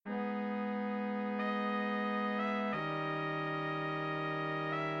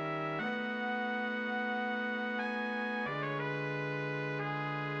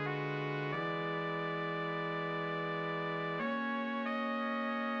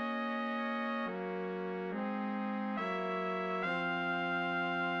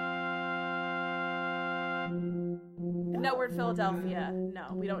No, we're in Philadelphia.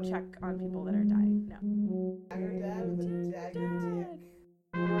 No, we don't check on people that are dying. No. Dagger dad with a dagger dick.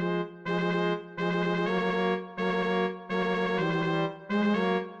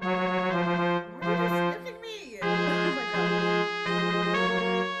 Why are you sniffing me? Oh my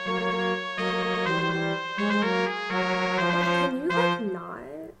god. Can you, like, not?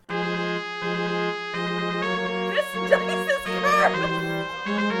 This dice is cursed!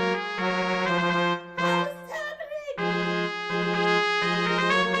 What's happening?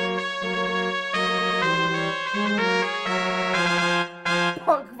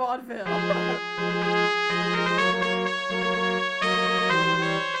 Punk vaudeville.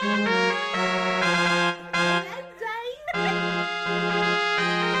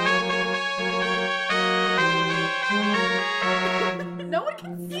 No one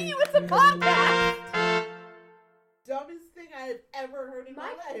can see you. It's a podcast. Dumbest thing I've ever heard in my My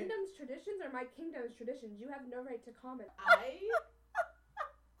life. kingdom's traditions are my kingdom's traditions. You have no right to comment. I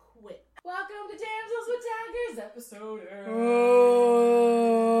quit. Welcome to Damsels with Daggers, episode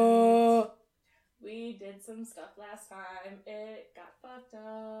 8. We did some stuff last time. It got fucked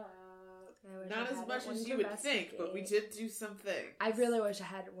up. Not as much as you would think, but we did do something. I really wish I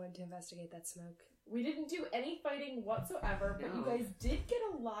had one to investigate that smoke. We didn't do any fighting whatsoever, but you guys did get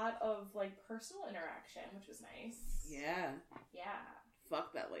a lot of, like, personal interaction, which was nice. Yeah. Yeah.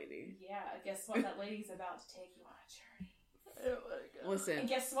 Fuck that lady. Yeah, guess what? That lady's about to take you on a journey. Oh my god. Listen. And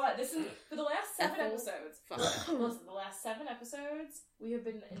guess what? This is, for the last 7 Ethel. episodes, Fuck. listen, the last 7 episodes, we have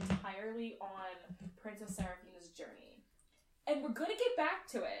been entirely on Princess Seraphina's journey. And we're gonna get back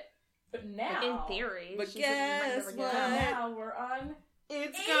to it. But now... In theory. But she's guess never what? gonna- Now we're on...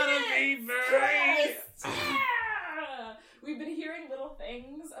 It's gonna be very... Yeah! We've been hearing little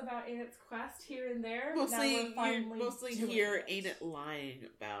things about Annette's quest here and there. Mostly, now you we're finally mostly doing hear it. Ain't lying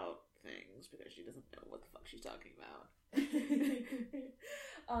about things because she doesn't know what the fuck she's talking about.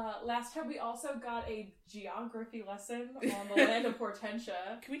 Last time we also got a geography lesson on the land of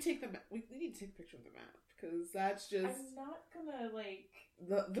Portentia. Can we take the map? We need to take a picture of the map because that's just I'm not gonna, like...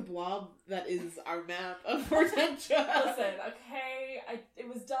 the blob that is our map of Hortensia. Listen, okay, it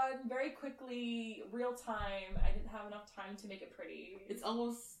was done very quickly, real time. I didn't have enough time to make it pretty. It's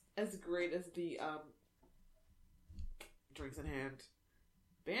almost as great as the drinks in hand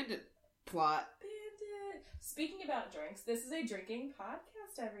bandit plot. Bandit. Speaking about drinks, this is a drinking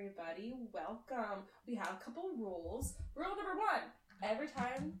podcast, everybody. Welcome. We have a couple of rules. Rule number 1. Every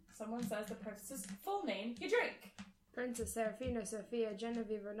time someone says the princess's full name, you drink. Princess Serafina Sophia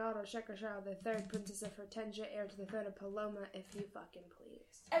Genevieve Ronaldo Shekashah, the third Princess of Hortensia, heir to the throne of Paloma, if you fucking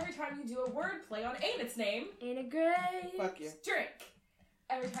please. Every time you do a word play on Ainet's name, Ain't it great? Fuck you. drink.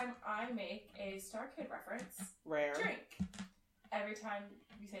 Every time I make a Star Kid reference, Rare. drink. Every time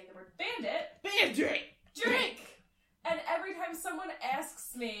you say the word bandit, Bandit. drink. And every time someone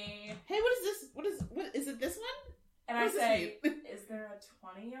asks me, Hey, what is this? What is it? This one? and What I does this say, mean? is there a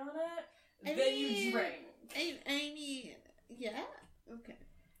 20 on it? I Then mean- you drink. I mean, yeah. Okay.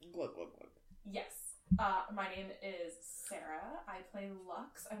 Glug glug glug. Yes. My name is Sarah. I play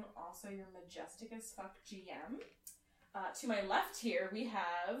Lux. I'm also your majestic as fuck GM. To my left here, we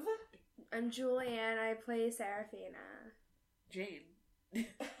have... I'm Julianne, I play Serafina. Jane.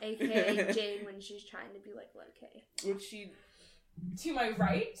 AKA Jane when she's trying to be like low-K. Which she To my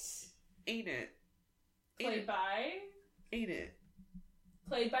right, ain't it?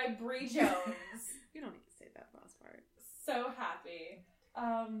 played by Bree Jones. You don't need to say that last part. So happy.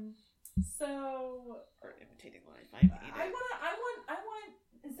 Or imitating life. I mean I want,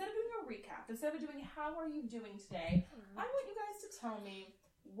 instead of doing a recap, instead of doing how are you doing today, I want you guys to tell me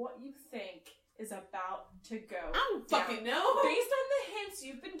what you think is about to go. I don't down. fucking know. Based on the hints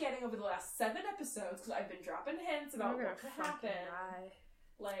you've been getting over the last 7 episodes, because I've been dropping hints about We're what gonna could fucking happen. die.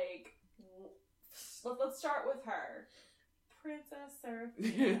 Like, let's start with her. Princess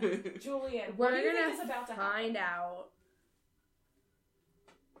Seraphina. Julian, what do you think is about to find happen? out.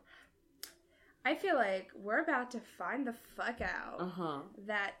 I feel like we're about to find the fuck out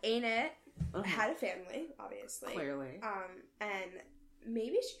that Ain't had a family, obviously. Clearly. And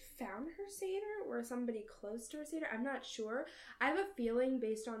maybe she found her satyr or somebody close to her satyr. I'm not sure. I have a feeling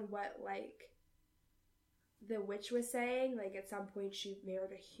based on what, like, the witch was saying, like, at some point she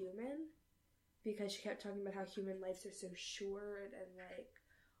married a human because she kept talking about how human lives are so short and, like,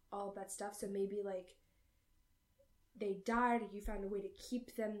 all of that stuff. So maybe, like, they died and you found a way to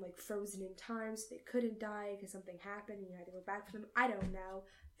keep them, like, frozen in time so they couldn't die because something happened and you had to go back for them. I don't know.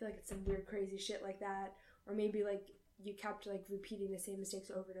 I feel like it's some weird, crazy shit like that. Or maybe, like, you kept like repeating the same mistakes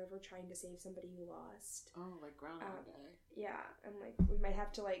over and over, trying to save somebody you lost. Oh, like Groundhog Day. Yeah, I'm like, we might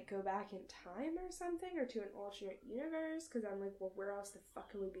have to like go back in time or something, or to an alternate universe. Because I'm like, well, where else the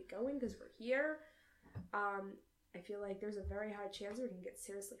fuck can we be going? Because we're here. I feel like there's a very high chance we can get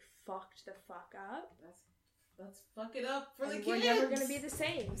seriously fucked the fuck up. Let's fuck it up for the kids. We're never gonna be the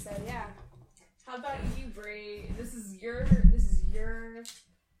same. So yeah. How about you, Brie? This is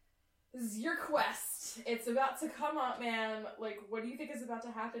your quest. It's about to come up, man. Like, what do you think is about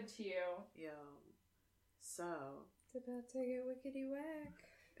to happen to you? Yo, so It's about to get wickety whack.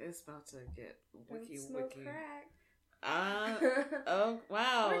 it's about to get wiki Don't smoke wiki. crack. Oh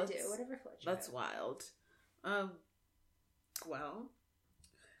wow, Or do whatever floats your that's boat. wild. Well,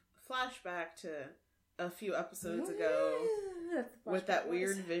 flashback to a few episodes ago That's the with that flashback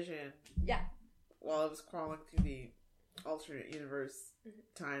weird noise. vision. Yeah. While I was crawling through the alternate universe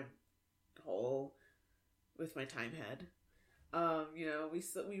time hole with my time head.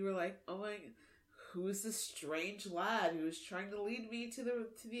 We were like, oh my, who is this strange lad who is trying to lead me to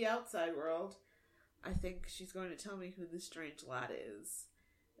the outside world? I think she's going to tell me who this strange lad is.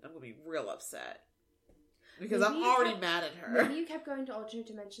 And I'm going to be real upset. Because Maybe I'm you already kept- mad at her. Maybe you kept going to alternate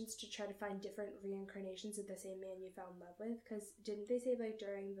dimensions to try to find different reincarnations of the same man you fell in love with. Because didn't they say like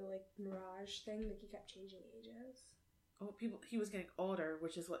during the like mirage thing, like he kept changing ages? Oh, he was getting older,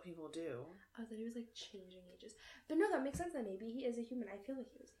 which is what people do. Oh, that he was like changing ages. But no, that makes sense. That maybe he is a human. I feel like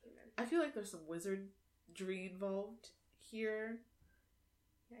he was a human. I feel like there's some wizardry involved here.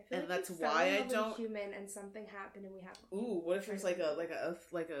 Yeah, I feel And like that's he fell why in I love with a don't- human, and something happened, and we have. Ooh, what if there's like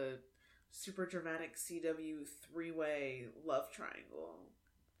a super dramatic CW 3-way love triangle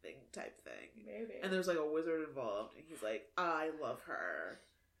thing type thing? Maybe. And there's like a wizard involved, and he's like, I love her.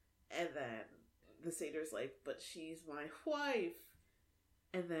 And then the satyr's like, but she's my wife.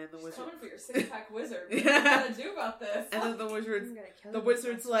 And then the She's wizard, coming for your six-pack wizard. What are you gonna do about this? and then the wizard's I'm gonna kill the you.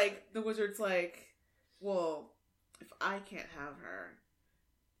 wizard's like, well, if I can't have her,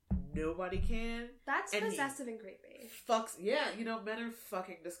 nobody can. That's and he- possessive and creepy. Fucks, yeah, men are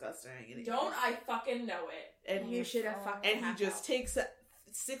fucking disgusting. And Don't I fucking know it? And You he, should have fucked. and the he half just out. takes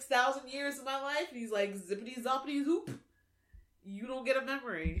 6,000 years of my life, and he's like, zippity zoppity zoop. You don't get a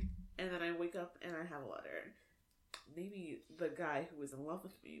memory. And then I wake up and I have a letter. Maybe the guy who was in love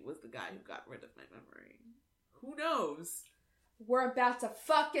with me was the guy who got rid of my memory. Who knows? We're about to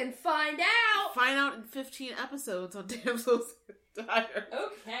fucking find out. Find out in 15 episodes on Damsel's Dire.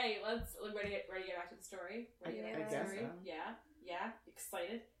 Okay, let's ready to get back to the story. Ready to get I back to the guess story? so. Yeah.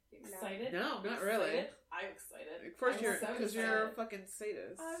 Excited? Excited? No, not Excited? really. I'm excited. Of course, I'm you're so because you're a excited. fucking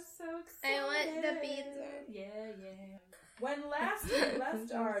sadist. I'm so excited. I want the pizza. Yeah. When last we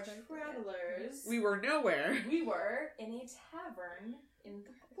left our travelers, We were nowhere. we were in a tavern in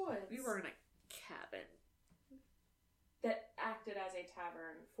the woods. We were in a cabin. that acted as a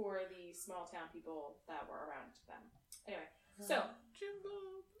tavern for the small town people that were around them. Anyway, so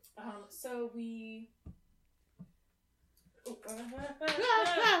Jimbo. so we.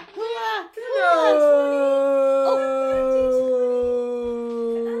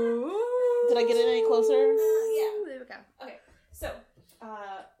 Did I get it any closer? Yeah, there we go. Okay, so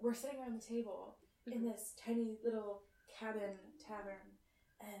we're sitting around the table in this tiny little cabin tavern,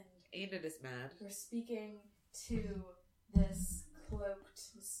 and Enid is mad. we're speaking to this cloaked,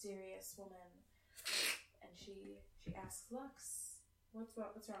 mysterious woman, and she asks Lux, "What's wrong?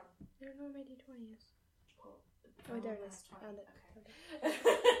 What's wrong?" I don't know where my D20 is. Pull- Oh, there it pull is. last Found 20. it.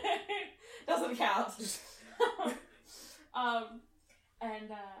 Okay. Doesn't count.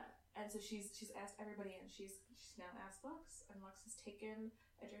 And so she's asked everybody, and she's now asked Lux, and Lux has taken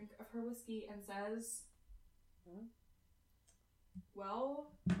a drink of her whiskey and says, "Well,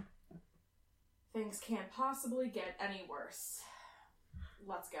 things can't possibly get any worse.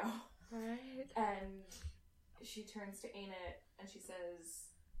 Let's go." Alright. And she turns to Enid and she says,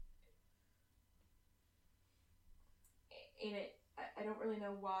 "Enid, I don't really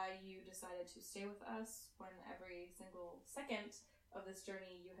know why you decided to stay with us when every single second of this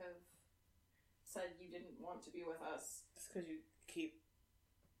journey you have said you didn't want to be with us." It's because you keep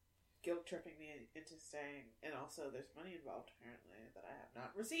guilt tripping me into staying, and also there's money involved apparently that I have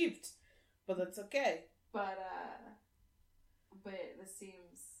not received, but that's okay. But this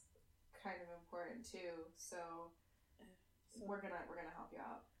seems kind of important too, so we're gonna help you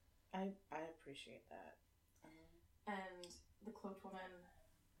out. I appreciate that. And the cloaked woman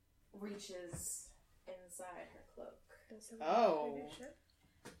reaches inside her cloak. Oh.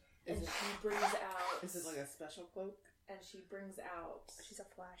 And Is it, she brings out... is it like a special cloak? And she brings out She's a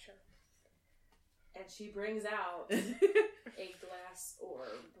flasher. and she brings out a glass orb.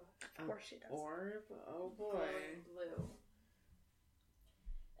 Of course she does. Orb? Oh boy. Glowing blue.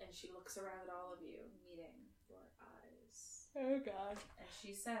 And she looks around at all of you, meeting your eyes. Oh god. And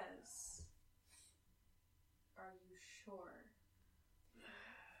she says, "Are you sure?"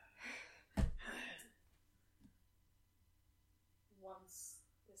 Once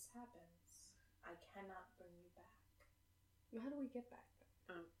this happens, I cannot bring you back. How do we get back?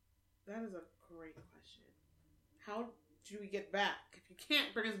 That is a great question. How do we get back? If you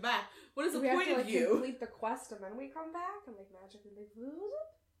can't bring us back, what is the we point have to, of like, you? complete the quest and then we come back and like magically like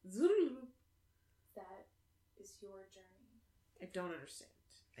That is your journey. I don't understand.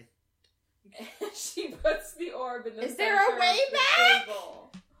 And she puts the orb in the Is there a center way of the back?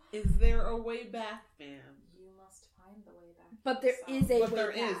 table. Is there a way back, ma'am? You must find the way back. But there yourself. is a But way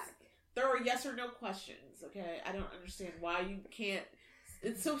there back. is. There are yes or no questions, okay? I don't understand why you can't.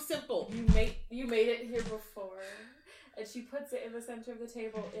 It's so simple. You made it here before. And she puts it in the center of the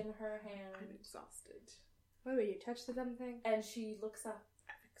table in her hand. I'm exhausted. Wait, you touched the dumb thing? And she looks up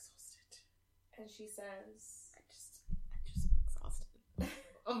I'm exhausted. and she says, I'm just exhausted.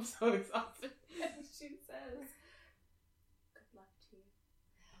 I'm so exhausted. and she says, "Good luck to you."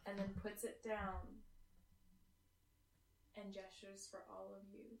 And then puts it down and gestures for all of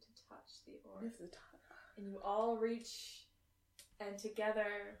you to touch the orb. And you all reach, and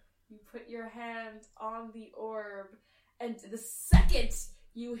together you put your hand on the orb, and the second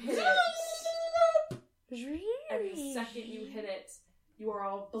you hit it, and the second you hit it, you are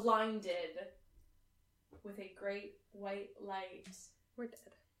all blinded with a great white light. We're dead.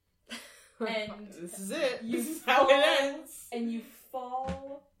 And This is it. you This is how it fall- ends. And you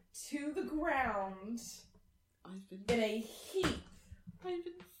fall to the ground I've been in a heap. falling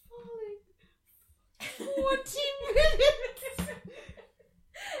 14 minutes.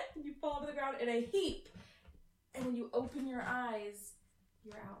 You fall to the ground in a heap. And when you open your eyes,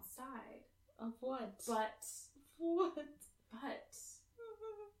 you're outside. Of what? But What?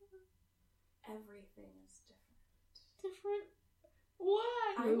 everything is different. Different?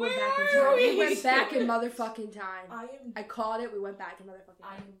 Why? I We Where went back in are time. we? We went back in motherfucking time. I I called it. We went back in motherfucking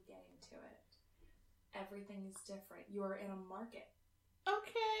am time. getting to it. Everything is different. You are in a market.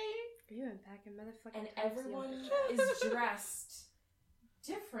 Okay. We went back in motherfucking And time. everyone is dressed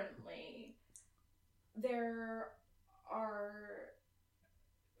differently.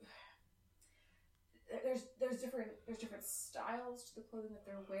 There's different styles to the clothing that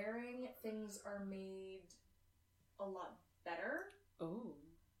they're wearing. Things are made a lot better. Oh.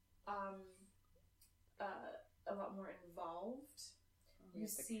 A lot more involved. You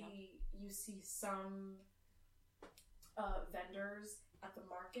see some vendors at the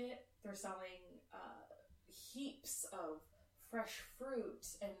market. They're selling heaps of fresh fruit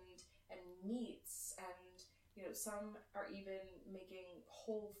and meats, and some are even making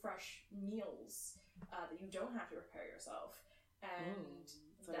whole fresh meals that you don't have to prepare yourself. And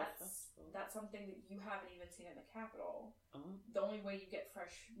that's something that you haven't even seen in the capital. Oh. The only way you get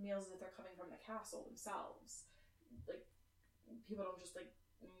fresh meals is if they're coming from the castle themselves. Like, people don't just like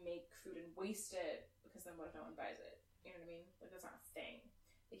make food and waste it, because then what if no one buys it? You know what I mean? Like, that's not a thing.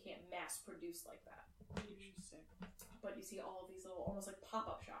 They can't mass produce like that. Interesting. But you see all of these little, almost like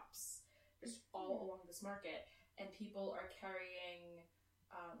pop-up shops just all along this market, and people are carrying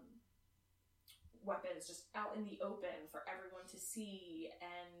weapons just out in the open for everyone to see,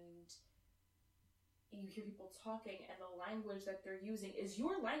 and you hear people talking, and the language that they're using is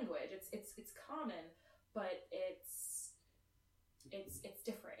your language. It's common, but it's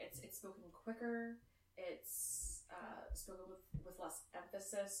different. It's spoken quicker. It's spoken with less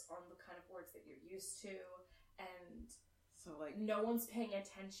emphasis on the kind of words that you're used to, and So like no one's paying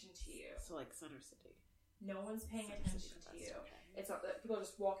attention to you. So like Center City. No one's paying Center attention City, to that's you. okay. It's not that people are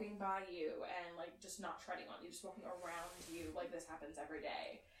just walking by you and like just not treading on you, just walking around you. Like, this happens every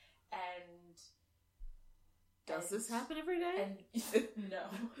day. And Does this happen every day? And no.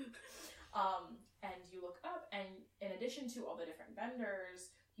 And you look up, and in addition to all the different vendors,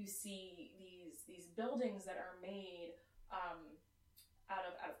 you see these buildings that are made out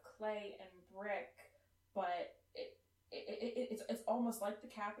of clay and brick, but it's almost like the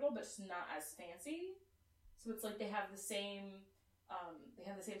Capitol, but just not as fancy. So it's like they have the same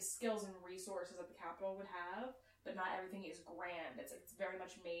skills and resources that the Capitol would have, but not everything is grand. It's very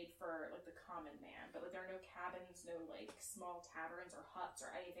much made for like the common man. But like, there are no cabins, no like small taverns or huts or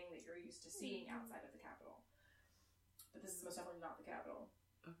anything that you're used to seeing outside of the Capitol. But this is most definitely not the Capitol.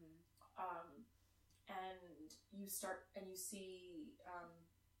 Okay. And you see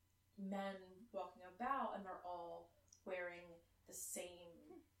men walking about, and they're all wearing the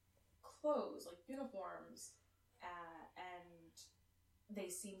same clothes, like uniforms, and they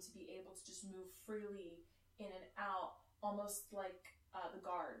seem to be able to just move freely in and out, almost like the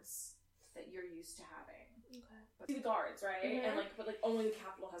guards that you're used to having. Okay. See the guards, right? Mhm. And but only the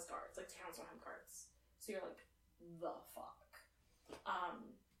capital has guards. Like towns don't have guards. So you're like, the fuck.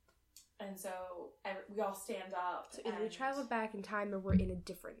 And so we all stand up. So either we travel back in time or we're in a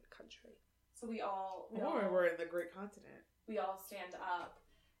different country. So we all we're in the Great Continent. We all stand up,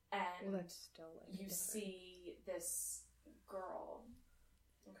 and Well, that's still like you different. see this girl.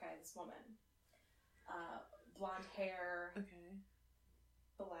 Okay, this woman. Blonde hair. Okay.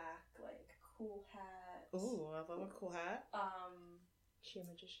 Black, like, cool hat. Ooh, I love a cool hat. She a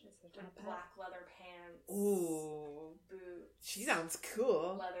magician? Is it a Like top hat? black leather pants. Ooh. Boots. She sounds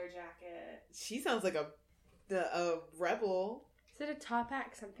cool. Leather jacket. She sounds like a rebel. Is it a top hat?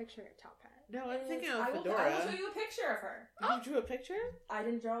 Because I'm picturing a top hat. No, I'm thinking of I will fedora. show you a picture of her. You drew a picture? I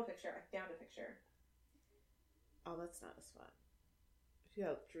didn't draw a picture. I found a picture. Oh, that's not as fun. If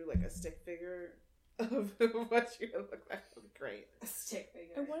you drew like a stick figure of what she would look like, that would be great. A stick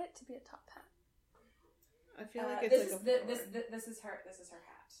figure. I want it to be a top hat. I feel like it's this like is a this is her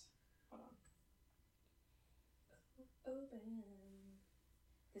hat. Hold on. Open.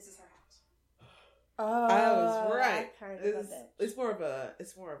 This is her hat. Oh, I was right. Kind of a bit. It's more of a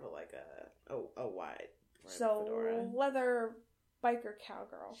like a wide brim So fedora. leather biker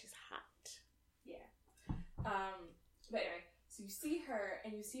cowgirl. She's hot. Yeah. But anyway, so you see her,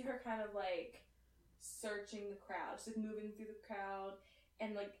 and you see her kind of like searching the crowd. She's like moving through the crowd,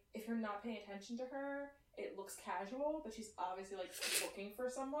 and like if you're not paying attention to her, it looks casual, but she's obviously like looking for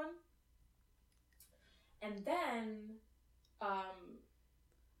someone. And then,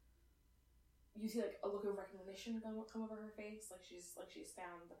 you see like a look of recognition come over her face, like she's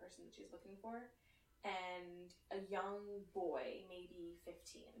found the person that she's looking for, and a young boy, maybe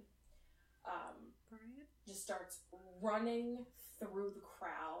 15, Brian? just starts running through the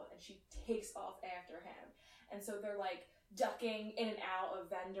crowd, and she takes off after him. And so they're like ducking in and out of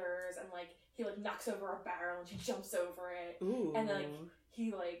vendors, and like he like knocks over a barrel, and she jumps over it. Ooh. And then like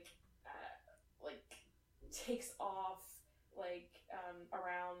he like takes off like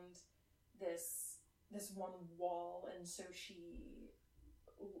around this one wall, and so she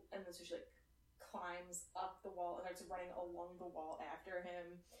like climbs up the wall and starts running along the wall after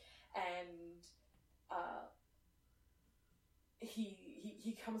him, and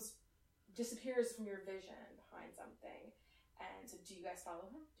he disappears from your vision behind something. And so do you guys follow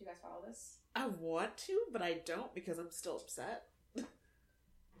him? Do you guys follow this? I want to, but I don't because I'm still upset.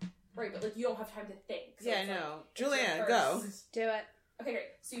 Right, but like you don't have time to think. So Yeah, I it's, like, know. it's your Juliana, first- go. Do it. Okay,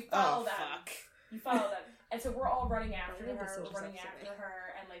 great. So you follow Oh, them. fuck. You follow them. And so we're all running after I think her. this is We're running just after upsetting.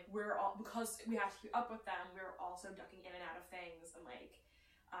 her. And like we're all, because we have to keep up with them, we're also ducking in and out of things and like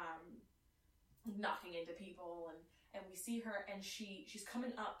knocking into people. And we see her, and she's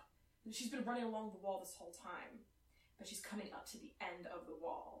coming up. She's been running along the wall this whole time, but she's coming up to the end of the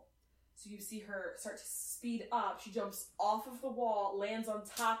wall. So you see her start to speed up. She jumps off of the wall, lands on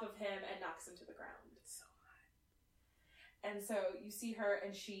top of him, and knocks him to the ground. It's so hot. And so you see her,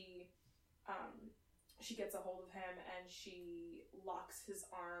 and she gets a hold of him, and she locks his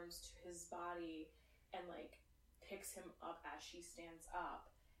arms to his body and like picks him up as she stands up.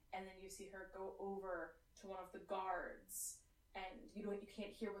 And then you see her go over to one of the guards, and you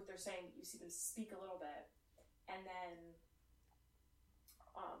can't hear what they're saying, but you see them speak a little bit. And then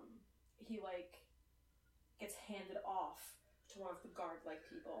he like gets handed off to one of the guard-like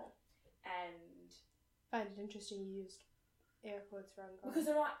people, and I find it interesting you used air quotes for unguarded. because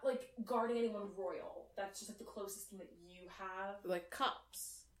they're not like guarding anyone royal. That's just like the closest thing that you have Like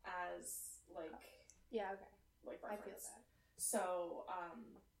cops. as like Yeah, okay. like I reference. feel that. So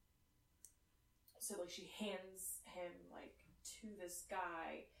so like she hands him like to this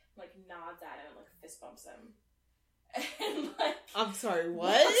guy, like nods at him and like fist bumps him. And like I'm sorry,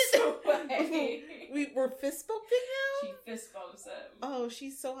 what? walks away. We were fist bumping She now? fist bumps him. Oh,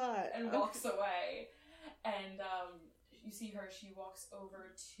 she's so hot. And walks away. And you see her, she walks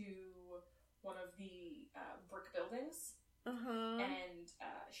over to one of the brick buildings, Uh-huh. and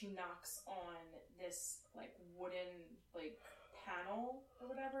she knocks on this like wooden like panel or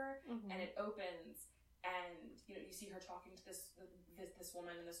whatever, and it opens, and you know you see her talking to this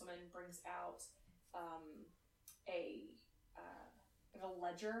woman, and this woman brings out a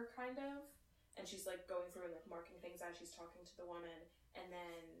ledger kind of, and she's like going through and like marking things as she's talking to the woman, and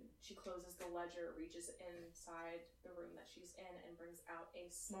then she closes the ledger, reaches inside the room that she's in, and brings out a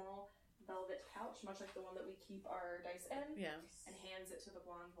small velvet pouch, much like the one that we keep our dice in, Yeah. and hands it to the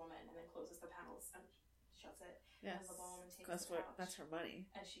blonde woman, and then closes the panels and shuts it Yes. and the woman takes the pouch. That's her money.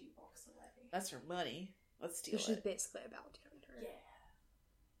 And she walks away. That's her money. Let's steal So she's it. basically a bounty hunter. Yeah.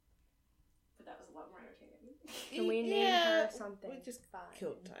 But that was a lot more entertaining. Can we name her something? We just fun,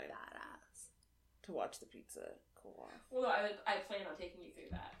 killed time badass. to watch the pizza cool off. Well, no, I plan on taking you through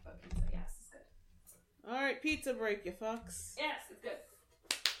that, but pizza, yes, it's good. All right, pizza break, you fucks. Yes, it's good.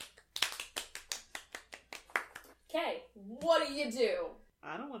 Okay, what do you do?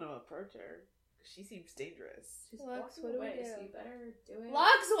 I don't want to approach her. She seems dangerous. She's Lux, walking what do we away, do? so you better do it.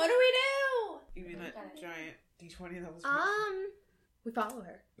 Lux, what do we do? You mean that Got it. giant D20 that was... We follow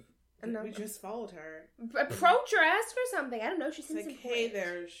her. And we just followed her. approach her, ask her something. I don't know. She It's seems like, important. hey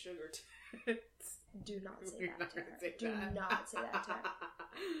there, sugar tits. Do not say We're that not to gonna her. say Do that. not say that to her.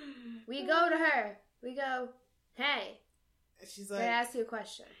 We go to her. We go, hey, She's can I like, ask you a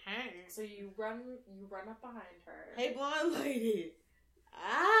question? hey. So you run up behind her, Hey, blonde lady.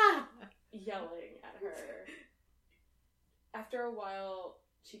 Ah! yelling at her. After a while,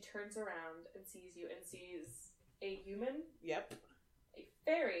 she turns around and sees you and sees a human, Yep. a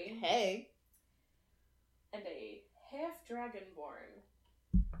fairy, Hey. and a half dragonborn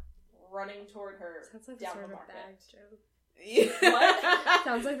running toward her Sounds like the down start the of a market. bad joke. What?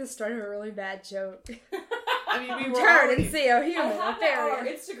 Sounds like the start of a really bad joke. I mean, we were Turn already, and see a I human, a have that on our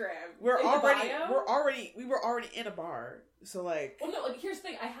fairy. Instagram. we were In the bio. already in a bar. So like, Well, no, like here's the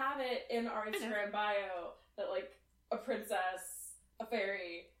thing. I have it in our Instagram bio that like a princess, a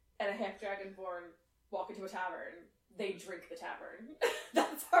fairy, and a half dragonborn walk into a tavern. They drink the tavern.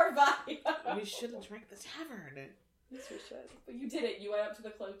 That's our bio. we shouldn't drink the tavern. Yes, we should. But you did it. You went up to the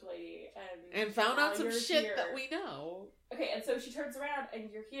cloaked lady And found now out some you're shit here. that we know. Okay, and so she turns around and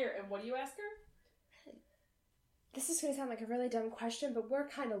you're here. And what do you ask her? This is going to sound like a really dumb question, but we're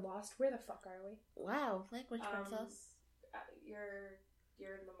kind of lost. Where the fuck are we? Wow, language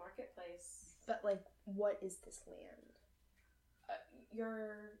You're in the marketplace. But, like, what is this land?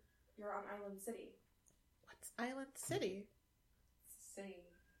 You're on Island City. What's Island City? City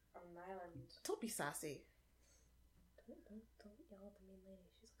on an island. Don't be sassy. Don't yell at the main lady.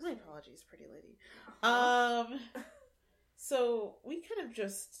 She's My apologies, pretty lady. So we kind of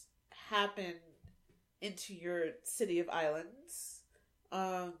just happened into your city of islands.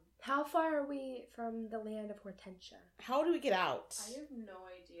 How far are we from the land of Hortensia? How do we get out? I have no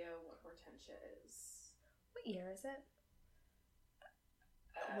idea what Hortensia is. What year is it?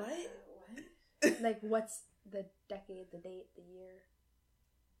 What? Like, what's the decade, the date, the year?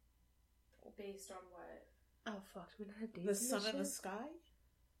 Based on what? Oh, fuck. Do we not have dates? The in sun this and the shit? sky?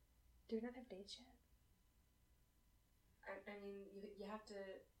 Do we not have dates yet? I mean, you have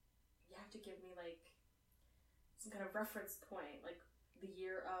to give me like some kind of reference point, like the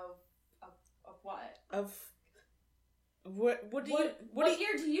year of what? Of what do you What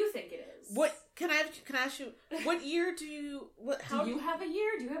year do you think it is? what can I ask you what year do you do you have a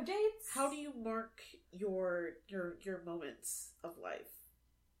year? Do you have dates? how do you mark your moments of life?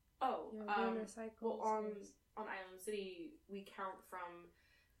 Oh, Your lunar cycles. well, on Island City, we count from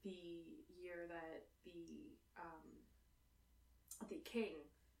the year that the king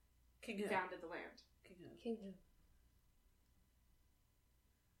King founded the land. King who?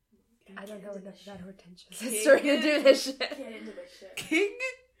 I don't know enough about Hortensia's King- history to do this shit. Get into this shit. King?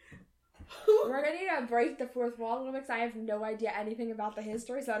 We're gonna need to break the fourth wall a little bit because I have no idea anything about the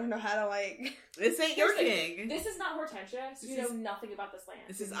history, so I don't know how to, like... This ain't your Here's the- king. This is not Hortensia, so This you know is- nothing about this land.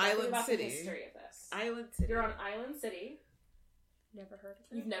 this You is know nothing Island about City. The history of this. Island City. You're on Island City. Never heard of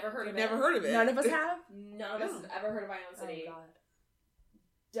it. You've never heard You've of never it. heard of it. None of us have? None of us No. have ever heard of Island City. Oh, God.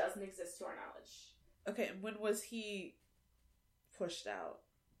 Doesn't exist to our knowledge. Okay, and when was he pushed out?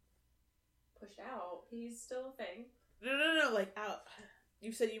 Pushed out. He's still a thing. No, like out.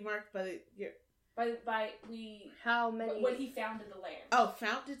 You said you marked by the year. By we How many... when he founded the land. Oh,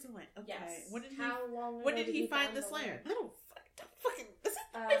 founded the land. Okay. Yes. When did he? How long When ago did he find found this the land? I don't fucking. Is it?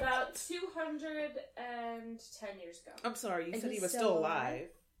 About 210 years ago. I'm sorry. You And said he he's was still still alive? alive.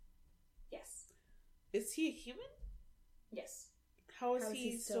 Yes. Is he a human? Yes. How is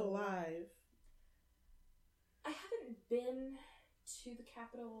he still alive? I haven't been to the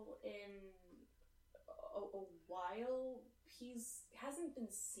capital in a while. Hasn't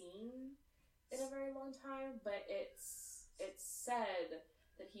been seen in a very long time, but it's said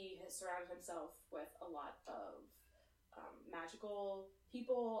that he has surrounded himself with a lot of magical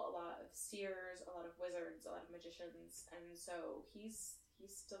people, a lot of seers, a lot of wizards, a lot of magicians, and so he's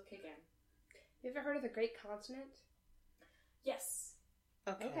still kicking. You ever heard of the Great Continent? Yes.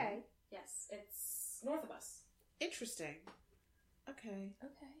 Okay. Yes, it's north of us. Interesting. Okay.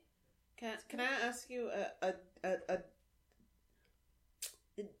 Okay. Can I ask you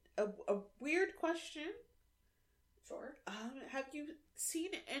a weird question? Sure. Have you seen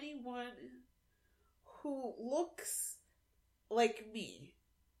anyone who looks like me?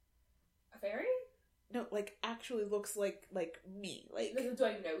 A fairy? No, like actually looks like me. Like, Do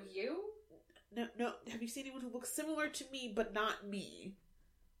I know you? no. Have you seen anyone who looks similar to me but not me?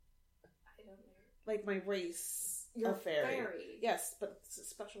 I don't know. Like my race You're of fairy. fairy. Yes, but it's a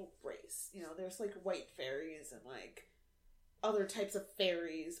special race. You know, there's like white fairies and like other types of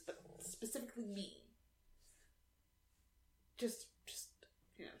fairies, but specifically me. Just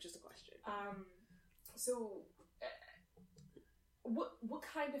just a question. So, what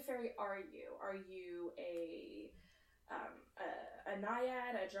kind of fairy are you? Are you a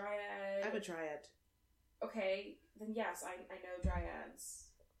naiad, a dryad? I'm a dryad. Okay, then yes, I know dryads.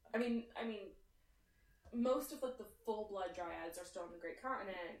 I mean, most of like the full blood dryads are still on the Great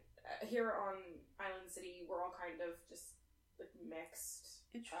Continent. Here on Island City, we're all kind of just like mixed.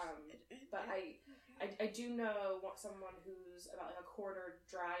 But I do know someone who's about like a quarter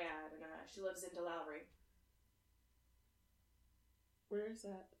dryad, and she lives in DeLowry. Where is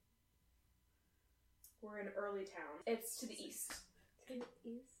that? We're in Early Town. It's to the east. To the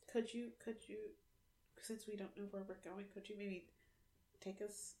east? Could you, since we don't know where we're going, could you maybe take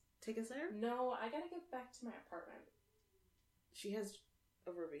us there? No, I gotta get back to my apartment. She has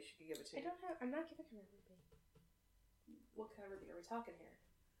a ruby. She can give it to you. I'm not giving her a ruby. What kind of ruby are we talking here?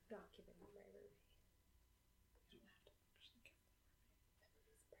 Not giving her my ruby. You don't have to actually give her the ruby.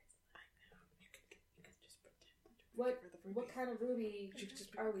 I know. You can just pretend that you're going to give her the ruby. What kind of ruby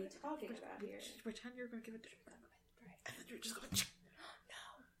are we talking about here? Just pretend you're going to give it to her. And then you're just going to...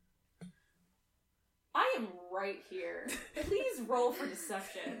 I am right here. Please roll for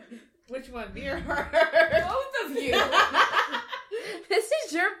deception. Which one? Me or her? Both of you. This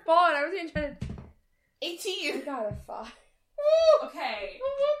is your fault. I wasn't even trying to... 18! I got a 5. Okay.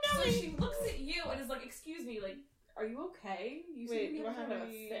 So she looks at you and is like, excuse me, like, are you okay? You seem to be having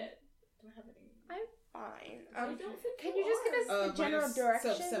a fit. Do I have any? I'm fine. I don't think Can you just give us the general minus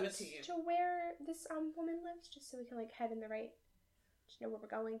directions 17. to where this woman lives, just so we can like head in the right, just know where we're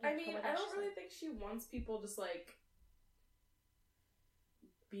going? I mean, I don't really think she wants people just like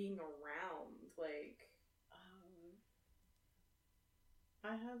being around. Like,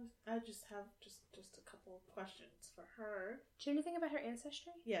 I just have a couple of questions for her. Do you know anything about her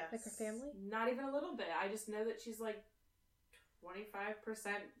ancestry? Yes. Like her family? not even a little bit. I just know that she's like 25%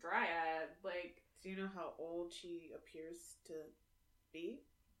 dryad. Like, Do you know how old she appears to be?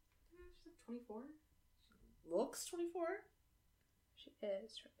 she's like 24. Looks 24? She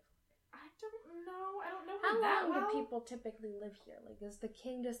is. I don't know. I don't know How her that long well. do people typically live here? Like, is the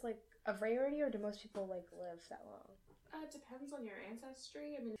king just like a rarity, or do most people like live that long? It depends on your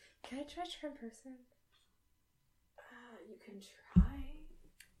ancestry. I mean, Can I try her in person? you can try.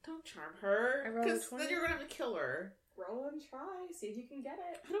 Don't charm her. I rolled a Because 20. then you're going to have to kill her. Roll and try. See if you can get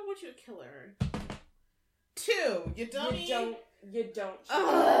it. I don't want you to kill her. 2! You dummy! You don't.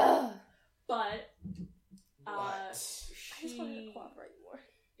 Ugh. But What? I just want her to cooperate more.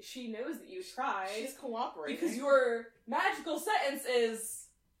 she knows that you tried She's cooperating. because your magical sentence is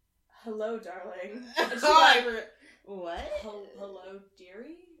 "Hello, darling." And she's Oh, like, what? "Hello,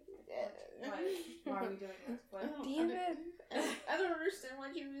 dearie." Why are we doing this? What? Damn it. I don't understand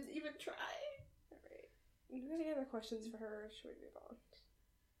why you even try. Alright. Do you have any other questions for her, or should we move on?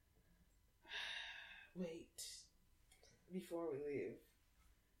 Wait. Before we leave,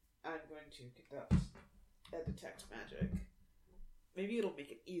 I'm going to conduct a detect magic. Maybe it'll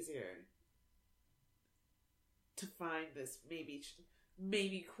make it easier to find this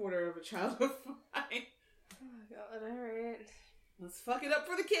maybe quarter of a child of mine. Oh god, alright. Let's fuck it up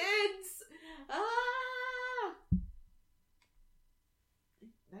for the kids! Ah!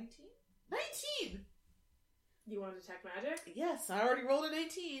 19? 19! You want to detect magic? Yes, I already rolled an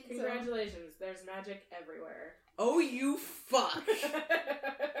 18. so- Congratulations! There's magic everywhere. Oh, you fuck!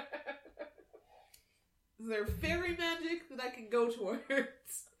 Is there fairy magic that I can go towards?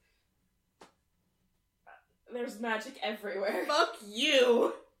 There's magic everywhere. Fuck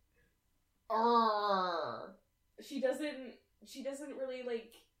you! Arrgh. She doesn't really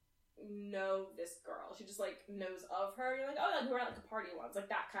like know this girl. She just like knows of her. You're like, oh, like we're at like a party once, like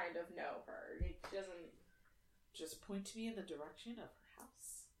that kind of know her. She doesn't. Just point me in the direction of her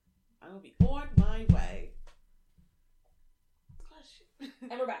house. I will be on my way.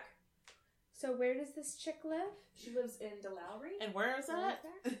 And we're back. So where does this chick live? She lives in DeLowry. And where is that?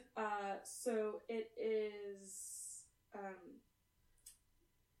 So it is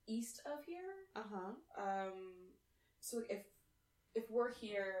east of here. Uh-huh. So if we're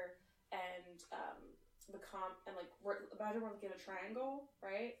here and and like imagine we're like in a triangle,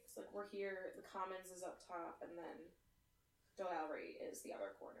 right? So like we're here, the Commons is up top, and then the Lowry is the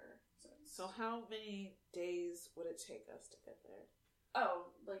other corner. So how many days would it take us to get there?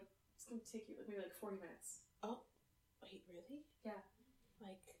 Oh, like it's gonna take you like maybe like 40 minutes. Oh, wait, really? Yeah.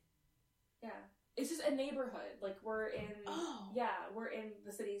 Like, yeah. It's just a neighborhood. Like we're in. oh, Yeah, we're in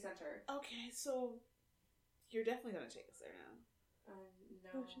the city center. okay. So you're definitely gonna take us there now.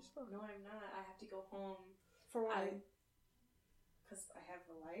 No, no, I'm not. I have to go home. For why? Because I have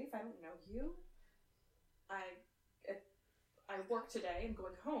a life. I don't know you. I work today. I'm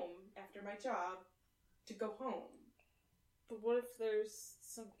going home after my job to go home. But what if there's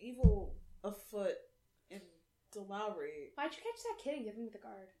some evil afoot in the Lowry? Why'd you catch that kid and give him to the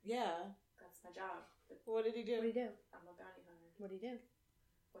guard? Yeah. That's my job. But What did he do? What did he do? I'm a bounty hunter. What did he do?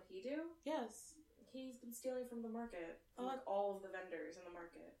 What he do? Yes. He's been stealing from the market. From like all of the vendors in the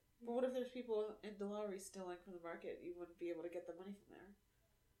market. But what if there's people in the Lowry stealing from the market? You wouldn't be able to get the money from there.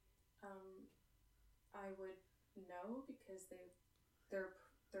 I would know because their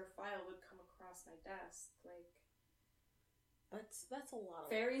file would come across my desk. Like that's a lot of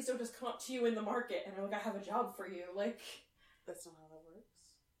fairies don't just come up to you in the market and are like, I have a job for you. Like That's not how that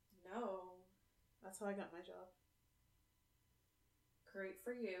works. no. That's how I got my job. Great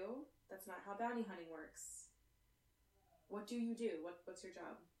for you. That's not how bounty hunting works. What do you do? What's your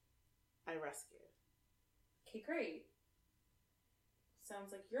job? I rescue. Okay, great.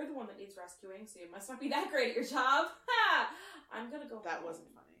 Sounds like you're the one that needs rescuing, so you must not be that great at your job. Ha! I'm gonna go That home.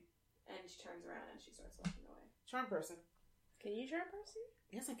 wasn't funny. And she turns around and she starts walking away. Charm person. Can you charm person?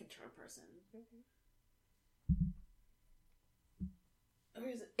 Yes, I can charm person. Okay. Where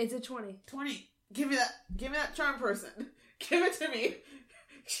is it? It's a 20. 20. Give me that charm person. Give it to me.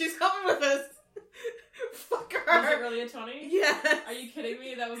 She's coming with us. Fuck her. Was it really a 20? Yes. Are you kidding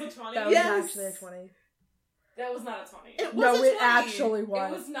me? That was a 20? That was Yes. actually a 20. That was not a 20. It was No, a 20. it actually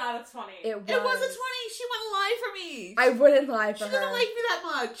was. It was not a 20. It was. It was a 20. She wouldn't lie for me. I wouldn't lie for She her. doesn't like me that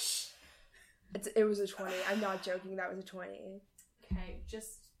much. It was a 20. I'm not joking. That was a 20. Okay,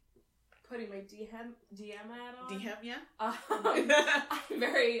 just putting my DM ad on. DM, yeah? I'm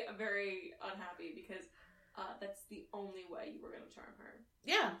very, very unhappy because that's the only way you were going to charm her.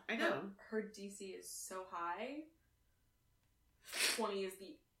 Yeah, I know. Her DC is so high. 20 is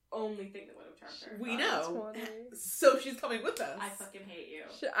the only thing that would have charmed her. We know. 20. So she's coming with us. I fucking hate you.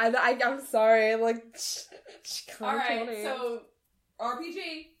 I'm sorry. Like, Alright, so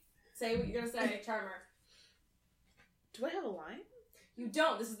RPG. Say what you're going to say, charmer. Do I have a line? You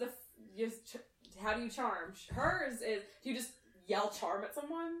don't. This is how do you charm? Hers is, do you just yell charm at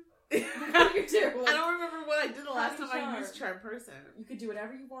someone? What do you do? I don't remember what I did the How last do time you I charm? used charm person. You could do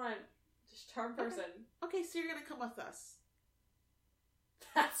whatever you want. Just charm person. Okay, so you're gonna come with us.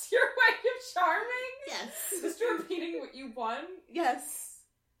 That's your way of charming? Yes. Just repeating what you want? Yes.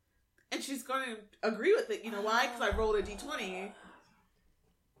 And she's going to agree with it. You know why? Because I rolled a d20.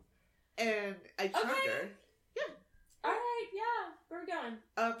 And I charmed her. Yeah. Alright, yeah. Where are we going?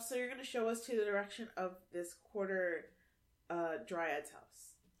 So you're gonna show us to the direction of this quarter Dryad's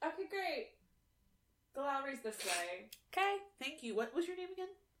house. Okay, great. The Lowry's this way. Okay. Thank you. What was your name again?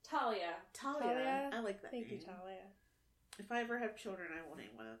 Talia. Talia. I like that Thank you, name. Talia. If I ever have children, I will name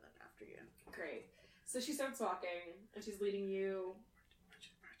one of them after you. Great. So she starts walking, and she's leading you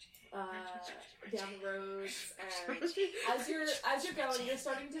down the roads, and as you're going, you're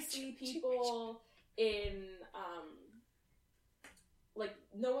starting to see people in like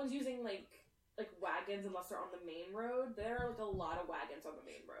no one's using like wagons unless they're on the main road. There are like a lot of wagons on the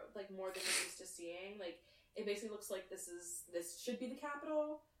main road, like more than you're used to seeing. Like it basically looks like this should be the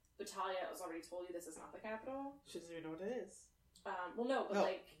capital, but Talia has already told you this is not the capital. She doesn't even know what it is. Well, no, but No,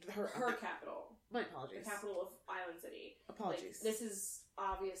 like her capital, My apologies. the capital of Island City. Apologies. Like, this is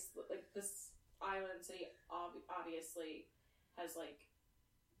obvious. Like this Island City obviously has like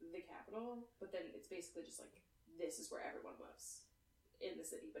the capital, but then it's basically just like this is where everyone lives in the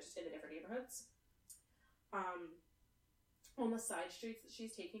city, but just in the different neighborhoods. On the side streets that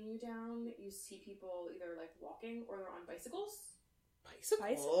she's taking you down, you see people either like walking or they're on bicycles.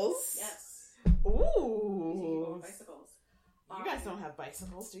 Bicycles? Yes. Ooh. You see people on bicycles. You guys don't have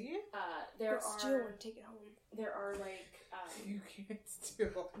bicycles, do you? Let's steal one, take it home. There are like You can't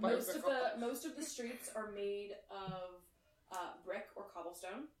steal a most bicycle. of the streets are made of brick or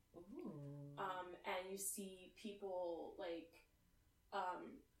cobblestone. Ooh. And you see people like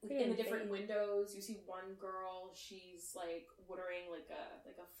in the different windows. You see one girl. She's like watering like a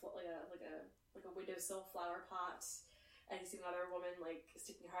windowsill flower pot. And you see another woman, like,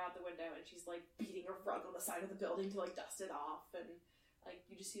 sticking her out the window, and she's, like, beating a rug on the side of the building to, like, dust it off. And, like,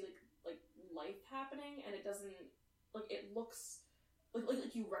 you just see, like, like life happening, and it doesn't like it looks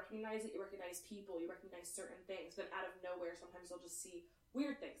like you recognize it, you recognize people, you recognize certain things, but out of nowhere, sometimes you'll just see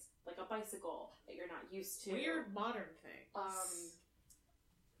weird things, like a bicycle that you're not used to. Weird modern things.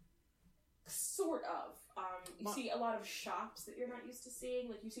 Sort of. You see a lot of shops that you're not used to seeing.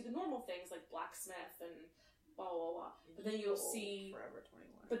 Like, you see the normal things, like blacksmith and blah, blah, blah. But then you'll see... Forever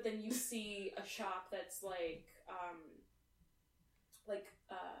 21. But then you see a shop that's like a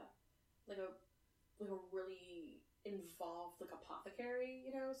really involved, like, apothecary,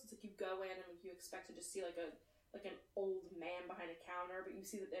 you know? So it's like you go in and you expect to just see, like, an old man behind a counter, but you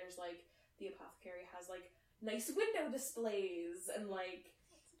see that there's, like, the apothecary has, like, nice window displays and, like...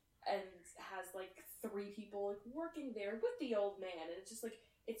 and has, like, 3 people, like, working there with the old man, and it's just, like,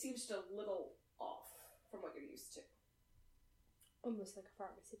 it seems just a little off from what you're used to. Almost like a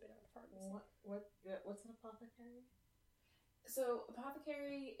pharmacy, but not a pharmacy. What's an apothecary? So,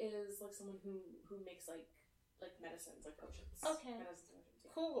 apothecary is, like, someone who makes, like medicines, like potions. Okay. Medicines and potions,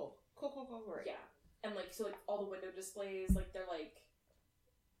 yeah. Cool, right. Yeah. And, like, so, like, all the window displays, like, they're, like,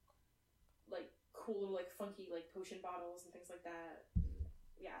 cool little, like, funky, like, potion bottles and things like that.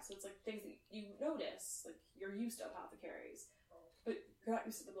 Yeah, so it's like things that you notice, like you're used to apothecaries, but you're not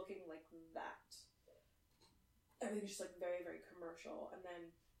used to them looking like that. Everything's just like very, very commercial, and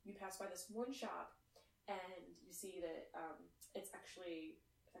then you pass by this one shop, and you see that it's actually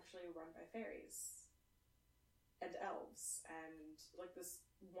run by fairies and elves, and like this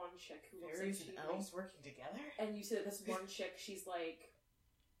one chick who looks like Fairies and elves working together? and you see that this one chick, she's not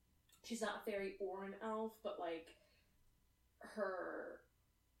a fairy or an elf, but like her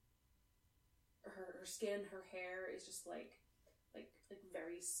skin, her hair is just like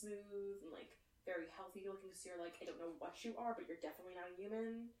very smooth and like very healthy looking, so you're like, I don't know what you are, but you're definitely not a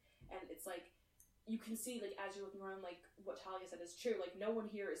human. And it's like, you can see, like, as you're looking around, like, what Talia said is true, like, no one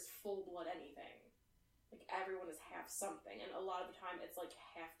here is full blood anything. Like, everyone is half something, and a lot of the time it's like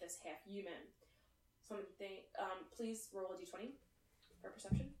half this, half human. Something, please roll a d20 for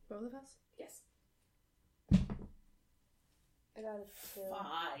perception. Both of us? Yes. I got a 2. 5.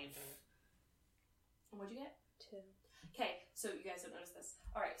 And what'd you get? 2. Okay, so you guys don't notice this.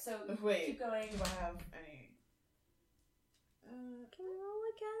 Alright, so Wait, keep going. do I have any... Can we roll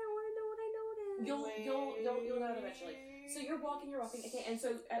again? I want to know what I noticed. You'll know it eventually. So you're walking, okay, and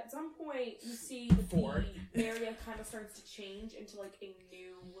so at some point you see that the area kind of starts to change into like a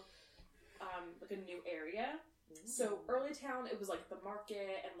new area. So early town, it was like the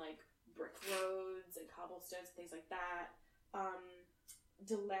market and like brick roads and cobblestones and things like that.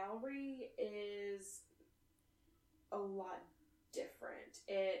 DeLowry is a lot different.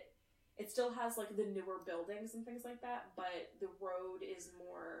 It still has like the newer buildings and things like that, but the road is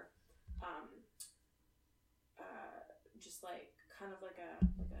more just like kind of like a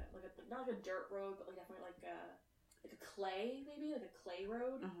not like a dirt road, but like definitely like a clay, maybe like a clay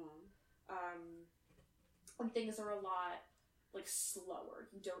road. And things are a lot like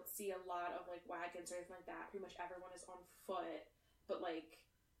slower. You don't see a lot of like wagons or anything like that. Pretty much everyone is on foot. But, like,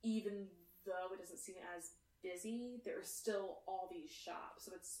 even though it doesn't seem as busy, there are still all these shops.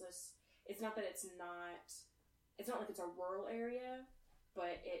 So it's not that it's not like it's a rural area,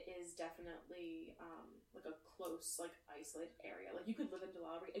 but it is definitely, like a close, like, isolated area. Like, you could live in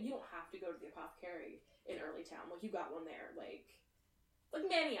DeLowry, and you don't have to go to the apothecary in early town. Like, you got one there, like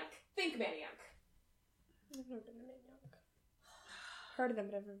Manioc. Think Manioc. I've never been to Manioc. Heard of them,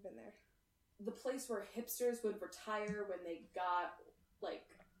 but I've never been there. The place where hipsters would retire when they got, like,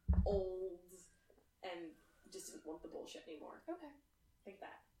 old and just didn't want the bullshit anymore. Okay. Like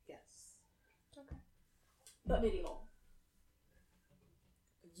that. Yes. Okay. But medieval.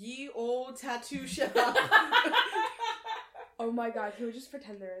 Ye old tattoo shop. Oh my god, can we just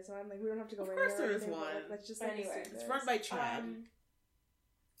pretend there is one? Like, we don't have to go in there. Of course there is one. Like, let's just, like, Anyway, assume It's there run is. by Chad.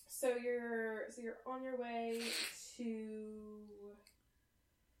 So you're on your way to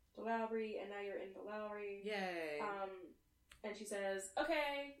DeLowry, and now you're in DeLowry. Yay. And she says,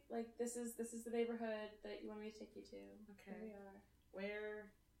 "Okay, like this is the neighborhood that you want me to take you to. Okay. Here we are."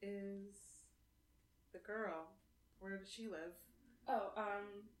 Where is the girl? Where does she live? Oh,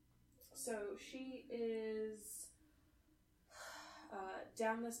 so she is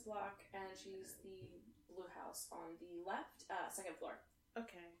down this block, and she's the blue house on the left, second floor.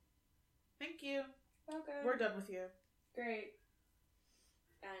 Okay. Thank you. Welcome. We're done with you. Great.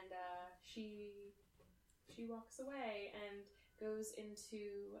 And she walks away and goes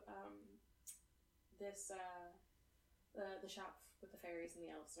into this the shop with the fairies and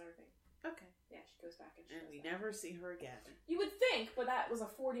the elves and everything. Okay. Yeah, she goes back and she And does we that. never see her again. You would think, but that was a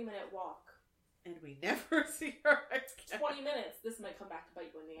 40-minute walk. and we never see her again. 20 minutes. This might come back to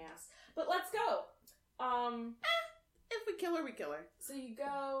bite you in the ass. But let's go. If we kill her, we kill her. So you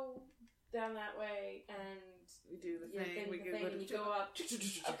go down that way, and We do the you thing. We the can thing, go and you to go up.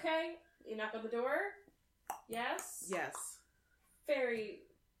 Okay. You knock on the door. Yes. Yes. Fairy,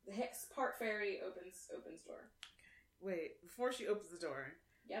 part fairy opens door. Wait, before she opens the door.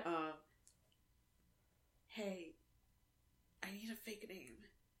 Yep. Hey, I need a fake name.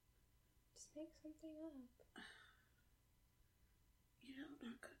 Just make something up. You know, I'm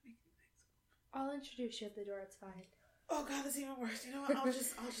not good at making things. I'll introduce you at the door. It's fine. Oh god, that's even worse. You know what? I'll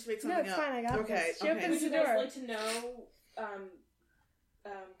just make something No, it's up. fine. I got Okay, this. She okay. opens Would the you guys door. like to know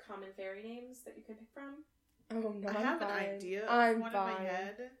common fairy names that you can pick from? Oh no, I I'm have fine. an idea of I'm one fine. in my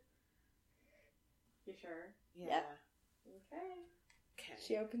head. You sure? Yeah. Yep. Okay. Okay.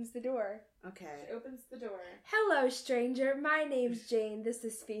 She opens the door. Okay. She opens the door. Hello, stranger. My name's Jane. This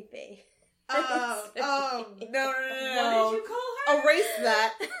is Fifi. Oh, no. What did you call her? Erase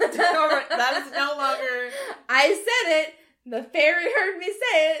that. That is no longer. I said it. The fairy heard me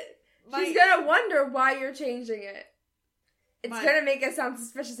say it. She's gonna wonder why you're changing it. It's gonna make it sound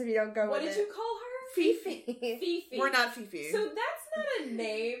suspicious if you don't go What with did it. you call her? Fifi. Fifi. We're not Fifi. So that's not a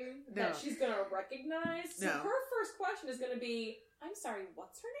name that No. she's gonna recognize. So No. her first question is gonna be, "I'm sorry,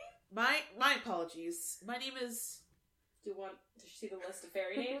 what's her name?" My apologies. My name is. Do you want to see the list of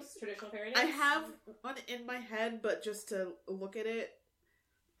fairy names? Traditional fairy names? I have one in my head, but just to look at it.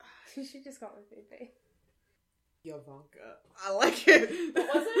 You should just call her Fifi. Yovanka. I like it.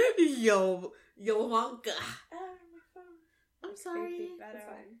 What was it? Yovanka. My phone. I'm sorry. Fifi, That's better.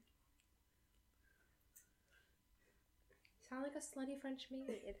 fine. You sound like a slutty French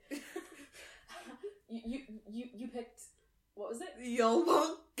maid. You picked, what was it?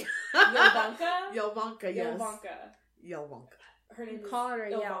 Yovanka. Yovanka? Yovanka, yes. Yovanka. Yovanka. Her name You is call her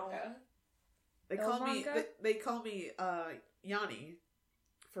Yel. Yovanka. They call me Yanni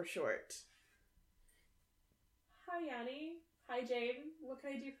for short. Hi, Yanni. Hi, Jane. What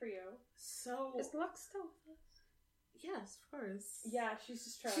can I do for you? So Is Lux still with us? yes, of course. Yeah, she's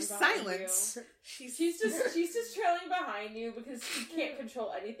just trailing She's behind silent. you. She's She's just trailing behind you because she can't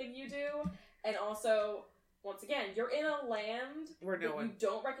control anything you do. And also, once again, you're in a land Where no that one- you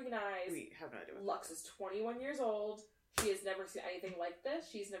don't recognize. We have no idea. What Lux is 21 years old. She has never seen anything like this.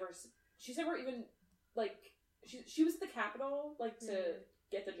 She's never even, like, she was at the Capitol, like, to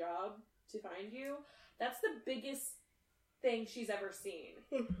get the job to find you. That's the biggest thing she's ever seen.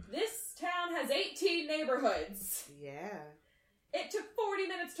 This town has 18 neighborhoods. Yeah. It took 40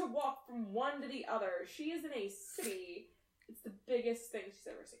 minutes to walk from one to the other. She is in a city. It's the biggest thing she's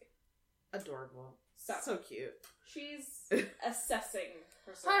ever seen. Adorable. So, So cute. she's assessing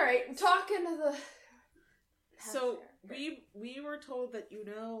herself. Alright, talking to the... So we were told that you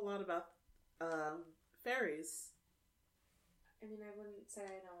know a lot about fairies. I mean, I wouldn't say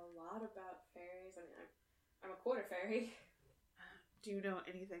I know a lot about fairies. I mean, I'm a quarter fairy. Do you know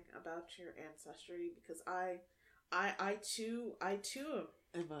anything about your ancestry? Because I too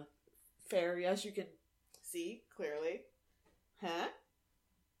am a fairy, as you can see clearly. Huh?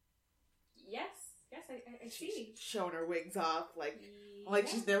 Yes, I see. She's showing her wings off like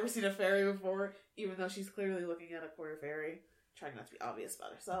she's never seen a fairy before, even though she's clearly looking at a quarter fairy. Trying not to be obvious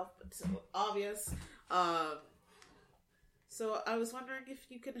about herself, but still obvious. So I was wondering if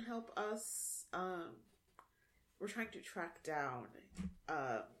you can help us. We're trying to track down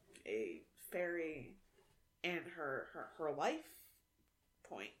a fairy and her life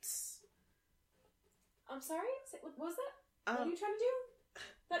points. I'm sorry? What was that? What are you trying to do?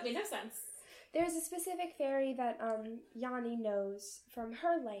 That made no sense. There's a specific fairy that Yanni knows from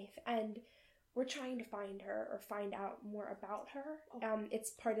her life, and we're trying to find her or find out more about her.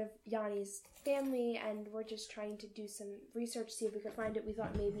 It's part of Yanni's family, and we're just trying to do some research, see if we could find it. We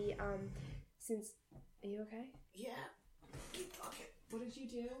thought maybe, since... Are you okay? Yeah. Keep talking. What did you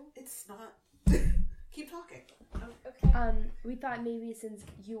do? It's not... Keep talking. Okay. We thought maybe since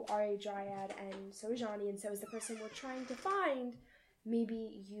you are a dryad, and so is Yanni, and so is the person we're trying to find,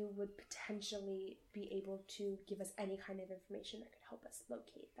 maybe you would potentially be able to give us any kind of information that could help us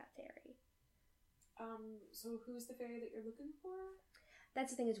locate that fairy. So who's the fairy that you're looking for?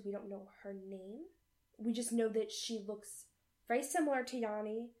 That's the thing, is we don't know her name. We just know that she looks very similar to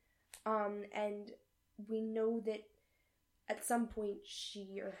Yanni, and we know that at some point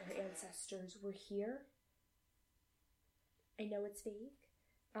she or her ancestors were here. I know it's vague.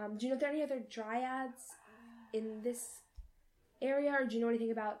 Do you know if there are any other dryads in this area, or do you know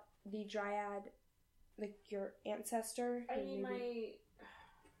anything about the dryad, like your ancestor? I mean, Maybe-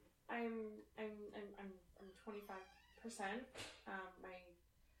 I'm 25%.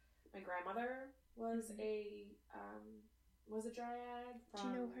 My grandmother was a dryad. Do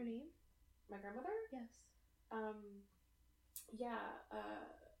you know her name? My grandmother? Yes.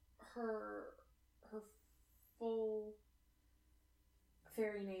 Her full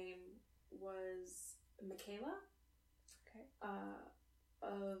fairy name was Michaela. Okay.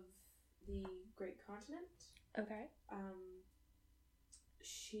 Of the Great Continent. Okay.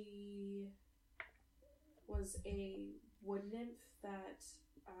 She was a wood nymph that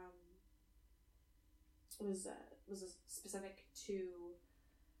was specific to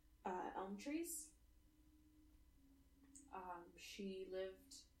elm trees. She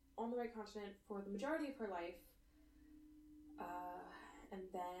lived on the Great Continent for the majority of her life, and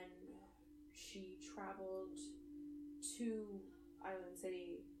then she traveled to Island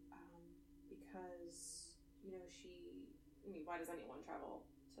City because, why does anyone travel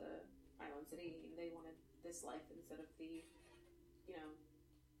to Island City? They wanted this life instead of the,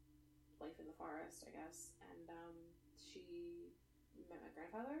 life in the forest, I guess. And she met my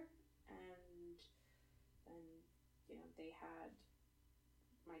grandfather, and then, they had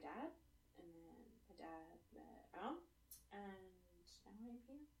my dad, and then my dad met my mom, and now I'm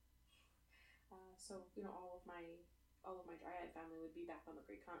here. So, all of my dryad family would be back on the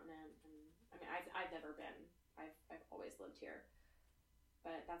Great Continent, and I've never been. I've always lived here,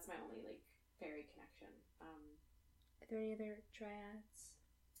 but that's my only fairy connection. Are there any other dryads?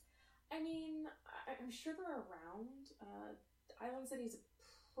 I'm sure they're around. Island City's a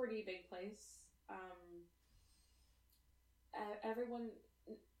pretty big place.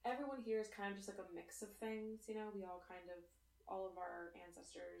 Everyone here is kind of just a mix of things. We all of our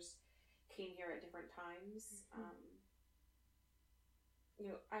ancestors came here at different times.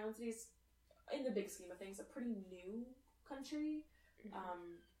 Island City's, in the big scheme of things, a pretty new country.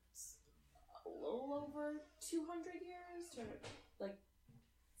 It's a little over 200 years, to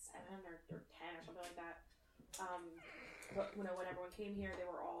 7 or 10 or something like that. But when everyone came here, they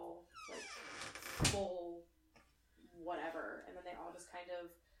were all full whatever, and then they all just kind of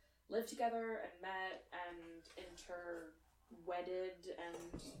lived together and met and interwedded, and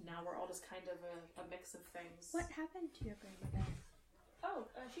now we're all just kind of a mix of things. What happened to your grandmother? Oh,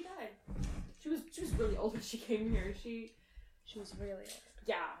 she died. She was really old when she came here. She was really old.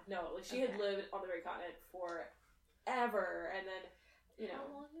 Yeah, no, she had lived on the Great Continent forever, and then How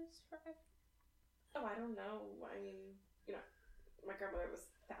long is forever? Oh, I don't know. My grandmother was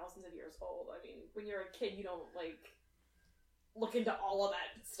thousands of years old. When you're a kid, you don't look into all of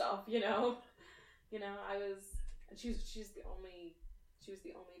that stuff. I was, and she was the only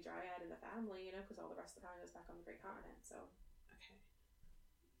dryad in the family. Because all the rest of the family was back on the Great Continent. So Okay.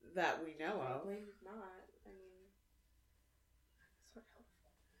 That we know of. probably not. Sort of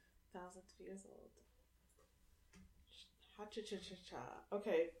helpful. Thousands of years old. Ha-cha-cha-cha-cha.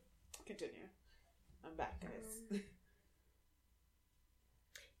 Okay, continue. I'm back, guys.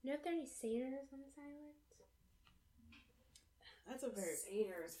 You know if there are any satyrs on this island? That's a very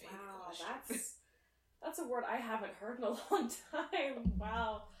satyrs. vague Wow, question. that's a word I haven't heard in a long time.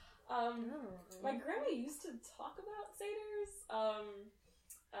 Wow. My grandma used to talk about satyrs.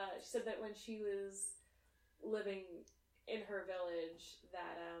 She said that when she was living in her village,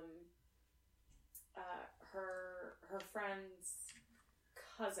 that her friend's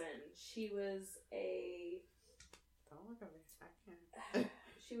cousin, she was a Don't look at me. I can't.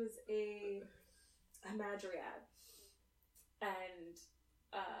 she was a hamadryad, and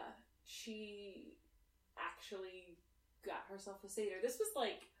she actually got herself a satyr. This was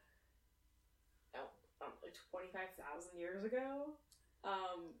 25,000 years ago.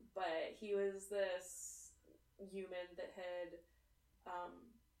 But he was this human that had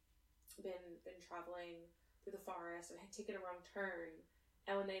been traveling through the forest and had taken a wrong turn.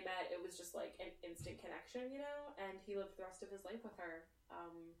 And when they met, it was just an instant connection, and he lived the rest of his life with her.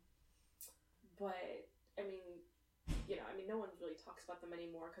 But, no one really talks about them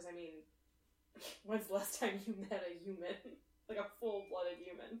anymore, because, when's the last time you met a human? A full-blooded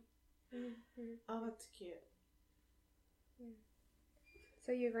human? Mm-hmm. Oh, that's cute. Yeah.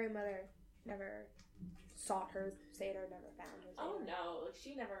 So your grandmother never sought her satyr, never found her satyr? Oh, no.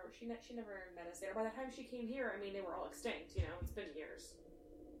 She never met a satyr. By the time she came here, they were all extinct, It's been years.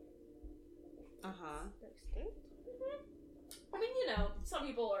 Uh-huh. They're extinct? Some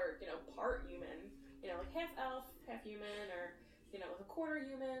people are, part human, half elf, half human, or, a quarter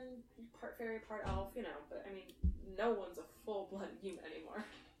human, part fairy, part elf, but, no one's a full-blooded human anymore.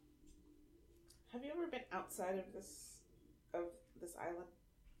 Have you ever been outside of this island,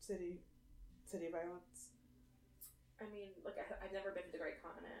 city of islands? I've never been to the Great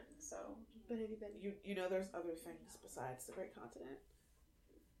Continent, so. But have you been? You know there's other things besides the Great Continent?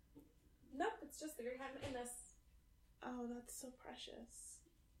 Nope, it's just that you're kind of in this. Oh, that's so precious.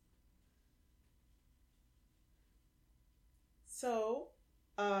 So,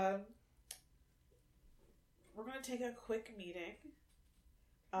 we're gonna take a quick meeting.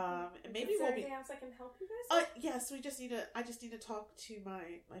 And maybe Is there we'll be. anything else I can help you guys with? Yes, I just need to talk to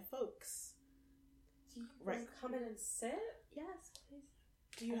my folks. Do you Right. come in and sit? Yes, please.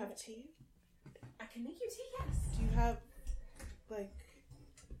 Do you have tea? I can make you tea, yes. Do you have, like...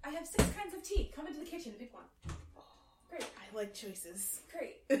 I have 6 kinds of tea. Come into the kitchen and pick one. Great. I like choices.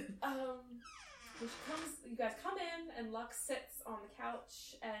 Great. You guys come in, and Lux sits on the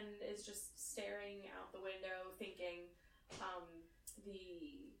couch and is just staring out the window, thinking.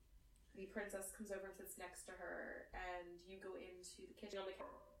 The princess comes over and sits next to her, and you go into the kitchen on the couch.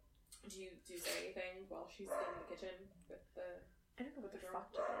 Do you say anything while she's in the kitchen with the... I don't know what With the the girl?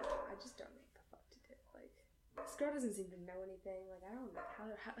 fuck to do. I just don't know what the fuck to do. Like, this girl doesn't seem to know anything. Like, I don't know how.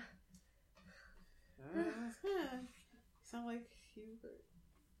 Sound like Hubert.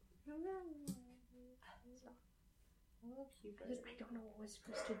 I love Hubert. I don't know what we're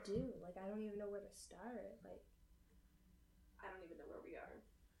supposed to do. Like, I don't even know where to start. Like, I don't even know where we are.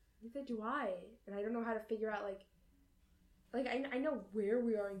 neither do I. And I don't know how to figure out, like I know where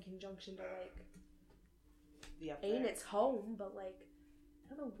we are in conjunction to, like, Be up and there. it's home, but, like,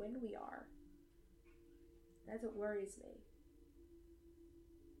 I don't know when we are. That's what worries me.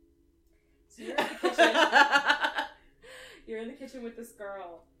 So you're in the kitchen. You're in the kitchen with this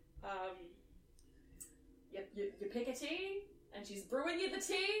girl. You pick a tea, and she's brewing you the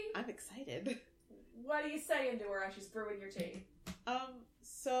tea. I'm excited. What are you saying to her as she's brewing your tea?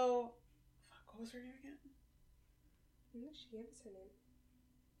 So... Fuck, what was her name again? No, she gave us her name.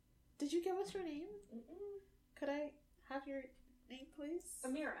 Did you give us her name? Mm-mm. Could I have your name, please?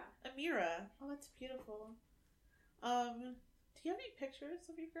 Amira. Amira. Oh, that's beautiful. Do you have any pictures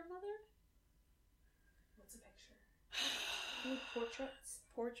of your grandmother? What's a picture? Any portraits?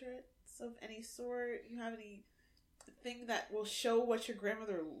 Portraits of any sort? You have any thing that will show what your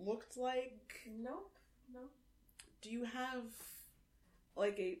grandmother looked like? Nope. No. Do you have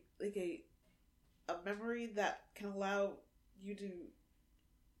like a memory that can allow you to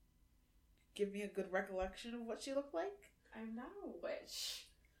give me a good recollection of what she looked like? I'm not a witch.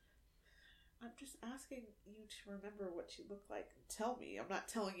 I'm just asking you to remember what she looked like and tell me. I'm not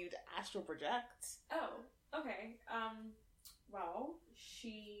telling you to astral project. Oh, okay. Well,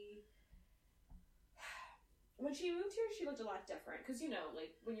 when she moved here, she looked a lot different. Because,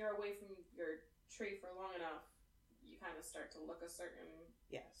 like, when you're away from your tree for long enough, you kind of start to look a certain...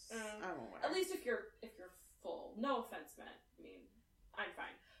 Yes, I'm aware. At least if you're full. No offense meant. I mean, I'm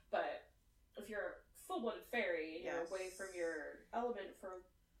fine. But if you're a full-blooded fairy and you're away from your element for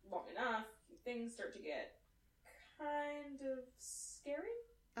long enough, things start to get kind of scary.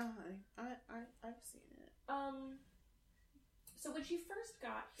 I've seen it. So when she first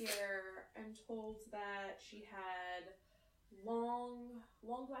got here, I'm told that she had long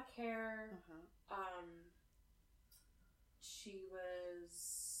black hair. She was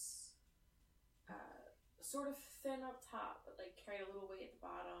sort of thin up top, but like carried a little weight at the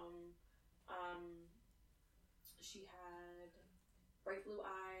bottom. She had bright blue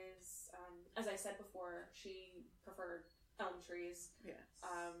eyes. As I said before, she preferred elm trees. Yes.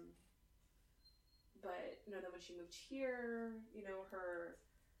 But then when she moved here, her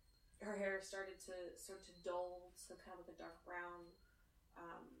hair started to sort of dull to kind of like a dark brown.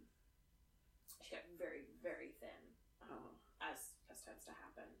 She got very, very thin, as tends to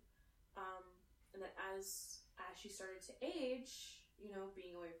happen. And then as she started to age,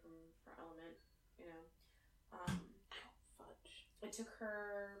 being away from her element, Fudge. it took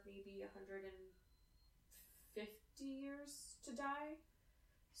her maybe 150 years to die.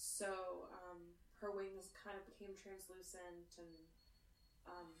 So, her wings kind of became translucent, and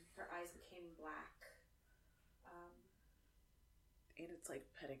her eyes became black. And it's like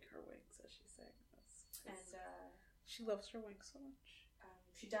petting her wings, as she's saying this. And She loves her wings so much.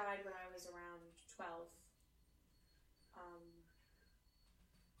 she died when I was around 12.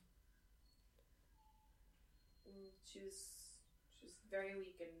 She was very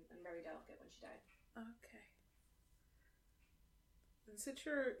weak and very delicate when she died. Okay. And since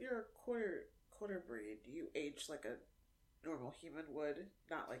you're a quarter breed, you age like a normal human would,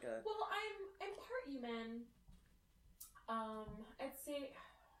 not like a... Well, I'm part human. I'd say,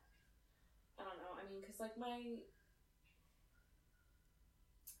 I don't know. I mean, because like my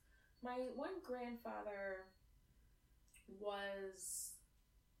one grandfather was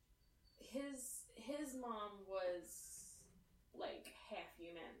his mom was like half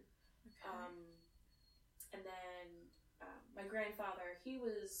human. Okay. And then my grandfather, he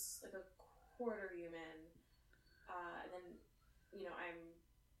was like a quarter human, and then I'm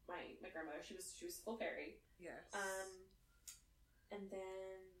my grandmother. She was full fairy. Yes. And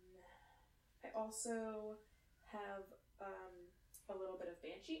then I also have a little bit of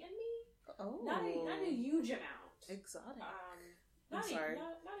banshee in me. Oh. Not a huge amount. Exotic. I'm sorry.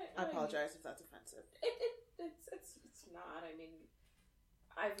 I apologize if that's offensive. It's not. I mean,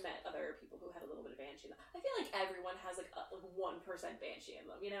 I've met other people who had a little bit of banshee. I feel like everyone has like 1% banshee in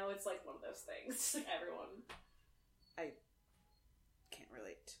them. It's like one of those things. Like everyone. I can't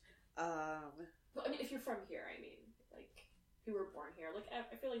relate. Well, I mean, if you're from here, I mean, like, if you were born here, like,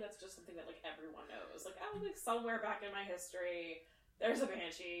 I feel like that's just something that like everyone knows. Like, like somewhere back in my history, there's a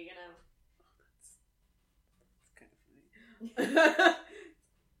banshee. That's kind of funny.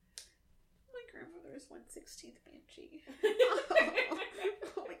 My grandmother is 1/16 banshee.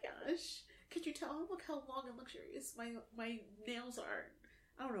 Oh my gosh! Could you tell? Look how long and luxurious my nails are.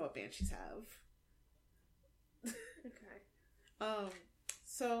 I don't know what banshees have. Okay.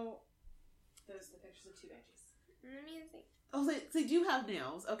 So Those are the pictures of 2 banshees. Let me see. oh, they do have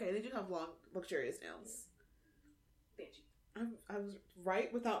nails. Okay, they do have long, luxurious nails. Banshee. I was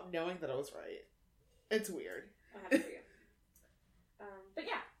right without knowing that I was right. It's weird. I'll have it for you. But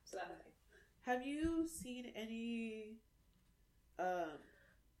yeah, so that's the thing. Have you seen any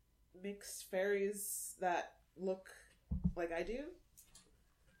mixed fairies that look like I do?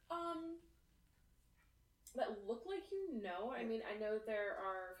 That look like I mean, I know there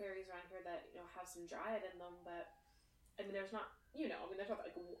are fairies around here that have some dryad in them, but I mean, there's not. I mean, there's not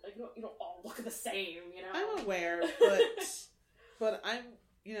like you don't all look the same. I'm aware, but I'm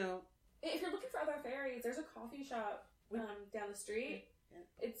If you're looking for other fairies, there's a coffee shop down the street.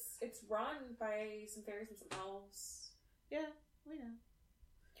 Yeah. It's run by some fairies and some elves. Yeah, we know.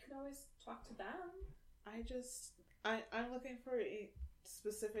 You can always talk to them. I'm looking for a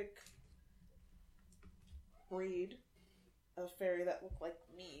specific breed of fairy that look like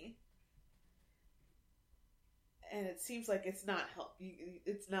me, and it seems like it's not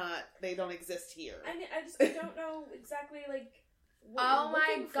It's not. They don't exist here. I mean, I don't know exactly like. What Oh you're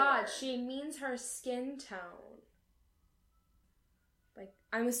my looking god, for. she means her skin tone. Like,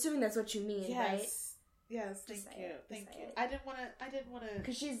 I'm assuming that's what you mean, right? Yes. Just Thank say you. it. Thank Just you. say it. I didn't want to.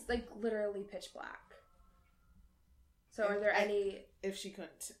 Because she's like literally pitch black. So are there any? If she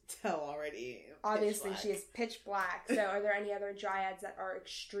couldn't tell already. Obviously, she is pitch black. So are there any other dryads that are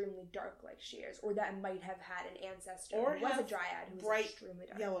extremely dark like she is, or that might have had an ancestor Or who was a have dryad who was bright extremely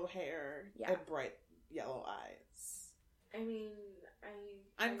dark? yellow hair Yeah. and bright yellow eyes. I mean,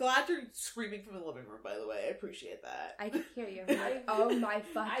 I'm glad you're screaming from the living room, by the way. I appreciate that. I can hear you. I'm like, oh my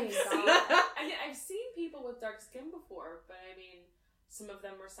fucking I've seen people with dark skin before, but I mean, some of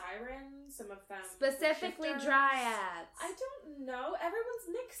them were sirens, some of them Specifically were shifters. dryads. I don't know. Everyone's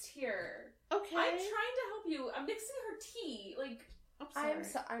mixed here. Okay. I'm trying to help you. I'm mixing her tea. Like, I'm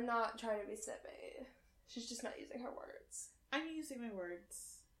sorry. I'm not trying to be snippy. She's just not using her words. I'm using my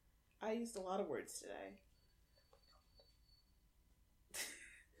words. I used a lot of words today.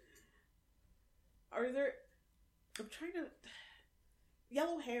 I'm trying to.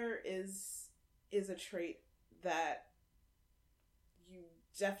 Yellow hair is a trait that you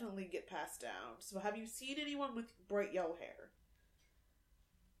definitely get passed down. So have you seen anyone with bright yellow hair?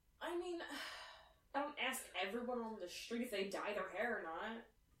 I mean, I don't ask everyone on the street if they dye their hair or not.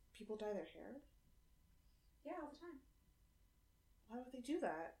 People dye their hair? Yeah, all the time. Why would they do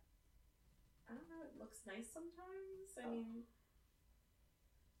that? I don't know. It looks nice sometimes. I mean,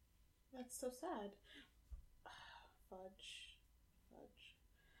 that's so sad. Fudge.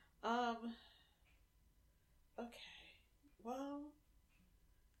 Okay. Well,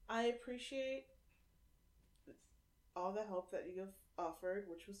 I appreciate all the help that you have offered,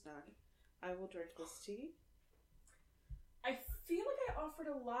 which was none. I will drink this tea. I feel like I offered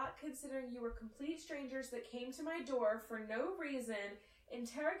a lot considering you were complete strangers that came to my door for no reason,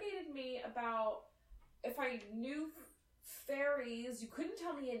 interrogated me about if I knew fairies. You couldn't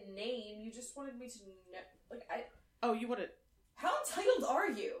tell me a name. You just wanted me to know. Oh, you wanted... How entitled are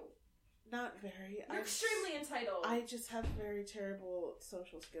you? Not very. You're extremely entitled. I just have very terrible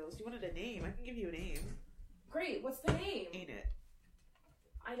social skills. You wanted a name. I can give you a name. Great. What's the name? Ain't it?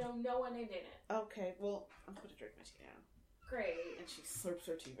 I don't know what name Ain't it. Okay, well, I'm going to drink my tea now. Great. And she slurps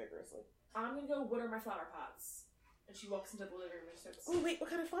her tea vigorously. I'm going to go water my flower pots. And she walks into the living room and starts... Oh, wait,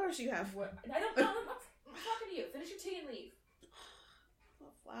 what kind of flowers do you have? What? I don't know. I'm talking to you. Finish your tea and leave.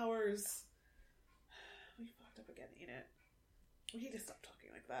 Well, flowers. We fucked up again, ain't it? We need to stop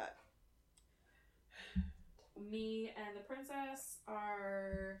talking like that. Me and the princess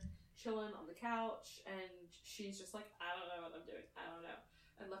are chilling on the couch, and she's just like, I don't know what I'm doing. I don't know.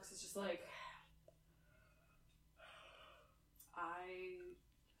 And Lux is just like,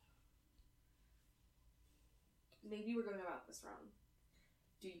 Maybe we're going about this wrong.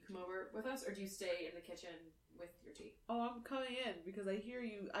 Do you come over with us, or do you stay in the kitchen with your tea? Oh, I'm coming in because I hear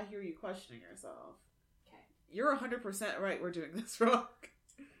you questioning yourself. Okay. You're 100% right. We're doing this wrong.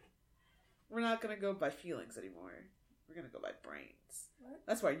 We're not going to go by feelings anymore. We're going to go by brains. What?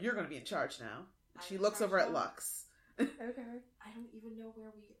 That's why you're going to be in charge now. She I'm looks in over charge at now? Lux. Okay. I don't even know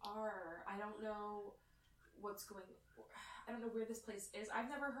where we are. I don't know what's going. I don't know where this place is. I've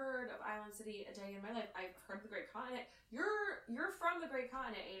never heard of Island City a day in my life. I've heard of the Great Continent. You're from the Great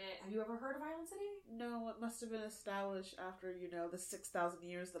Continent, ain't it? Have you ever heard of Island City? No, it must have been established after, the 6,000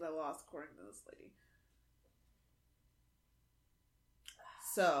 years that I lost, according to this lady.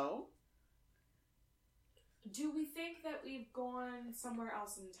 So, do we think that we've gone somewhere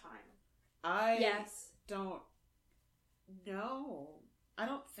else in time? I Yes. don't know. I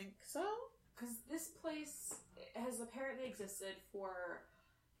don't think so. Because this place has apparently existed for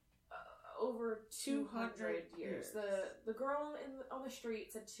over 200 years. The girl on the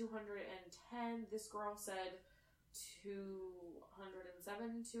street said 210. This girl said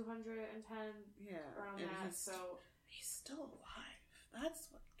 207, 210. Yeah. Around and that. So he's still alive. That's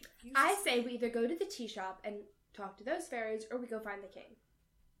what confuses I me. say we either go to the tea shop and talk to those fairies, or we go find the king.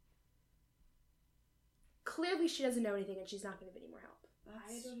 Clearly she doesn't know anything and she's not going to be any more help.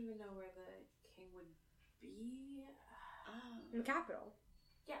 I don't even know where the king would be. In the capital.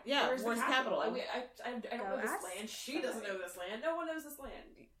 Yeah, where's where's the the capital? capital? I don't Go know this ask land. She doesn't know this land. No one knows this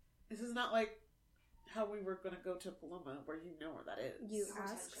land. This is not like how we were going to go to Paloma, where you know where that is. You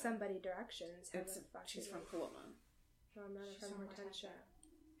Hortensia. ask somebody directions. How It's, the fuck she's you from know? Paloma. No, I'm not She's from from Hortensia.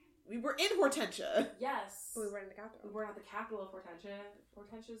 We were in Hortensia. Yes. But we were in the capital. We're not the capital of Hortensia.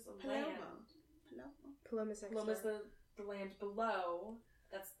 Hortensia's the land. Paloma. Paloma's next Paloma's door. the land below.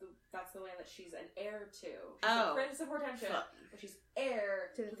 That's the land that she's an heir to. She's Oh. the Princess of Hortensia, Fuck. but she's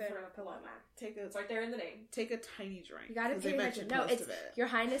heir To the throne throne of Paloma. It's right there in the name. Take a tiny drink. You gotta 'cause pay they attention. mentioned No, most it's of it. Your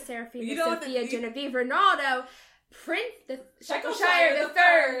Highness Seraphina You don't Sophia need- Genevieve Ronaldo, Shackleshire the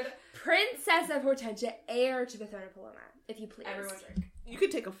Third, Princess of Hortensia, heir to the throne of Paloma. If you please. Everyone drink. You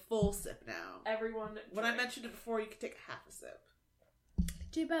could take a full sip now. Everyone drink. When I mentioned it before, you could take half a sip.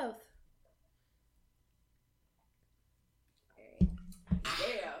 Do both.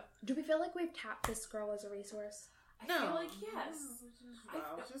 Yeah. Do we feel like we've tapped this girl as a resource? I feel like yes.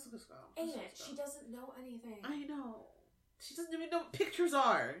 Wow, I- just go. Ain't it? She doesn't know anything. I know. She doesn't even know what pictures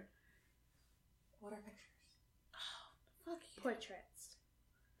are. What are pictures? Fuck you. Portraits.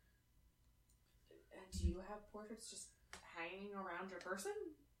 And do you have portraits just hanging around your person?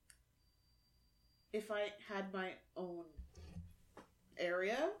 If I had my own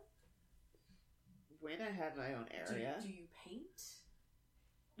area, when I had my own area, Do you paint?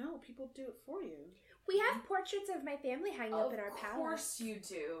 no, people do it for you. We have portraits of my family hanging up in our Of palace. course you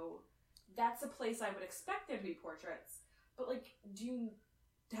do. That's a place I would expect there to be portraits. But, like, do you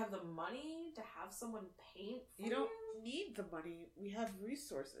have the money to have someone paint for You don't need the money. We have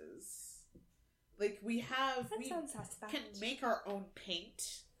resources. Like, we That sounds suspect. can make our own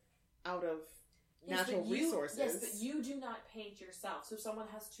paint out of Yes, natural but you- resources. Yes, but you do not paint yourself. So someone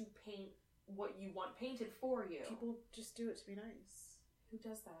has to paint what you want painted for you. People just do it to be nice. Who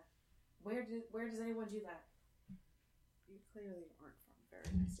does that? Where does anyone do that? You clearly aren't from a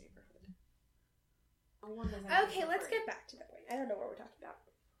very nice neighborhood. No one does anything Okay, for let's free. get back to the point. I don't know what we're talking about.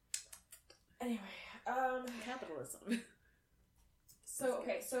 Anyway, Capitalism.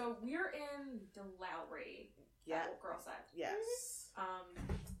 so we're in the Lowry. Yeah. That girl said. Yes.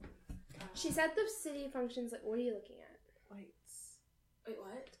 She said the city functions like, what are you looking at? Lights. Wait,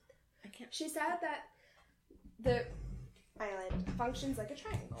 what? I can't. She said that the island functions like a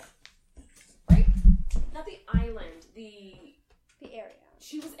triangle. Right? Not the island. The area.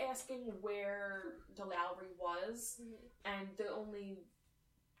 She was asking where the Lowry was, and the only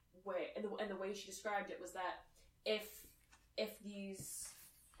way, and the way she described it was that if these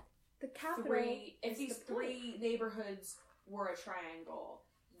The capital. these three neighborhoods were a triangle,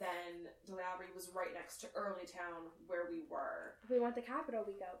 then the Lowry was right next to Earlytown, where we were. If we want the capital,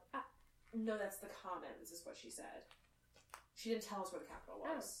 we go up. No, that's the Commons, is what she said. She didn't tell us where the capital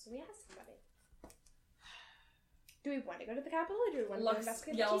Oh, was. so we asked somebody. Do we want to go to the capital, or do we want to go Lux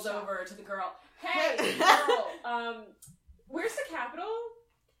investigate yells the tea shop? over to the girl, "Hey, girl, where's the capital?"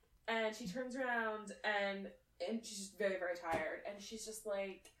 And she turns around and she's just very, very tired, and she's just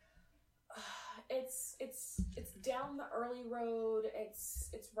like, "It's down the early road. It's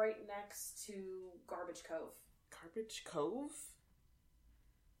right next to Garbage Cove." Garbage Cove?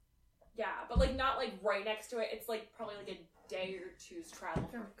 Yeah, but like not like right next to it. It's like probably like a day or two's travel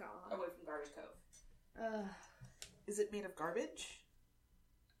Oh, God. away from Garbage Cove. Is it made of garbage?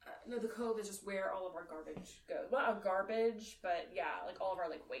 No, the cove is just where all of our garbage goes. Well, not our garbage, but yeah, like all of our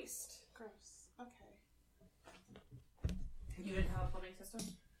like waste. Gross. Okay. You didn't have a plumbing system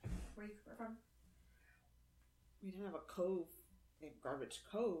where you were from? We didn't have a cove named Garbage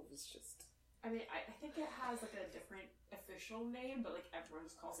Cove. It's just... I mean, I think it has like a different official name, but like everyone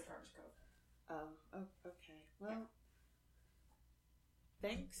just calls it Garbage Cove. Oh, okay. Well,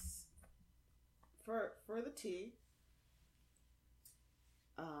 thanks for the tea.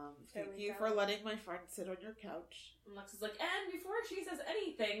 Thank you for letting my friend sit on your couch. And Lex is like, and before she says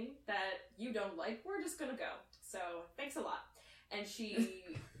anything that you don't like, we're just gonna go. So, thanks a lot. And she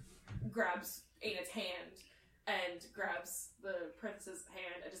grabs Ana's hand and grabs the princess's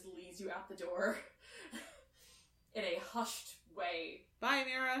hand and just leads you out the door in a hushed way. Bye,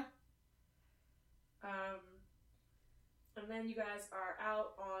 Mira. And then you guys are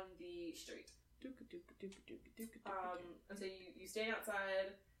out on the street. And so you stand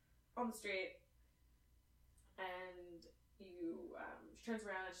outside on the street, and you she turns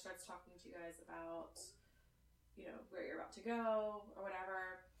around and she starts talking to you guys about, you know, where you're about to go or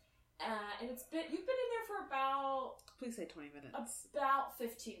whatever. And you've been in there for about... Please say 20 minutes. About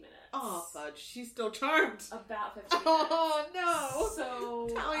 15 minutes. Oh, fudge. She's still charmed. About 15 minutes. Oh, no. So,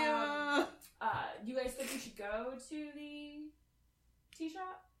 Talia. you guys think we should go to the tea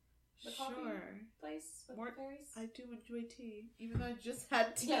shop? The coffee place with the fairies? I do enjoy tea, even though I just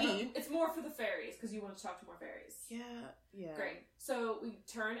had tea. Yeah, it's more for the fairies, because you want to talk to more fairies. Yeah. Great. So we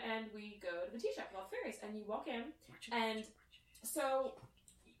turn and we go to the tea shop with all the fairies, and you walk in, and so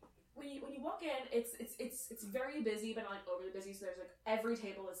when you walk in, it's very busy, but not like overly busy. So there's like every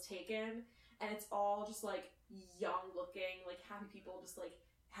table is taken, and it's all just like young looking, like happy people, just like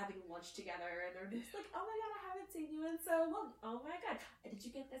having lunch together, and they're just like, oh my god, I haven't seen you in so long. Oh my god, did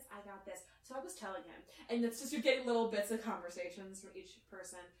you get this? I got this. So I was telling him, and it's just you're getting little bits of conversations from each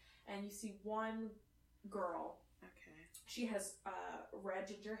person, and you see one girl. Okay. She has red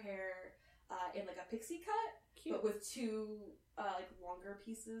ginger hair in like a pixie cut, Cute. but with two like longer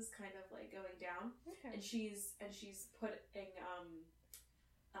pieces, kind of like going down. Okay. And she's putting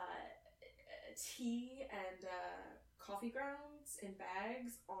tea and coffee grounds in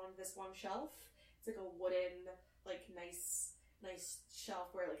bags on this one shelf. It's like a wooden, like nice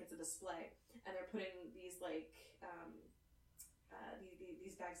shelf where like it's a display, and they're putting these like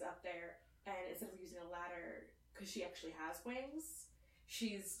these bags up there. And instead of using a ladder, because she actually has wings,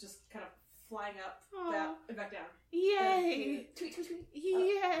 she's just kind of flying up and back down. Yay! Tweet, tweet, tweet.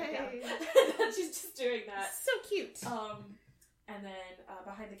 Yay! She's just doing that. So cute. And then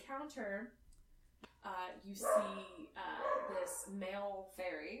behind the counter, you see this male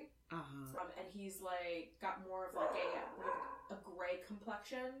fairy, and he's like got more of like a gray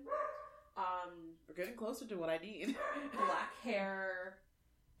complexion. We're getting closer to what I need. Black hair,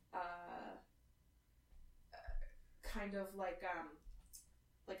 kind of like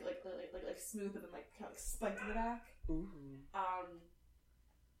smooth, but then like kind of like spiked in the back. Ooh.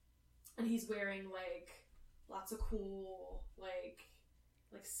 And he's wearing like lots of cool like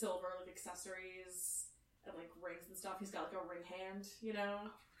silver like accessories and like rings and stuff. He's got like a ring hand, you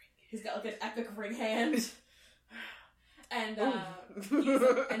know. He's got like an epic ring hand. And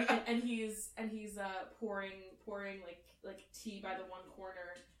he's pouring like tea by the one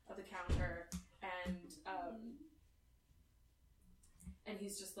corner of the counter, and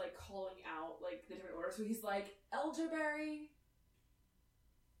he's just like calling out like the different orders. So he's like elderberry,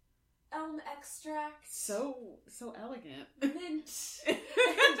 elm extract, so elegant, mint,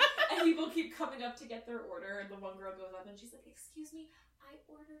 and people keep coming up to get their order. And the one girl goes up and she's like, "Excuse me, I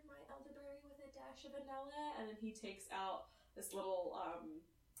ordered my elderberry with a dash of vanilla." And then he takes out this little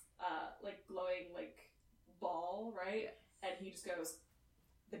like glowing like ball, right? And he just goes,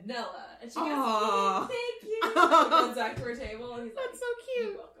 "Vanilla," and she goes, "Oh, thank you." And goes back to her table, and he's like, "That's so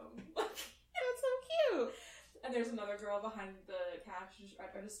cute. You're welcome." That's so cute. And there's another girl behind the cash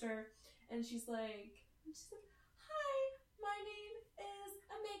register, and she's like, "Hi, my name is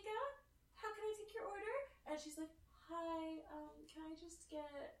Ameka. How can I take your order?" And she's like, "Hi, can I just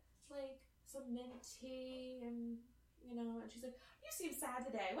get like some mint tea and you know?" And she's like, "You seem sad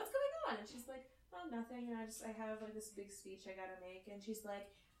today. What's going on?" And she's like, "Oh, nothing. And I have like this big speech I gotta make." And she's like,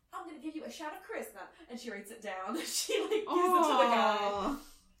 "I'm gonna give you a shot of charisma." And she writes it down. She like gives it to the guy.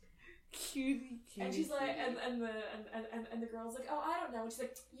 Cutie. And she's like, and the girl's like, "Oh, I don't know." And she's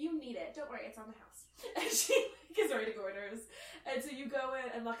like, "You need it. Don't worry, it's on the house." And she is writing orders. And so you go in,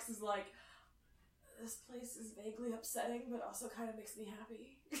 and Lux is like, "This place is vaguely upsetting, but also kind of makes me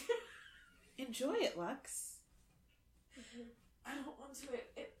happy." Enjoy it, Lux. I don't want to.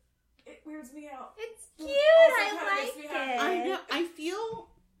 It weirds me out. It's cute. Also I kinda like makes me it. happy. I know. I feel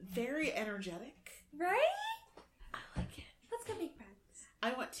very energetic. Right? I like it. Let's go make friends.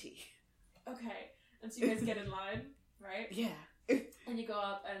 I want tea. Okay. And so you guys get in line, right? Yeah. And you go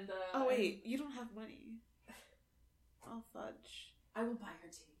up and Oh wait, you don't have money. Oh fudge. I will buy her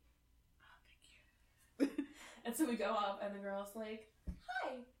tea. Oh, thank you. And so we go up and the girl's like, hi.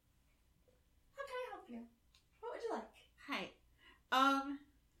 How can I help you? What would you like? Hi.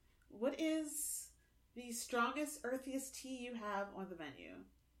 What is the strongest, earthiest tea you have on the menu?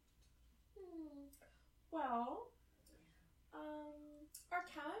 Well, our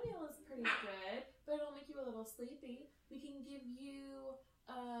chamomile is pretty good, but it'll make you a little sleepy. We can give you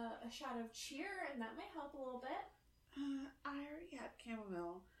a shot of cheer, and that might help a little bit. I already had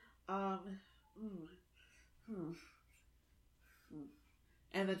chamomile.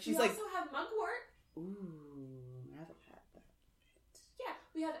 And then she's we like, also have mugwort. ooh, I haven't had that. Yeah,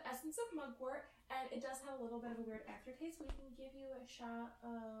 we have essence of mugwort, and it does have a little bit of a weird aftertaste. We can give you a shot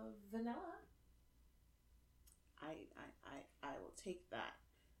of vanilla. I will take that.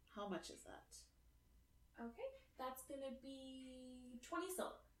 How much is that? Okay, that's gonna be 20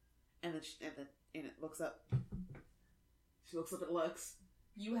 silver. And then it looks up. She looks up at Lux.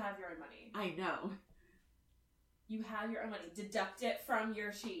 You have your own money. I know. You have your own money. Deduct it from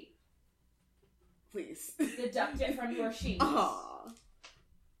your sheet. Please. Deduct it from your sheet. Aww.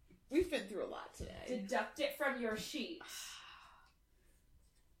 We've been through a lot today. Deduct it from your sheet.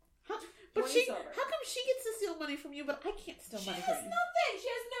 But 20 she, silver. how come she gets to steal money from you, but I can't steal She money has from you? nothing. She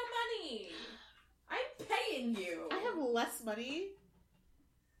has no money. I'm paying you. I have less money.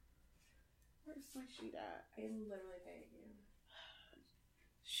 Where's my sheet at? I'm literally paying you.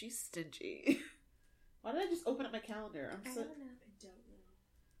 She's stingy. Why did I just open up my calendar? I so. don't know. I don't know.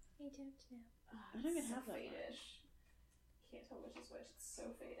 I don't know. I don't even have that faded. much. Can't tell which is which. It's so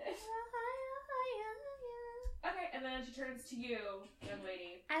faded. Okay, and then she turns to you, young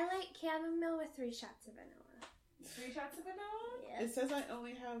lady. I like chamomile with 3 shots of vanilla. 3 shots of vanilla? Yes. It says I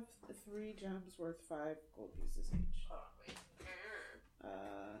only have 3 gems worth 5 gold pieces each. Oh, wait.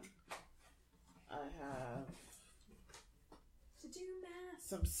 I have To do math.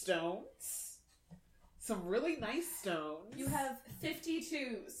 some stones. Some really nice stones. You have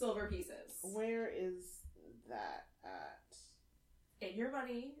 52 silver pieces. Where is that at? In your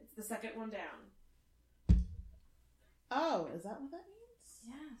money. It's the second one down. Oh, is that what that means?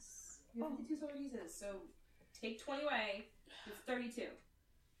 Yes. You have 52 silver pieces, so take 20 away. It's 32.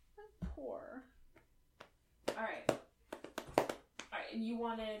 I'm poor. Alright. Alright, and you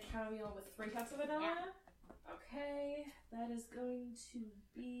wanted chamomile with 3 shots of vanilla? Yeah. Okay, that is going to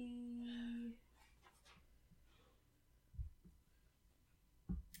be...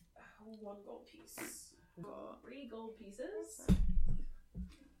 1 gold piece. 3 gold pieces.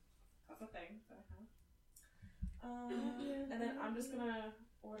 That's a thing. And then I'm just gonna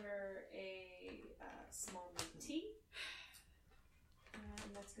order a small mint tea.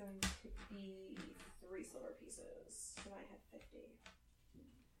 And that's going to be 3 silver pieces. So I have 50.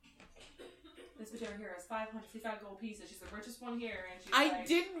 This bitch over here has 555 gold pieces. She's the richest one here, and she's I like...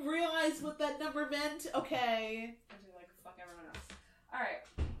 didn't realize what that number meant. Okay. And she's like, fuck everyone else. Alright.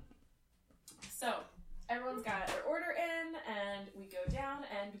 So, everyone's got their order in, and we go down,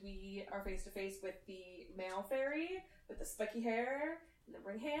 and we are face to face with the male fairy with the spiky hair and the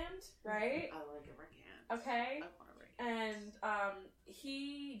ring hand, right? I like a ring hand. Okay. I want a ring hand. And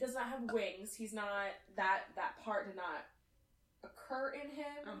he does not have wings. He's not that part did not occur in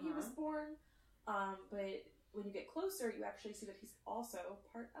him when he was born. But when you get closer, you actually see that he's also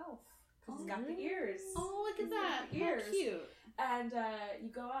part elf because he's got the ears. Oh, look at He's that. got the ears. How cute. And you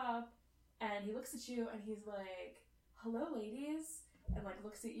go up, and he looks at you, and he's like, "Hello, ladies," and like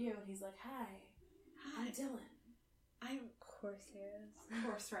looks at you, and he's like, "Hi, I'm Dylan." I'm... Of course he is. Of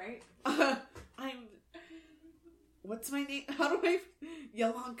course, right? I'm... What's my name? How do I...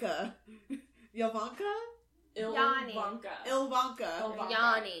 Yalanka. Yavanka? Yanni. Ilvanka. Ilvanka. Ilvanka.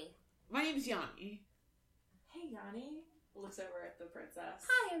 Yanni. My name's Yanni. Hey, Yanni. Looks over at the princess.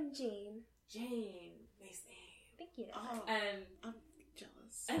 Hi, I'm Jane. Jane. Nice name. Thank you. Oh, And I'm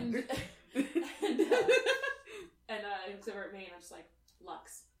jealous. and he looks over at me, and I'm just like,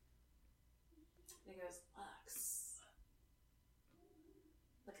 Lux. And he goes, Lux.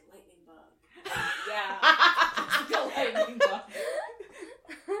 Like a lightning bug. Yeah. Like a lightning bug.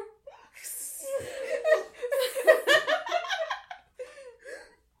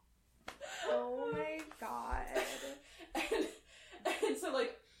 Oh my god. And so,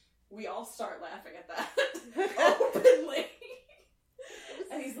 like, we all start laughing at that openly.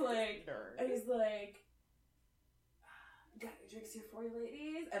 And he's like, got your drinks here for you,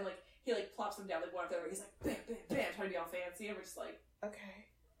 ladies. And like, He like plops them down like one after the other. He's like bam, bam, bam, trying to be all fancy, and we're just like, Okay.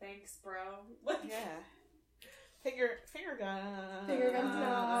 thanks, bro. Like, Yeah. Finger gun. Finger guns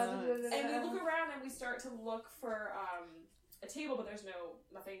not. and we look around and we start to look for a table, but there's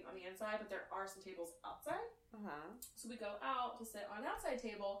nothing on the inside, but there are some tables outside. So we go out to sit on an outside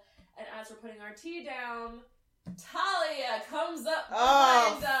table, and as we're putting our tea down, Talia comes up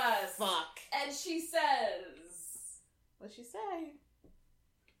behind us. Fuck. And she says, What'd she say?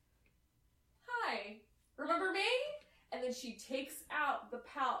 "Hi, remember me?" And then she takes out the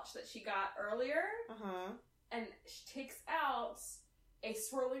pouch that she got earlier, and she takes out a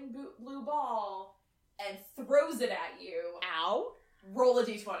swirling blue ball and throws it at you. Ow. Roll a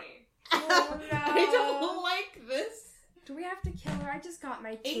d20. Oh, no. I don't like this. Do we have to kill her? I just got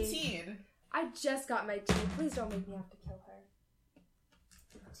my tea. 18. I just got my tea. Please don't make me have to kill her.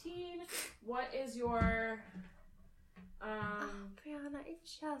 15. What is your... Brianna, I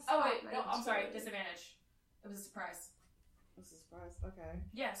just Oh, got wait. my No, I'm sorry. tea. Disadvantage. It was a surprise. This is surprise. Okay.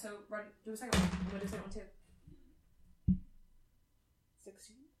 Yeah, so do a second one. I'm going to do a second one, too.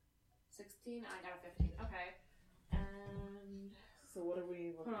 16. 16. I got a 15. Okay. And... So what are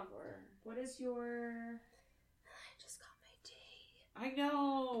we looking Hold on. for? What is your... I just got my tea. I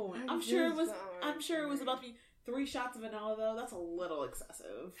know. I'm sure it was about to be 3 shots of vanilla though. That's a little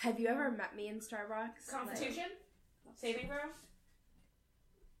excessive. Have you ever met me in Starbucks? Constitution? Saving throw?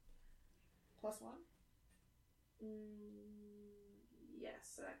 +1? Yes,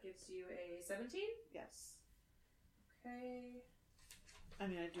 so that gives you a 17. Yes. Okay. I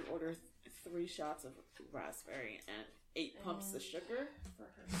mean, I do order 3 shots of raspberry and 8 pumps of sugar For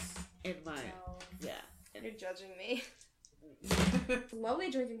her. in my yeah. You're judging me. Slowly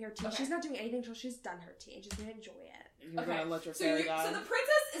drinking her tea. Okay. She's not doing anything until she's done her tea and she's gonna enjoy it. You're Okay. gonna let your So, fairy die. so the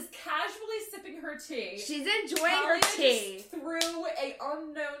princess is casually sipping her tea. She's enjoying her Talia tea. just threw a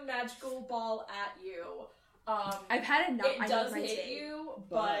unknown magical ball at you. I've had enough. It I does need my hit tea. you,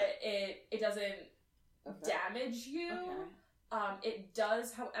 but it doesn't Okay. damage you. Okay. It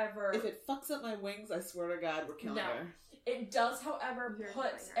does, however, If it fucks up my wings, I swear to God, we're killing No. her. it does, however, You're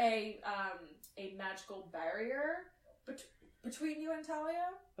put killing a magical barrier between you and Talia.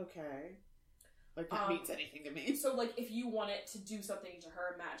 Okay. Like that means anything to me. So, like, if you wanted to do something to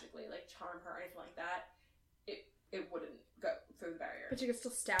her magically, like charm her or anything like that, it wouldn't go through the barrier. But you could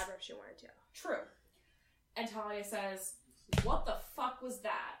still stab her if she wanted to. True. And Talia says, "What the fuck was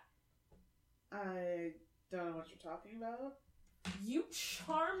that? I don't know what you're talking about. You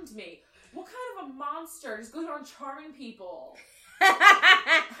charmed me. What kind of a monster just goes around charming people?"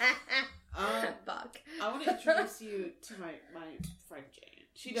 Fuck. I want to introduce you to my friend Jane.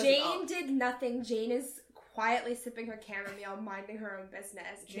 She does Jane did nothing. Jane is quietly sipping her chamomile, minding her own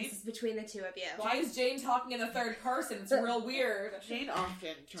business. Jane- This is between the two of you. Why is Jane talking in the third person? It's real weird. Jane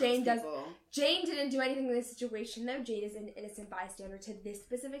often charms Jane does- people. Jane didn't do anything in this situation, though. Jane is an innocent bystander to this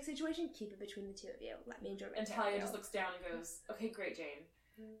specific situation. Keep it between the two of you. Let me enjoy my And chamomile. Talia just looks down and goes, "Okay, great, Jane."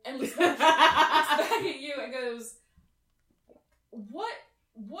 And looks back at you and goes, What?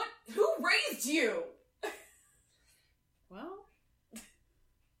 Who raised you? Well,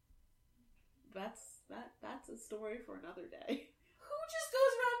 that's a story for another day. Who just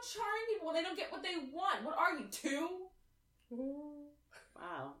goes around charming people when they don't get what they want? What are you, 2? Ooh.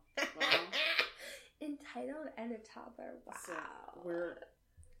 Wow. Entitled and a toddler. Wow. So we're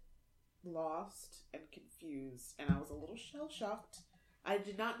lost and confused, and I was a little shell-shocked. I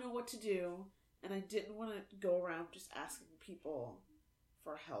did not know what to do, and I didn't want to go around just asking people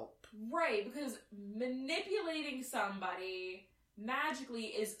for help. Right, because manipulating somebody magically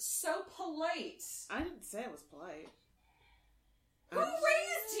is so polite. I didn't say I was polite. Who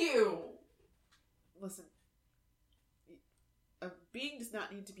raised you? Listen, a being does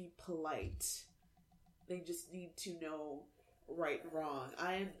not need to be polite. They just need to know right and wrong.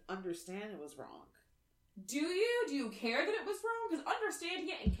 I understand it was wrong. Do you? Do you care that it was wrong? Because understanding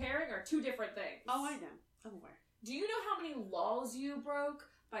it and caring are 2 different things. Oh, I know. I'm aware. Do you know how many laws you broke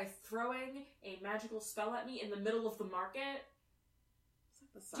by throwing a magical spell at me in the middle of the market? It's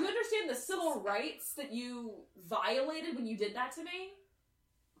like the Do you side. understand the civil rights that you violated when you did that to me?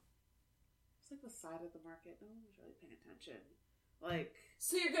 It's like the side of the market. No one was really paying attention. Like,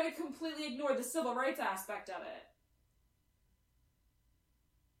 So you're going to completely ignore the civil rights aspect of it.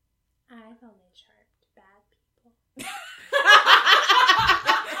 I've only charmed bad people.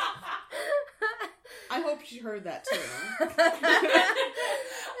 I hope she heard that too.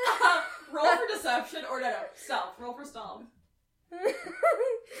 Roll for deception, or no, stealth. Roll for stealth. A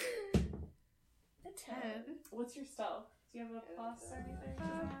 10. What's your stealth? Do you have a plus or anything?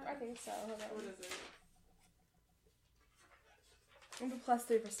 I think so. Hold on. What is it? I have a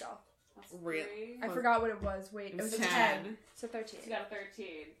 +3 for stealth. That's Real. 3. I forgot what it was. Wait, it was a 10. So 13. She got a 13.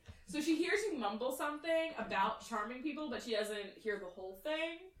 So she hears you mumble something about charming people, but she doesn't hear the whole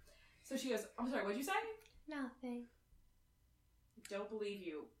thing. So she goes, I'm sorry, what'd you say? Nothing. Don't believe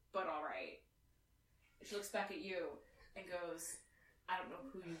you, but alright. She looks back at you and goes, I don't know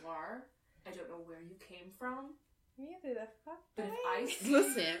who you are. I don't know where you came from. Neither the fuck. But if I see,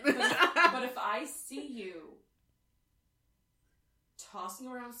 Listen. but if I see you tossing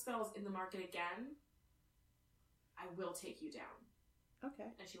around spells in the market again, I will take you down. Okay.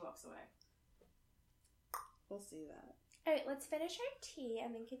 And she walks away. We'll see that. Alright, let's finish our tea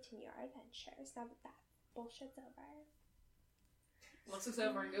and then continue our adventures now that bullshit's over. Lex looks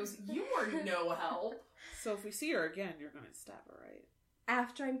over and goes, you are no help. So if we see her again, you're going to stab her, right?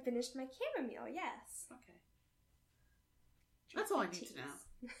 After I'm finished my chamomile, yes. Okay. That's all I need to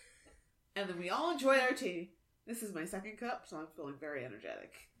know. And then we all enjoy our tea. This is my second cup, so I'm feeling very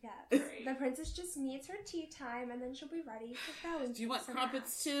energetic. Yeah. Great. The princess just needs her tea time and then she'll be ready to go. And Do you want some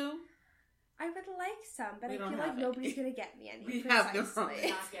crumpets too? I would like some, but We I don't feel have like any. nobody's going to get me any. We have no precisely. crumpets.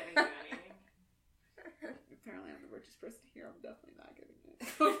 Not getting you any. Apparently I'm the richest person here. I'm definitely not getting it.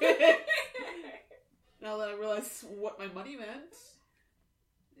 Okay. Now that I realize what my money meant,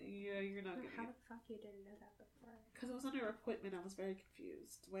 yeah, you're not getting How it. the fuck you didn't know that before? Because it was under appointment, I was very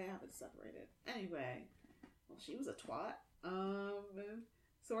confused. The way I have it separated. Anyway, well, she was a twat.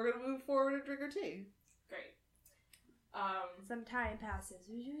 So we're gonna move forward and drink our tea. Great. Some time passes.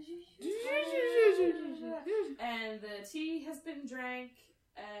 And the tea has been drank,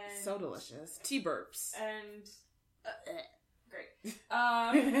 and So delicious. Tea burps. And great.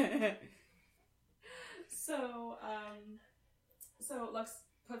 So Lux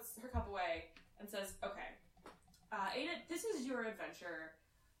puts her cup away and says, "Okay, Ada, this is your adventure.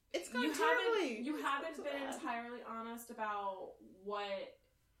 It's gone terribly. You haven't So been bad. entirely honest about what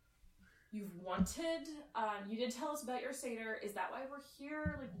you've wanted. You did tell us about your satyr. Is that why we're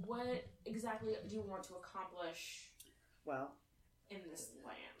here? Like, what exactly do you want to accomplish Well, in this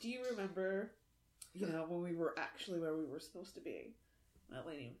land? do you remember, when we were actually where we were supposed to be? That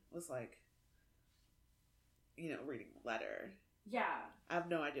lady was like, reading the letter. Yeah, I have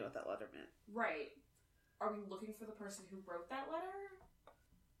no idea what that letter meant. right. Are we looking for the person who wrote that letter?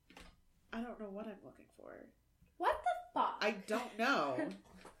 I don't know what I'm looking for. What the fuck? I don't know.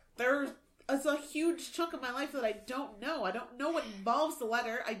 There's a huge chunk of my life that I don't know. I don't know what involves the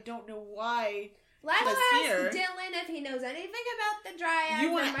letter. I don't know why. Let's Let's ask hear. Dylan if he knows anything about the dryads.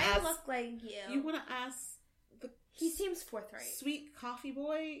 You wanna It might ask- look like you. You want to ask the He seems forthright. sweet coffee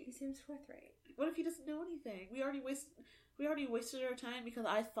boy? He seems forthright. What if he doesn't know anything? We already wasted our time because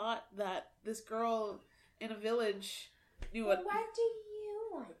I thought that this girl in a village knew Well, what. what do you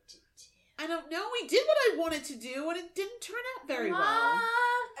want to do? I don't know. We did what I wanted to do, and it didn't turn out very well.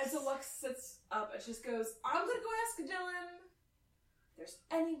 And so Lux sits up and just goes, I'm gonna go ask Dylan if there's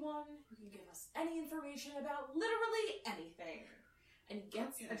anyone who can give us any information about literally anything. And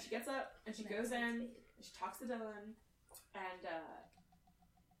she gets up and she goes in and she talks to Dylan and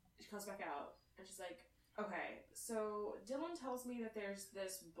she comes back out and she's like, okay, so Dylan tells me that there's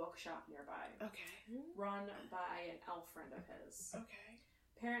this bookshop nearby Okay. run by an elf friend of his. Okay.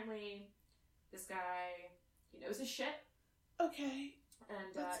 Apparently, this guy, he knows his shit. Okay.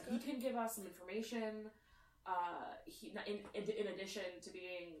 And That's he good. can give us some information. In addition to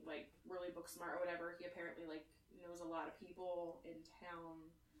being like really book smart or whatever, he apparently like knows a lot of people in town.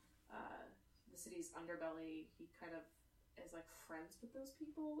 The city's underbelly. He kind of is like friends with those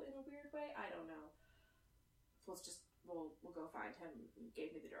people in a weird way. I don't know. So we'll go find him. He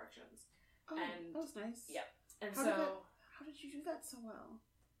gave me the directions. Oh, And- that was nice. Yep. And How did you do that so well?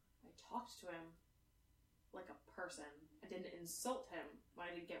 I talked to him like a person. I didn't insult him when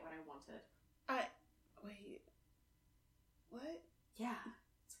I didn't get what I wanted. Wait. What? Yeah,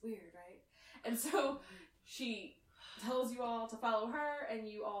 it's weird, right? And so she tells you all to follow her, and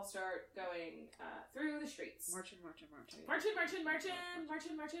you all start going through the streets. Marching. Marching.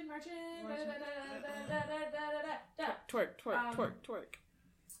 Twerk.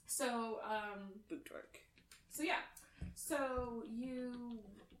 So, Boot twerk. so yeah. So you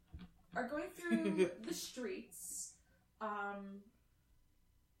are going through the streets, and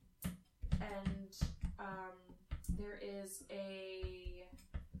there is a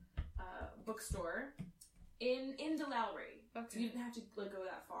bookstore in Delalry. Okay. So you didn't have to like go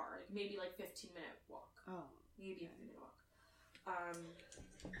that far. Like maybe like 15-minute walk. Oh. Maybe Okay. 15-minute walk.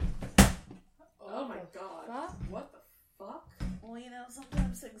 Oh my god. Fuck? What the fuck? Well,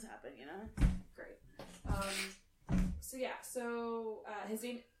 sometimes things happen, Great. So yeah, his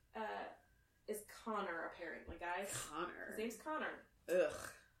name is Connor, apparently, guys. Connor. His name's Connor. Ugh.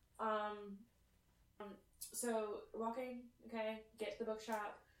 So walking, okay, get to the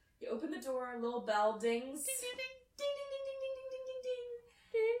bookshop. You open the door, little bell dings. Ding, ding, ding, ding, ding, ding, ding,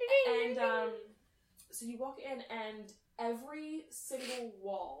 ding, ding. And so you walk in, and every single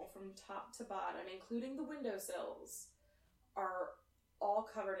wall from top to bottom, including the windowsills, are all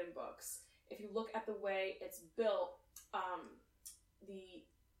covered in books. If you look at the way it's built,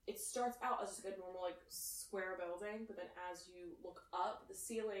 it starts out as just like a normal like square building, but then as you look up, the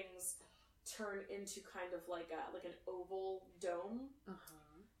ceilings turn into kind of like an oval dome.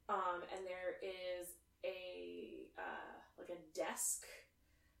 And there is a desk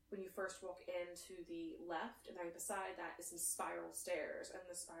when you first walk in to the left, and right beside that is some spiral stairs, and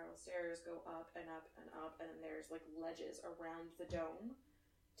the spiral stairs go up and up and up, and then there's like ledges around the dome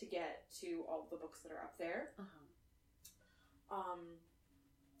to get to all the books that are up there.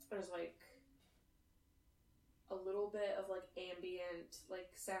 There's like a little bit of like ambient like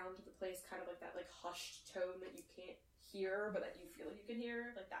sound to the place, kind of like that like hushed tone that you can't hear but that you feel like you can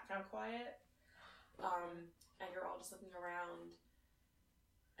hear, like that kind of quiet. And you're all just looking around,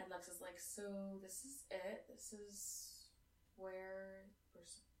 and Lex is like, so this is it, this is where we're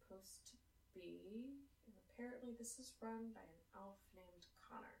supposed to be, and apparently this is run by an elf named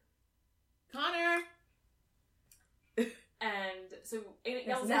Connor. And so Anna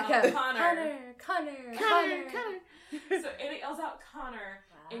yells out Connor. So Anna yells out Connor,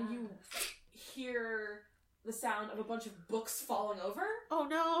 and you hear the sound of a bunch of books falling over. Oh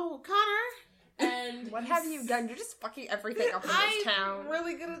no, Connor! And what have you done? You're just fucking everything up in this town. I'm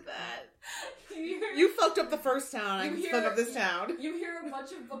really good at that. You fucked up the first town. I fucked up this town. You hear a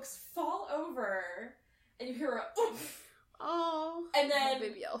bunch of books fall over, and you hear a oomph. Oh. And then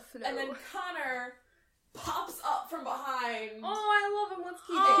baby elf. No. And then Connor pops up from behind. Oh, I love him. Let's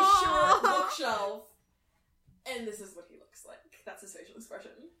keep a short bookshelf. And this is what he looks like. That's his facial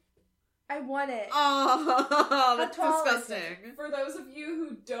expression. I want it. Oh, that's disgusting. For those of you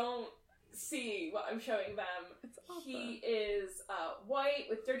who don't see what I'm showing them, he is white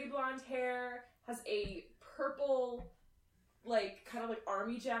with dirty blonde hair, has a purple, like, kind of like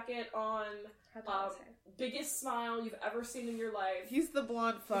army jacket on, biggest smile you've ever seen in your life. He's the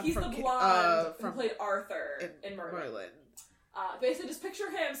blonde fuck who played Arthur in Merlin. Basically, just picture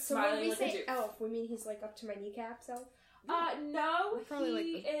him smiling when we like say a dude. elf, we mean he's like up to my kneecaps elf? No, probably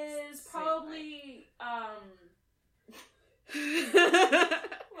he like the is probably,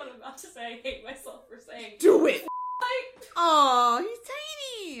 what I'm about to say, I hate myself for saying. Do it! Like, oh, he's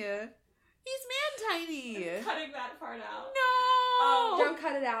tiny! He's man tiny! I'm cutting that part out. No! Don't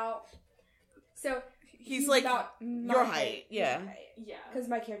cut it out. So, he's like about your height, yeah. Yeah. Because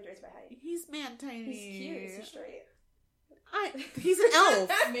my character is my height. He's man tiny. He's cute, he's straight. He's an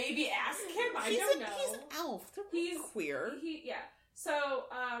elf. Maybe ask him. I don't know. He's an elf. He's queer. So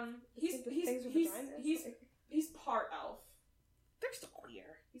he's part elf. They're still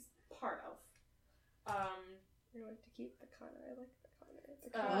queer. He's part elf. I like to keep the Connor. I like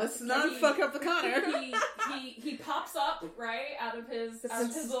the Connor. Let's not fuck up the Connor. He pops up right out of his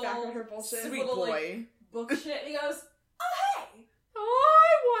little bullshit. Sweet little, boy like, book shit. And he goes, "Oh hey, oh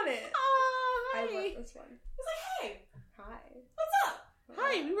I want it. Oh hi. I want this one. He's like, hey, hi, what's up?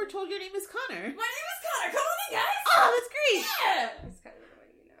 Hi, we were told your name is Connor. My name is Connor. Come on in, guys. Oh, that's great. Yeah. He's kind of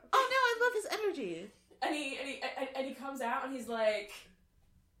annoying, you know. Oh no, I love his energy. And he comes out and he's like,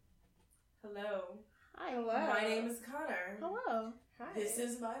 hello. Hi. Hello. My name is Connor. Hello. Hi. This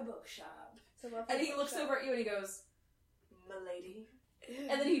is my bookshop. And And he looks over at you and he goes, "Milady."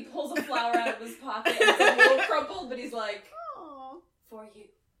 And then he pulls a flower out of his pocket and it's a little crumpled, but he's like, Aww. "For you."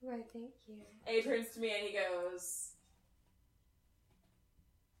 Why, thank you. And he turns to me and he goes,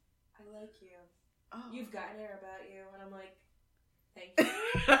 "I like you. Oh. You've got hair about you." And I'm like, "Thank you."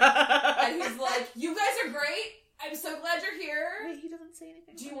 And he's like, "You guys are great. I'm so glad you're here. Wait, he doesn't say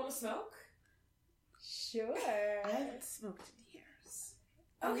anything. Do you want to smoke?" Sure. I haven't smoked in years.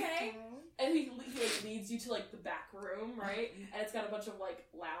 Okay. And he like leads you to like the back room, right? And it's got a bunch of like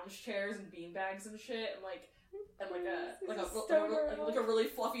lounge chairs and beanbags and shit, and like a really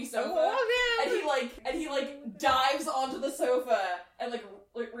fluffy sofa. And he dives onto the sofa and like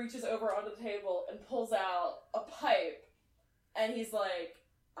reaches over onto the table and pulls out a pipe, and he's like,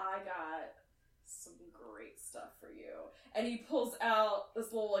 "I got some great stuff for you." And he pulls out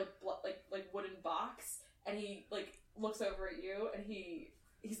this little like wooden box, and he like looks over at you, and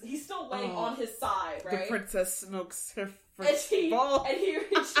he's still laying on his side, right? The princess smokes her and first ball. And he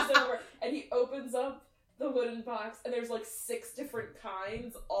reaches over and he opens up the wooden box, and there's like 6 different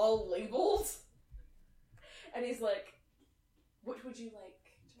kinds, all labeled. And he's like, "Which would you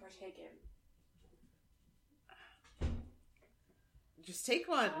like to partake in?" Just take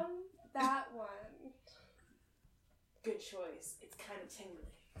one. That one. Good choice. It's kind of tingly.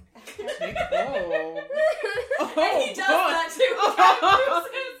 And he does that too.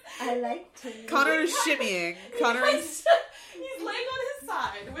 I like tingly. Connor is shimmying. Connor is... He's laying on his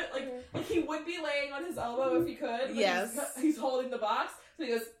side. With, like he would be laying on his elbow if he could. But Yes. He's holding the box. So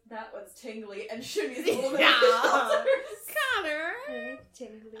he goes, that one's tingly. And shimmies a little bit. Yeah. I Connor. like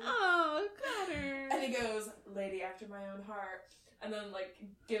tingly. Oh, Connor. And he goes, lady after my own heart. And then, like,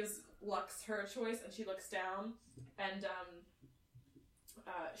 gives Lux her choice. And she looks down. And,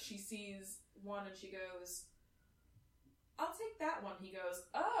 she sees one and she goes, I'll take that one. He goes,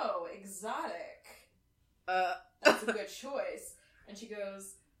 oh, exotic. That's a good choice. And she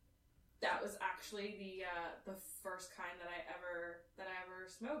goes, that was actually the first kind that I ever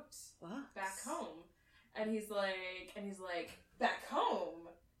smoked back home. And he's like, back home?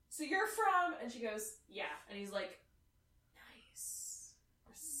 So you're from? And she goes, yeah. And he's like, nice.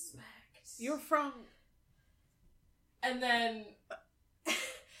 Respect. You're from... And then he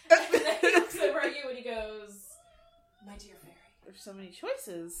looks over at you and he goes, my dear fairy. There's so many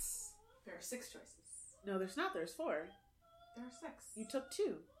choices. There are 6 choices. No, there's not. There's 4. There are 6. You took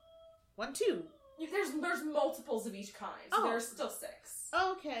 2. 1, 2. There's multiples of each kind, so there's still 6.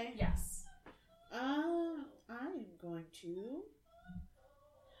 Okay. Yes. I'm going to...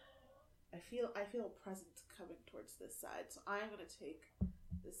 I feel a presence coming towards this side, so I'm going to take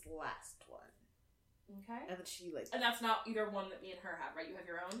this last one. Okay. And then she, like... And that's not either one that me and her have, right? You have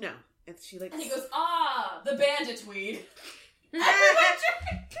your own? No. And she, like... And he goes, the bandit weed.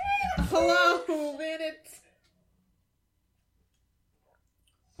 Hello, minute.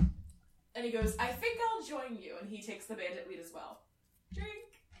 And he goes, I think I'll join you. And he takes the bandit weed as well.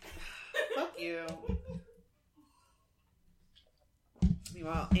 Drink. Fuck you.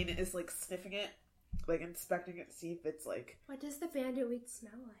 Meanwhile, Aina is, like, sniffing it, like, inspecting it to see if it's, like... What does the bandit weed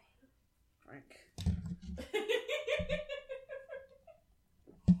smell like? Frank.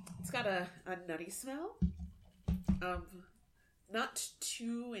 It's got a nutty smell. Not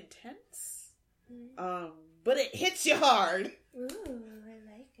too intense. But it hits you hard. Ooh, I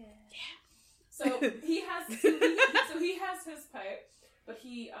like it. Yeah. So he has his pipe, but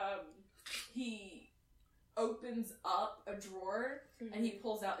he opens up a drawer and he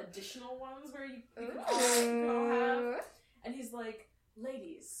pulls out additional ones where you can all have. And he's like,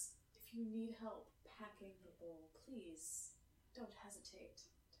 ladies, if you need help packing the bowl, please don't hesitate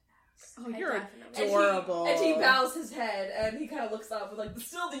to ask. Oh, you're definitely- adorable. And he bows his head and he kind of looks up with like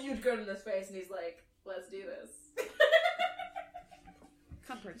still the huge grin on his face and he's like, let's do this.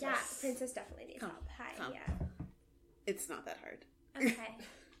 Come, princess. Yeah, princess definitely needs help. Hi, come. yeah. It's not that hard. Okay.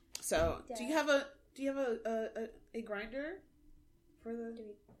 So, do you have a grinder for the? Do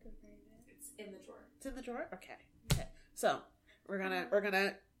we confirm it? It's in the drawer. It's in the drawer. Okay. Okay. So we're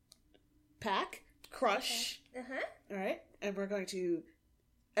gonna pack, crush. Okay. All right, and we're going to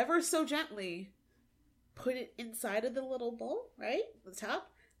ever so gently put it inside of the little bowl, right? At the top.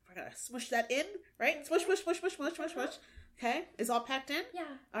 We're gonna smush that in, right? Smush, smush, smush, smush, smush, smush, smush. Okay, is all packed in?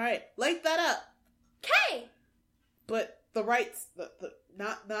 Yeah. All right, light that up. Okay. But the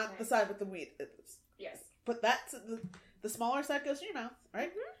not the side with the weed. Yes. But that's the smaller side goes to your mouth, right?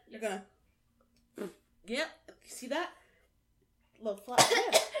 Mm-hmm. You're gonna. Yep. See that? Little flat.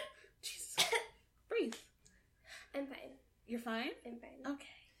 Yeah. Jesus. Breathe. I'm fine. You're fine. I'm fine. Okay.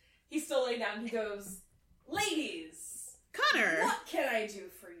 He's still laying down. He goes, ladies, Connor. what can I do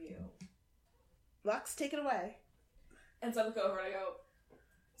for you? Lux, take it away. And so I look over and I go,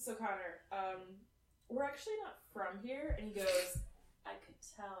 so Connor, we're actually not from here. And he goes, I could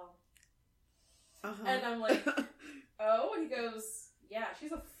tell. Uh-huh. And I'm like, oh? And he goes, yeah,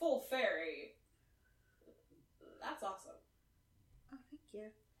 she's a full fairy. That's awesome. Oh, thank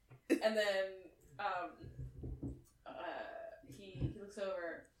you. And then he looks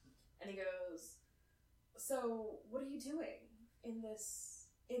over and he goes, so what are you doing in this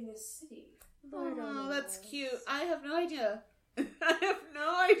city? Lord Oh, only that's knows. cute. I have no idea. I have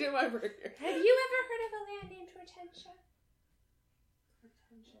no idea why we're here. Have you ever heard of a land named Hortensia?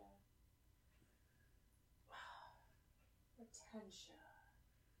 Hortensia. Hortensia.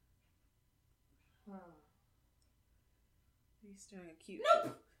 He's doing a cute.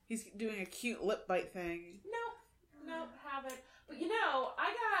 Nope. He's doing a cute lip bite thing. Nope, haven't. But you know,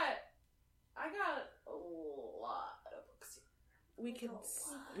 I got a lot of books here. We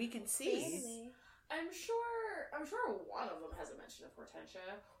can see. Clearly. I'm sure one of them has a mention of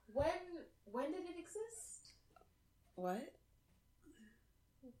Hortensia. When did it exist? What?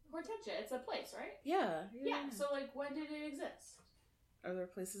 Hortensia, it's a place, right? Yeah. Yeah. So like, when did it exist? Are there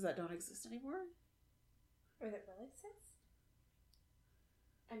places that don't exist anymore? Or that will exist?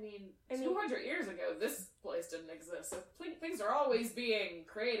 I mean, I mean- 200 years ago, this place didn't exist. So things are always being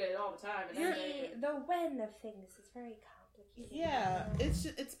created all the time. And everything. The when of things is very complicated. Yeah,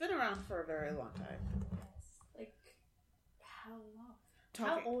 it's been around for a very long time. Yes. Like, how long?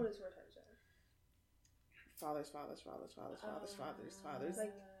 Talking How old is Hortensia? fathers.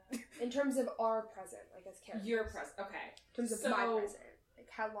 Like, in terms of our present, like as characters. Your present. Okay. In terms of So- my present. Like,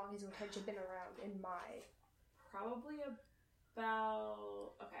 how long has Hortensia been around in my... Probably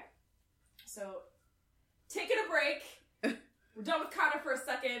about... Okay. So, taking a break. We're done with Connor for a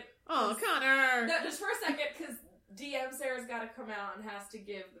second. Oh, Connor! No, just for a second, because DM Sarah's got to come out and has to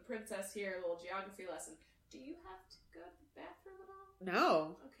give the princess here a little geography lesson. Do you have to go to the bathroom at all?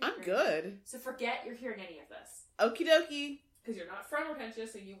 No, Okay, I'm great. good. So forget you're hearing any of this. Okie dokie. Because you're not from Hortensia,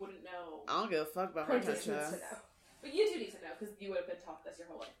 so you wouldn't know. I don't give a fuck about Princess needs Hortensia. to know. But you do need to know, because you would have been taught this your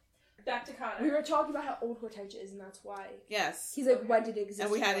whole life. Back to Connor. We were talking about how old Hortensia is, and that's why. Yes. He's like, Okay. when did it exist?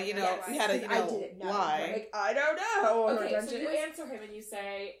 And we had to, And you that's know, why. we had to, you Because I know, didn't know. lie. Like, I don't know how old Okay, Hortensia so you is. answer him and you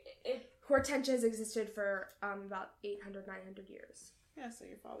say, Hortensia has existed for about 800, 900 years. Yeah, so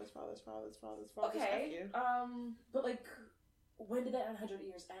your father's okay, nephew. but like, when did that 100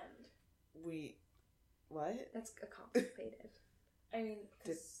 years end? What? That's complicated. I mean,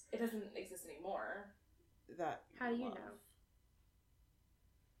 'cause it doesn't exist anymore. That. How do you love. know?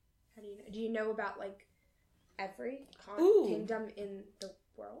 How do you know? Do you know about, like, every Ooh. kingdom in the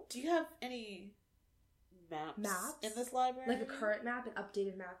world? Do you have any maps in this library? Like a current map, an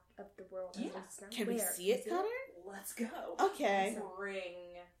updated map of the world as it Yeah. is now? Can we Where? see it, Is Connor? Let's go. Okay.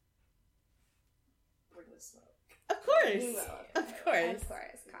 Bring the smoke. Of course. Of Of course. Of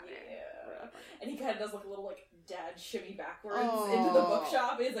course, Connor. Yeah. And he kind of does like a little like dad shimmy backwards Oh. into the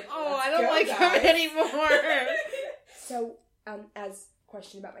bookshop. He's like, Oh, "Let's I don't go, like guys." her anymore. So, as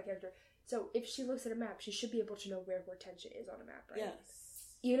question about my character, so if she looks at a map, she should be able to know where Hortensia is on a map, right?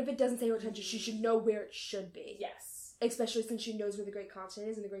 Yes. Even if it doesn't say Hortensia, she should know where it should be. Yes. Especially since she knows where the Great Continent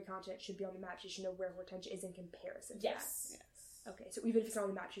is, and the Great Continent should be on the map. She should know where Hortensia is in comparison to Yes. Yes. that. Okay, so even if it's not on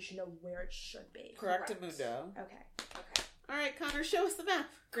the map, she should know where it should be. Correctamundo. Okay. Okay. All right, Connor, show us the map.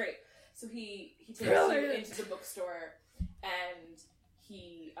 Great. So he takes Brilliant. you into the bookstore and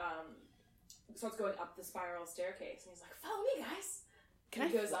he starts going up the spiral staircase and he's like, "Follow me, guys." Can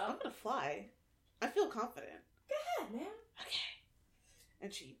He I? goes I'm up. gonna fly. I feel confident. Go ahead, man. Okay.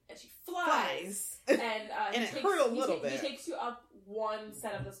 And she And she flies. flies. And, And he it hurt a he little He bit. takes you up one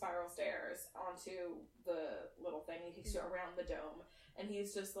set of the spiral stairs onto the little thing. He takes you around the dome. And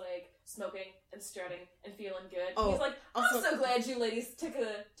he's just like smoking and strutting and feeling good. Oh, He's like, "I'm also- so glad you ladies took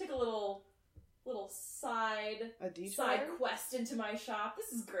a little side A detour. side quest into my shop.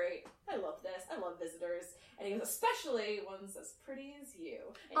 This is great. I love this. I love visitors." And he goes, "Especially ones as pretty as you."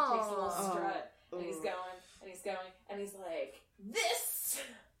 And he takes a little Aw. strut and he's Ooh. going and he's going and he's like, "This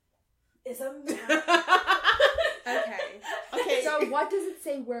is a map." Okay. Okay. So what does it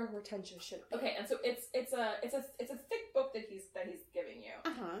say where Hortensia should be? Okay, and so it's a thick book that he's giving you.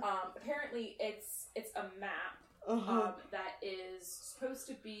 Uh-huh. Apparently it's a map Uh-huh. that is supposed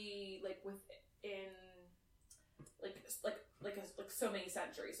to be like within like so many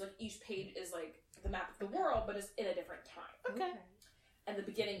centuries. Like each page is like the map of the world, but it's in a different time. Okay. And the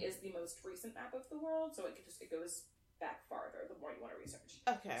beginning is the most recent map of the world, so it goes back farther the more you want to research.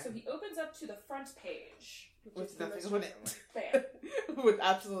 Okay. So he opens up to the front page. Which is With the nothing most on recent it. one. Bam. With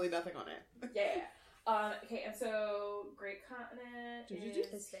absolutely nothing on it. Yeah. Okay, and so Great Continent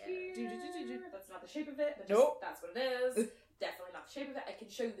is there. here. That's not the shape of it, but Nope. that's what it is. Definitely not the shape of it. I can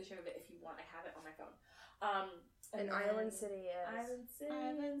show you the shape of it if you want. I have it on my phone. An then island city is. Island City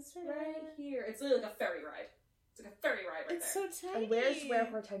Island is right here. It's literally like a ferry ride. It's like a ferry ride right It's there. so tiny. And where's where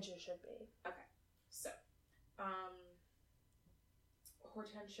Hortensia should be? So,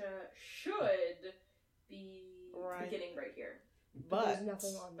 Hortensia should be Right. beginning right here, But There's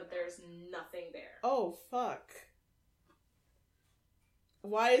nothing on but there. there's nothing there. oh fuck.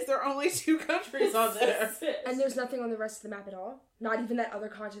 Why is there only 2 countries on there? And there's nothing on the rest of the map at all? Not even that other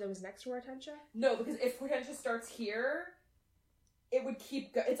continent that was next to Hortensia? No, because if Hortensia starts here, it would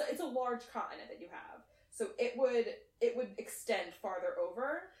keep go- it's a large continent that you have, so it would extend farther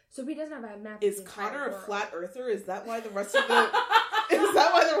over. So he doesn't have a map. Is of the entire Connor a world. flat earther? Is that why the rest of the is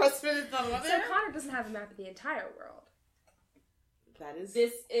that why the rest of it is not on So there? Connor doesn't have a map of the entire world. That is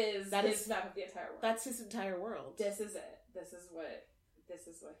This is That his is- map of the entire world. that's his entire world. This is it. This is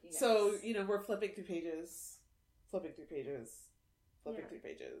what he knows. So, you know, we're flipping through pages. Flipping through pages. Yeah. Through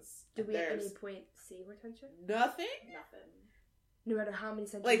pages. Do we at There's any point see Hortensia? nothing? nothing. No matter how many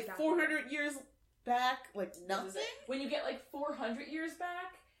centuries Like back. 400 years back? Like This is nothing? it. When you get like 400 years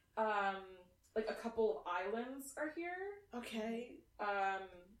back, like a couple of islands are here. Okay.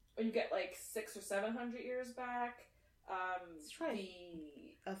 When you get like 600 or 700 years back. Let's try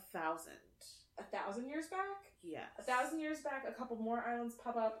 1,000. 1,000 years back? Yes. 1,000 years back, a couple more islands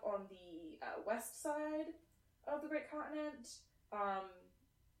pop up on the west side of the Great Continent.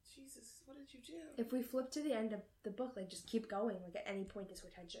 Jesus, what did you do? If we flip to the end of the book, like, just keep going. Like, at any point, does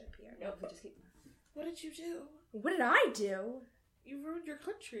Hortensia appear? Nope. We just keep... What did you do? What did I do? You ruined your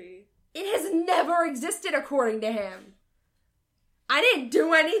country. It has never existed, according to him. I didn't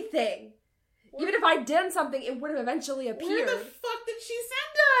do anything. Even if I did something, it would have eventually appeared. Where the fuck did she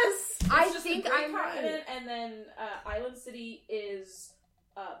send us? I It's just think the Great I'm Continent, right. and then Island City is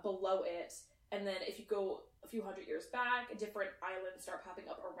below it. And then if you go a few hundred years back, different islands start popping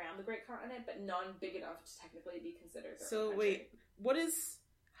up around the Great Continent, but none big enough to technically be considered their own country. Wait,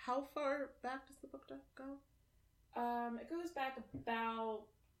 how far back does the book go? It goes back about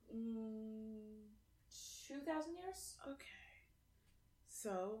 2,000 years. Okay.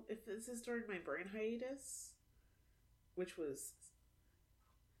 So, if this is during my brain hiatus, which was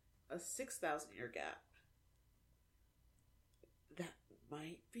a 6,000-year gap, that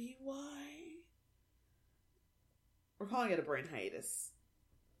might be why. We're calling it a brain hiatus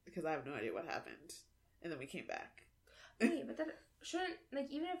because I have no idea what happened, and then we came back. Wait, but that shouldn't, like,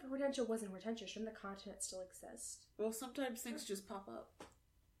 even if Hortensia wasn't Hortensia, shouldn't the continent still exist? Well, sometimes things just pop up.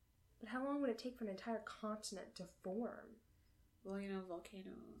 But how long would it take for an entire continent to form? Well,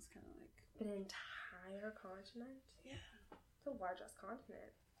 volcanoes kind of like... An entire continent? Yeah. It's a large-ass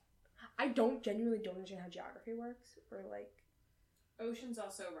continent. I genuinely don't understand how geography works, or, like... Oceans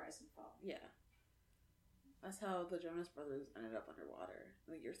also rise and fall. Yeah. That's how the Jonas Brothers ended up underwater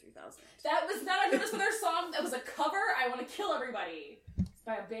in the year 3000. That was not a Jonas Brothers song. That was a cover. I want to kill everybody. It's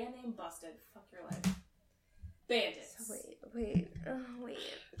by a band named Busted. Fuck your life. Bandits. So wait.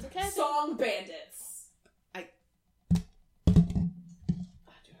 It's okay. Song Bandits. I do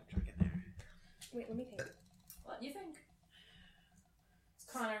have to get there. Wait, let me think. What do you think?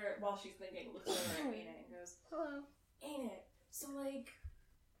 Connor, while she's thinking, looks over at Ain't It and goes, Hello. Ain't It? So, like,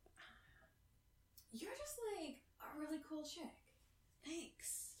 you're just, like, a really cool chick.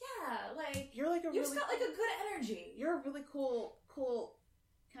 Thanks. Yeah, like, You're like a you really... just got, like, a good energy. You're a really cool...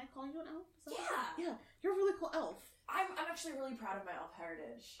 Can I call you an elf? Is that Yeah. what- Yeah. You're a really cool elf. I'm actually really proud of my elf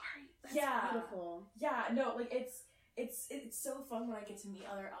heritage. That's Yeah. beautiful. Yeah, no, like, it's so fun when I get to meet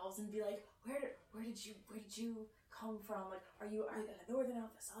other elves and be like, where did you come from? Like, are you like a northern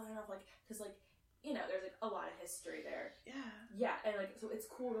elf, a southern elf? Like, because, like, there's, like, a lot of history there. Yeah. Yeah, and, like, so it's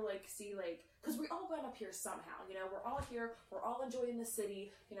cool to, like, see, like, because we all went up here somehow, we're all here, we're all enjoying the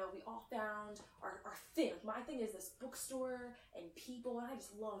city, we all found our thing. My thing is this bookstore and people, and I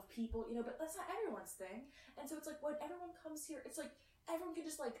just love people, but that's not everyone's thing. And so it's like, when everyone comes here, it's like, everyone can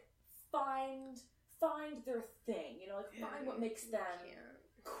just, like, find their thing, find what makes them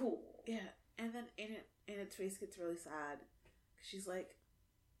cool. Yeah, and then Enid's face gets really sad. She's like,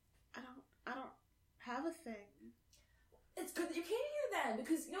 I don't have a thing. It's good that you came here then,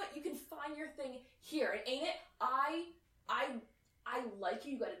 because you know what? You can find your thing here, and ain't it? I like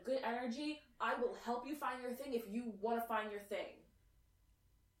you. You got a good energy. I will help you find your thing if you want to find your thing.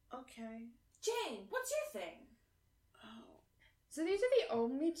 Okay. Jane, what's your thing? Oh. So these are the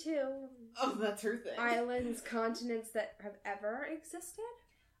only two Oh, that's her thing. islands, continents that have ever existed?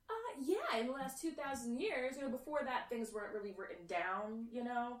 Yeah, in the last 2,000 years, before that, things weren't really written down,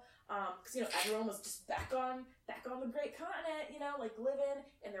 because, everyone was just back on the Great Continent, like, living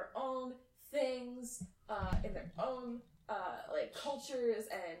in their own things, in their own, like, cultures,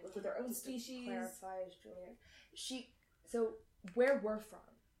 and with their own species. Clarifies, Julian. So where we're from,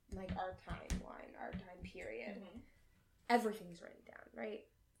 like, our timeline, our time period, everything's written down, right?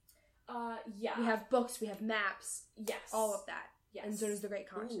 Yeah. We have books, we have maps, Yes. all of that. Yes. And so does the Great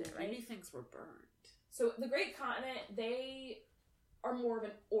Continent, right? Many things were burned. So the Great Continent, they are more of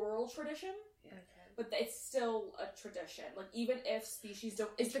an oral tradition, Okay. but it's still a tradition. Like, even if species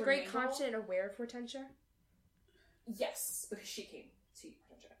don't Is the Great intermingle- Continent aware of Hortensia? Yes, because she came to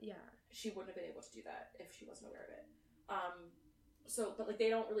Hortensia. Yeah. She wouldn't have been able to do that if she wasn't aware of it. But, like, they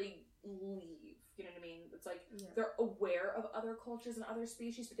don't really leave, you know what I mean? It's like, they're aware of other cultures and other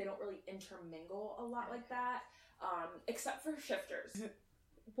species, but they don't really intermingle a lot like that, except for shifters.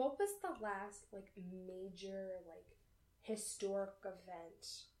 What was the last, like, major, like, historic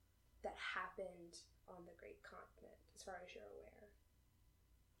event that happened on the Great Continent, as far as you're aware?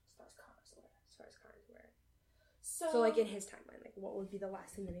 As far as Connor's aware. As far as Connor's aware. So, So, like, in his timeline, like, what would be the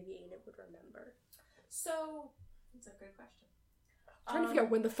last thing that maybe Enid would remember? So, that's a good question. I'm trying to figure out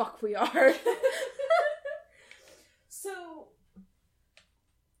when the fuck we are. So,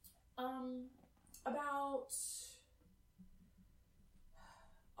 about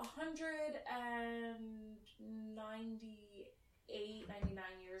 199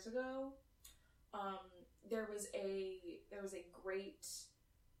 years ago, there was a great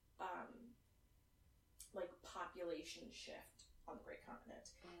like population shift on the Great Continent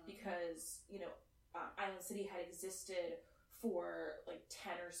because Island City had existed for like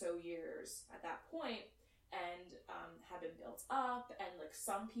 10 or so years at that point and had been built up, and like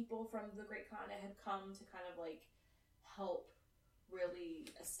some people from the Great Continent had come to kind of like help really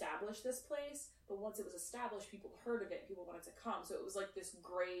establish this place. But once it was established, people heard of it, people wanted to come, so it was like this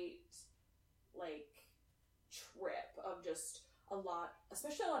great like trip of just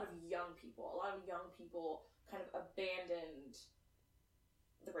especially a lot of young people kind of abandoned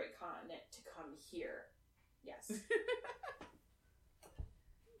the Great Continent to come here. Yes.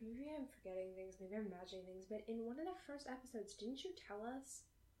 Maybe I'm forgetting things, maybe I'm imagining things, but in one of the first episodes, didn't you tell us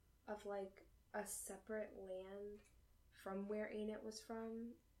of like a separate land from where Enid was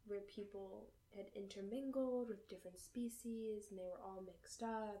from, where people had intermingled with different species and they were all mixed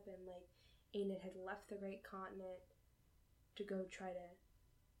up, and like Enid had left the Great Continent to go try to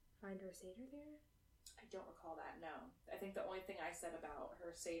find her satyr there? I don't recall that, no. I think the only thing I said about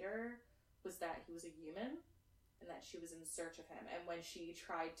her satyr was that he was a human and that she was in search of him. And when she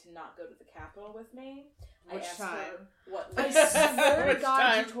tried to not go to the capital with me, I asked her what... I swear to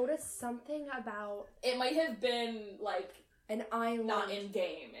God, you told us something about... It might have been, like... An island. Not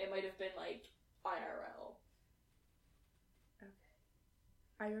in-game. It might have been, like, IRL. Okay.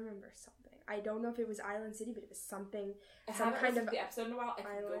 I remember something. I don't know if it was Island City, but it was something... I some haven't kind listened of to the episode in a while. I can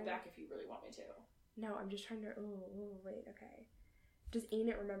island. go back if you really want me to. No, I'm just trying to... Oh, wait, okay. Does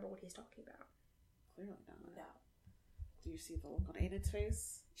Enid remember what he's talking about? Clearly not. No. Do you see the look on Enid's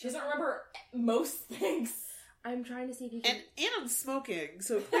face? She doesn't remember most things. I'm trying to see if he can... And I'm smoking,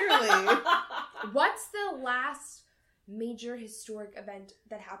 so clearly... What's the last major historic event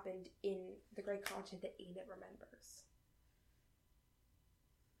that happened in the Great Continent that Enid remembers?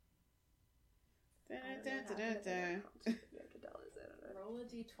 Roll a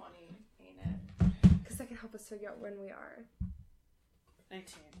d20, Enid. Because that can help us figure out when we are.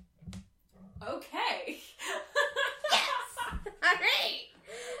 19. Okay.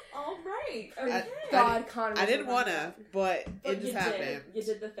 Alright. Okay. God, Connor. I didn't want to, but it just happened. You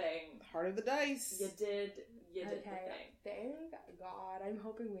did the thing. Heart of the dice. You did the thing. Thank God. I'm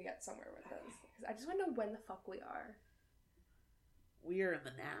hoping we get somewhere with this. Because I just want to know when the fuck we are. We are in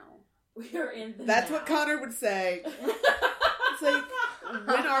the now. We are in the That's now. what Connor would say. It's like,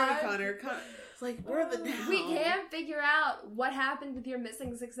 when are we, Connor? It's like, we're in the now. We can't figure out what happened with your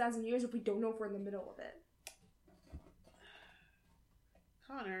missing 6,000 years if we don't know if we're in the middle of it.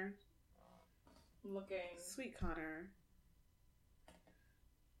 Connor. Looking. Sweet Connor.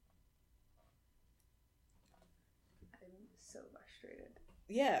 I'm so frustrated.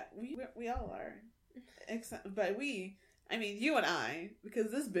 Yeah, we all are. Except, by we, I mean you and I,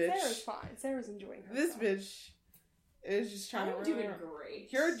 because this bitch... Sarah's fine. Sarah's enjoying herself. This bitch is just trying to ruin... I'm doing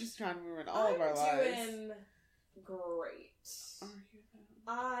great. You're just trying to ruin all of our lives. I'm doing great. Are you?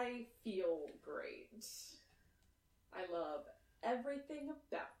 I feel great. I love everything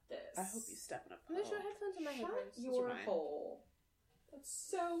about this. I hope you step in a I'm pole. gonna show headphones in my Shut headphones. your mind? hole. That's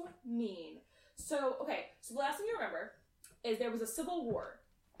so mean. So, okay, so the last thing you remember is there was a civil war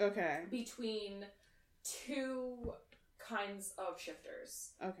Okay. between two kinds of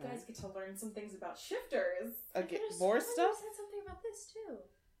shifters. Okay. You guys get to learn some things about shifters. Okay. I could've More sworn stuff? You said something about this too.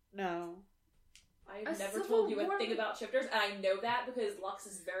 No. I've A never civil told you a war? thing about shifters, and I know that because Lux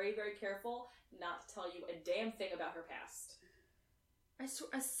is very, very careful not to tell you a damn thing about her past. I swear,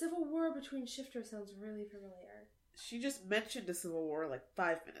 a civil war between shifters sounds really familiar. She just mentioned a civil war like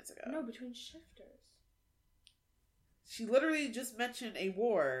 5 minutes ago. No, between shifters. She literally just mentioned a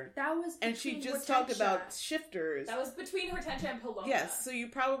war. That was between And she just Hortensia. talked about shifters. That was between Hortensia and Paloma. Yes, so you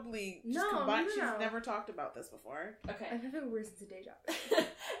probably just No, combined. no. She's never talked about this before. Okay. I'm having worse than a day job.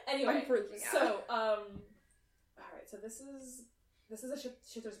 Anyway, I'm freaking out. so, alright, so this is a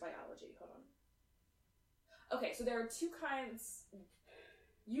shifter's biology. Hold on. Okay, so there are two kinds.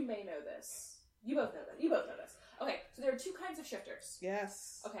 You may know this. You both know this. Okay, so there are two kinds of shifters.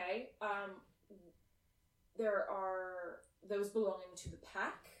 Yes. Okay, there are those belonging to the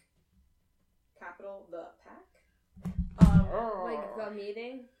pack. Capital, the pack. Like the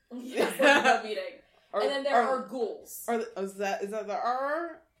meeting? Yes, like the meeting. And then there are ghouls. Is that the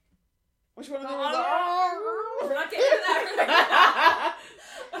R? Which one of them is the R? R? We're not getting into that.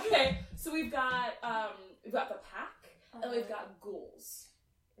 Okay, so we've got the pack, and we've got ghouls.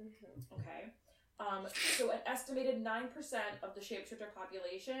 Mm-hmm. Okay, so an estimated 9% of the shapeshifter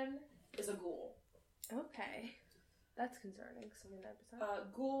population is a ghoul. Okay. That's concerning. Someone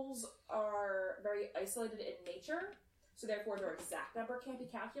episode. Ghouls are very isolated in nature, so therefore their exact number can't be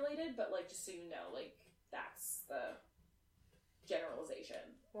calculated, but, like, just so you know, like, that's the generalization.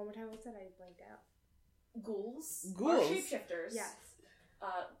 One more time, what's that? I blanked out. Ghouls Ghouls? are shapeshifters. Yes.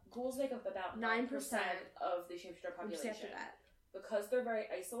 Ghouls make up about 9% 9% of the shapeshifter I'm just population. after that. Because they're very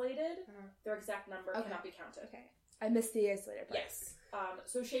isolated, Uh-huh. their exact number Okay. cannot be counted. Okay. I missed the isolated part. Yes.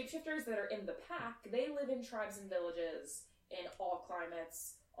 So shapeshifters that are in the pack, they live in tribes and villages in all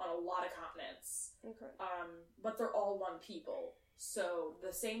climates, on a lot of continents. Okay. But they're all one people. So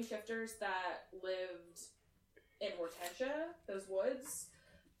the same shifters that lived in Hortensia, those woods,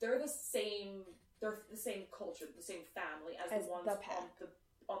 they're the same culture, the same family as As the ones the pack.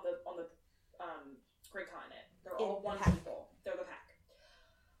 on the Great Continent. They're In all the one pack. people. They're the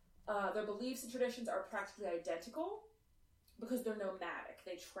pack. Their beliefs and traditions are practically identical because they're nomadic.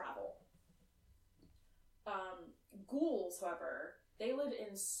 They travel. Ghouls, however, they live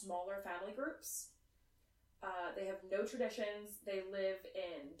in smaller family groups. They have no traditions. They live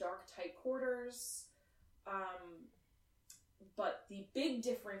in dark, tight quarters. But the big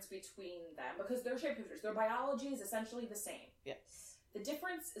difference between them, because they're shapeshifters, their biology is essentially the same. Yes. The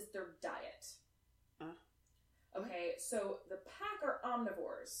difference is their diet. Okay, so the pack are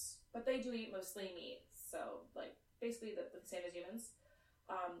omnivores, but they do eat mostly meat. So, like, basically the same as humans.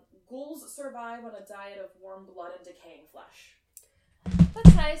 Ghouls survive on a diet of warm blood and decaying flesh.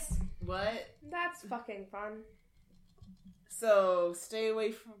 That's nice. What? That's fucking fun. So, stay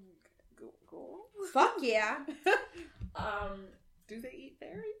away from ghouls? Fuck yeah. Do they eat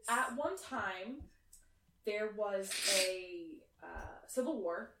berries? At one time, there was a civil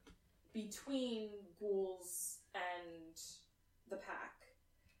war between ghouls and the pack.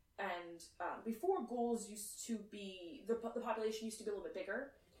 And before, ghouls used to be, the population used to be a little bit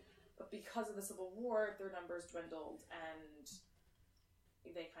bigger, but because of the Civil War, their numbers dwindled, and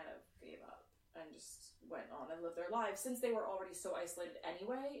they kind of gave up and just went on and lived their lives. Since they were already so isolated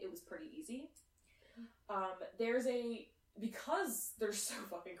anyway, it was pretty easy. Because they're so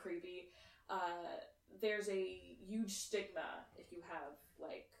fucking creepy, there's a huge stigma if you have,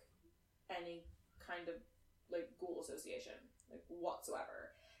 like, any kind of, like, ghoul association, like,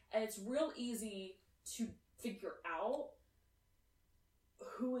 whatsoever. And it's real easy to figure out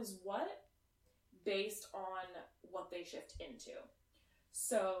who is what based on what they shift into.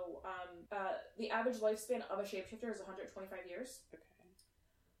 So, the average lifespan of a shapeshifter is 125 years.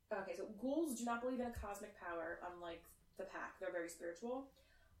 Okay, so ghouls do not believe in a cosmic power, unlike the pack. They're very spiritual.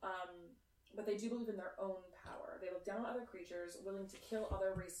 But they do believe in their own power. They look down on other creatures, willing to kill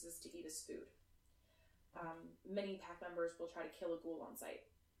other races to eat as food. Many pack members will try to kill a ghoul on sight.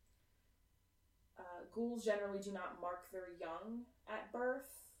 Ghouls generally do not mark their young at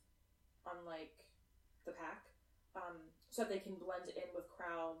birth, unlike the pack, so that they can blend in with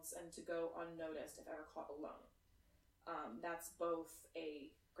crowds and to go unnoticed if ever caught alone. That's both a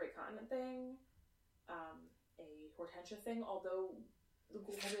Great Continent thing, a Hortensia thing, although the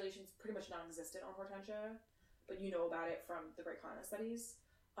ghoul population is pretty much non-existent on Hortensia, but you know about it from the Great Continent studies.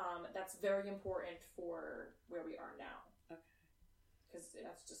 That's very important for where we are now. Okay. Because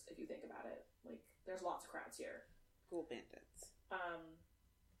that's just, if you think about it, like, there's lots of crowds here. Ghoul bandits.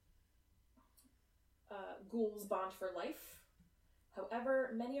 Ghouls bond for life.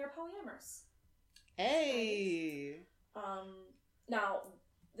 However, many are polyamorous. Hey! Now,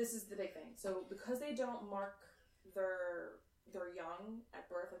 this is the big thing. So, because they don't mark their young at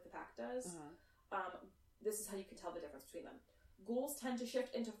birth like the pack does, this is how you can tell the difference between them. Ghouls tend to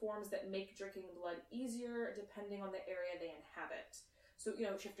shift into forms that make drinking blood easier depending on the area they inhabit. So, you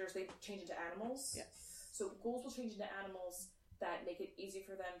know, shifters, they change into animals. Yes. So ghouls will change into animals that make it easy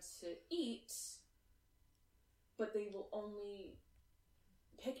for them to eat, but they will only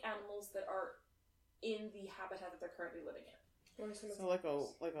pick animals that are in the habitat that they're currently living in. So like a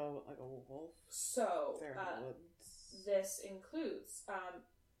wolf. So They're in the woods. this includes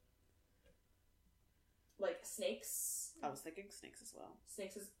like snakes. I was thinking snakes as well.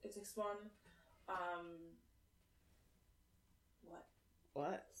 Snakes is one.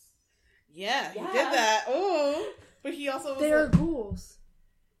 What? Yeah, he Yeah. did that. Oh, but he also was They are like, ghouls.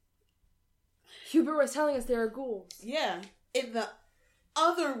 Hubert was telling us they are ghouls. yeah, in the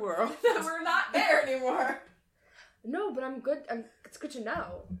other world. We're not there anymore. No, but I'm good. It's good to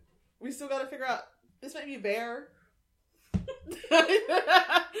know. We still gotta figure out. This might be a bear.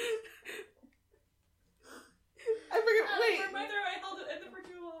 I forget. Wait. I held it in there for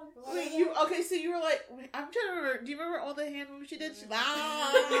too long. Wait, so you were like, wait, I'm trying to remember. Do you remember all the hand moves she did? Anyway,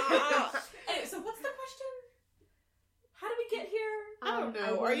 so what's the question? How did we get here? I don't know. I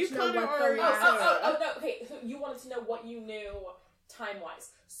Are want you to know Connor what or are the you last, Sarah? no. Okay, so you wanted to know what you knew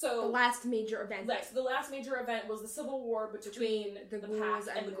time-wise. So the last major event. right, so the last major event was the Civil War between the the ghouls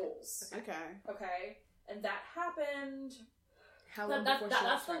Pack and and the the- ghouls. Okay. Okay, and that happened. How long before she That's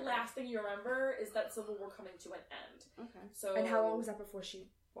lost the her memory? last thing you remember is that Civil War coming to an end. Okay. So And how long was that before she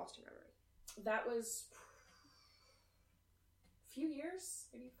lost her memory? that was a few years,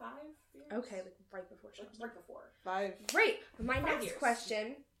 maybe 5 years. Okay, like right before she like lost. right before. 5. Great. My 5 next years.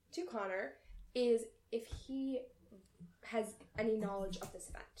 question to Connor is if he has any knowledge of this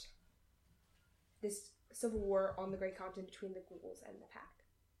event. This civil war on the Great Continent between the ghouls and the Pack.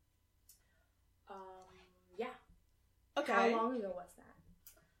 Yeah. Okay. How long ago was that?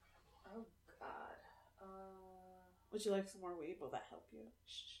 Oh God. Would you like some more weed? Will that help you?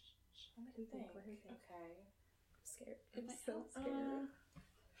 Let me think. Let me think. Okay. I'm scared. It I'm might so help. scared.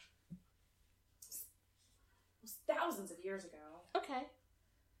 It was thousands of years ago. Okay.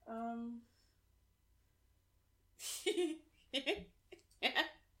 You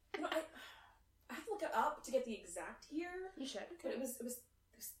know, I have to look it up to get the exact year, You should. but it was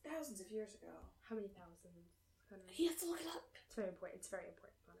thousands of years ago. How many thousands? Connor? He has to look it up. It's very important. It's very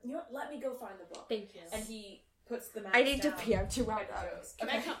important. Connor. You know what? Let me go find the book. Thank you. And he puts the map I need to down. pee. I'm too wound and up. goes, Can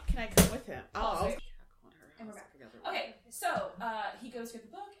okay. I come with him? Oh, I'll okay. check on her And we're house back. together. Okay, so he goes to get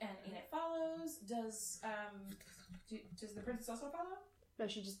the book, and in it follows. Does the princess also follow? No,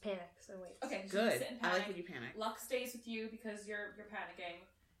 she just panics and waits. Okay, so Good. Sit and I like panic. when you panic. Luck stays with you because you're panicking,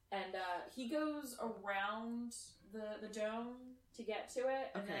 and he goes around the dome to get to it,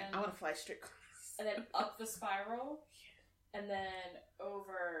 and Okay, then I want to fly straight. and then up the spiral, and then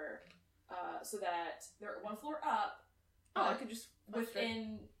over, so that they're one floor up. Oh, I could just fly straight.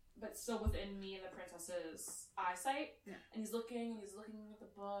 within, but still within me and the princess's eyesight. Yeah. And he's looking at the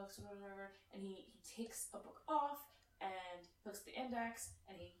books, whatever, and he takes a book off and looks at the index,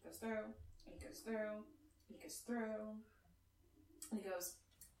 and he goes through, and he goes through, and he goes through, and he goes,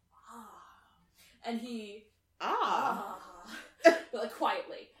 and he but like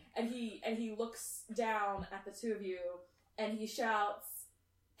quietly, and he looks down at the two of you, and he shouts,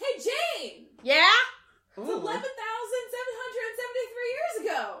 "Hey, Jane! Yeah? It's Ooh. 11,773 years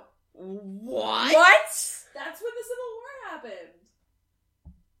ago. What? That's when the Civil War happened."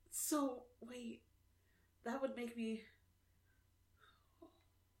 So, wait. That would make me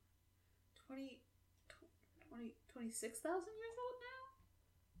 26,000 years old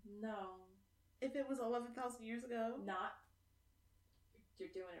now? No, If it was 11,000 years ago? not. You're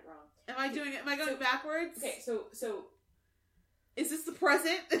doing it wrong. Am I doing it? Am I going So- backwards? Okay, so Is this the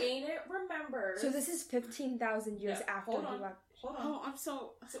present? Ain't It remembers. So this is 15,000 years Yeah, after hold he on. left. Hold on. Oh, I'm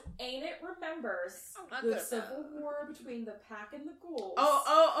so... So Ain't It remembers I'm not the good at Civil that. War between the Pack and the Ghouls.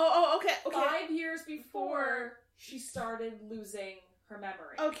 Okay. 5 years before she started losing her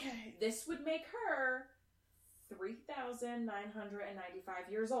memory. Okay. This would make her 3,995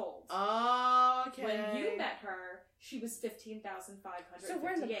 years old. Okay. When you met her, she was 15,558. So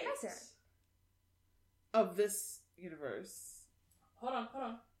we're in the present. Of this universe. Hold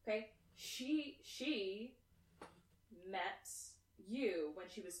on. Okay. She met you when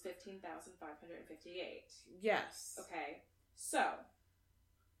she was 15,558. Yes. Okay. So.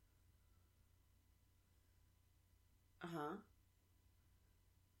 Uh-huh.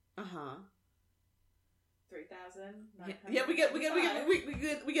 3,900. Yeah, we get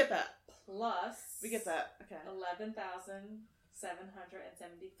that. Plus. We get that. Okay.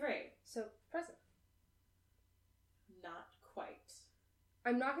 11,773. So, present. Not quite.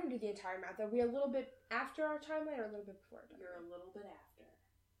 I'm not going to do the entire math. Are we a little bit after our timeline or a little bit before our timeline? You're a little bit after.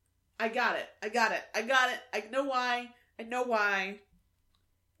 I got it. I know why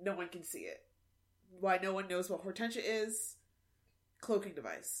no one can see it. Why no one knows what Hortensia is. Cloaking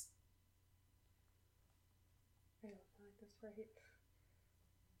device. I don't feel like that's right.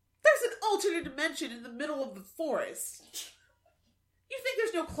 There's an alternate dimension in the middle of the forest. You think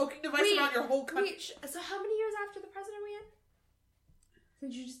there's no cloaking device around your whole country? Wait, so how many years after the present are we in?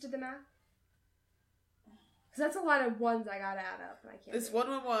 Since you just did the math? Because that's a lot of ones I gotta add up, and I can't. It's do it.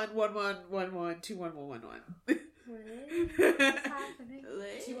 111, 21111. What is happening?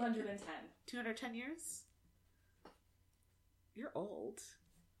 210. 210 years? You're old.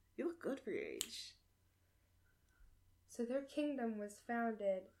 You look good for your age. So their kingdom was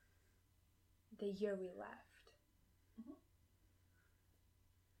founded the year we left.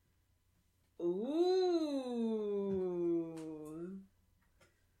 Ooh.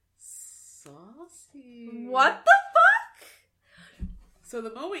 Saucy. What the fuck? So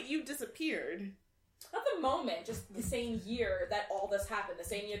the moment you disappeared... Not the moment, just the same year that all this happened. The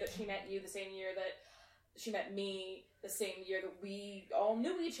same year that she met you, the same year that she met me the same year that we all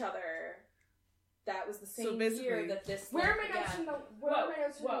knew each other. That was the same year that this. Where are my notes from the? Where are my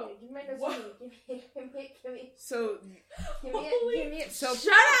notes from the meeting? Give me my notes from the meeting. Give me. So. Give me it. So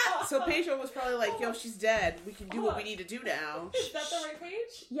Shut up. So Pedro was probably like, "Yo, she's dead. We can do what we need to do now." Is that the right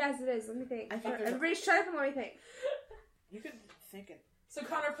page? Yes, it is. Let me think. I think Everybody, shut up and let me think. You could think it. So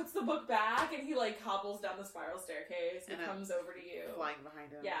Connor puts the book back and he like hobbles down the spiral staircase and comes over to you. Flying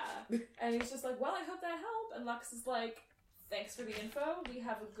behind him. Yeah. And he's just like, well, I hope that helped. And Lux is like, thanks for the info. We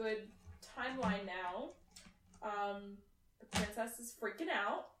have a good timeline now. The princess is freaking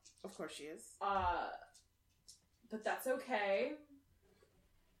out. Of course she is. But that's okay.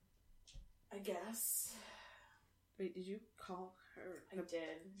 I guess. Wait, did you call her? I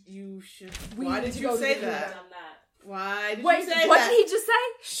did. You should. We Why need did to you go say to that? I've done that. Why did Wait, you say what that? did he just say?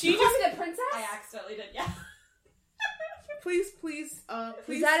 She You called just. me the princess? I accidentally did, yeah. Please.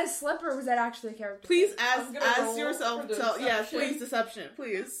 Was that a slip or was that actually a character? Please I'm gonna ask roll yourself. for the Yeah, deception. please deception, I'm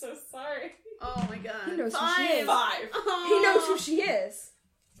please. so sorry. Oh my god. He knows who Five. she is. 5. Oh. He knows who she is.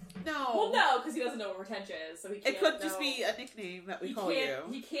 No. Well, no, because he doesn't know what Retentia is, so he can't It could know. just be a nickname that we He call can't,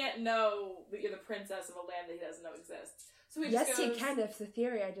 you. He can't know that you're the princess of a land that he doesn't know exists. So he Yes, just goes, he can if the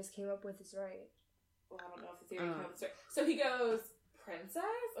theory I just came up with is right. Well, I don't know if the theory comes right. So he goes, princess?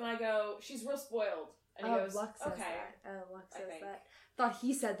 And I go, she's real spoiled. And he goes, Lux says okay. that. Lux I says think. that. Thought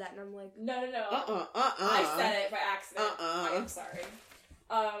he said that, and I'm like, No. I I said it by accident. I am sorry.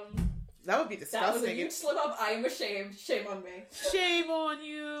 That would be That was a disgusting. huge slip up. I am ashamed. Shame on me. Shame on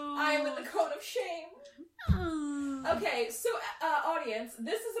you. I am in the cone of shame. Okay, so audience,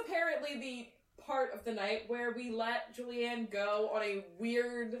 this is apparently the part of the night where we let Julianne go on a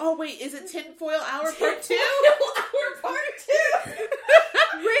weird. Oh wait, is it tinfoil hour part 2? Hour part 2.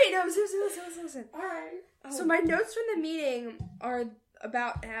 wait, no, listen. All right. So my notes from the meeting are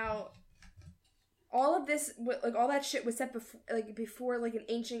about how all of this, like all that shit was set before the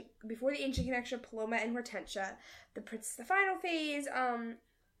ancient connection of Paloma and Hortensia, the princess, the final phase.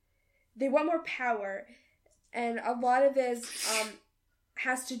 They want more power, and a lot of this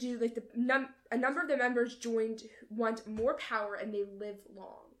has to do like a number of the members joined want more power and they live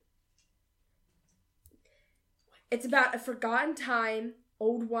long. It's about a forgotten time,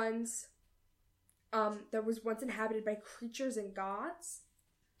 old ones. That was once inhabited by creatures and gods.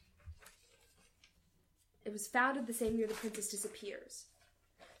 It was founded the same year the princess disappears.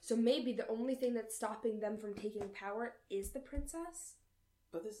 So maybe the only thing that's stopping them from taking power is the princess?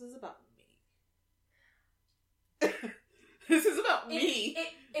 But this is about me. This is about me.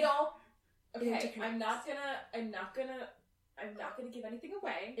 It all. Okay, interconnects. I'm not gonna give anything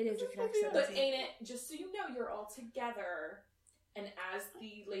away. It interconnects. But ain't it? Just so you know, you're all together. And as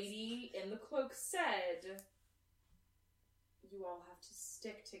the lady in the cloak said, you all have to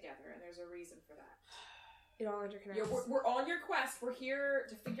stick together, and there's a reason for that. It all interconnects. We're on your quest. We're here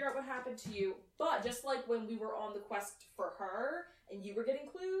to figure out what happened to you. But just like when we were on the quest for her, and you were getting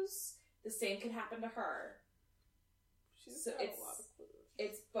clues, the same can happen to her. So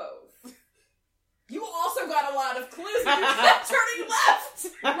it's both. You also got a lot of clues. You kept turning left.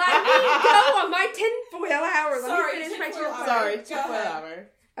 Let me go on my tinfoil hour. Let me finish my tinfoil hour. Sorry, tinfoil hour.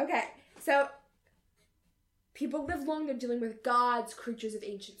 Okay, so people live long. They're dealing with gods, creatures of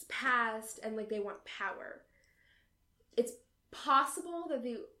ancients past, and like they want power. It's possible that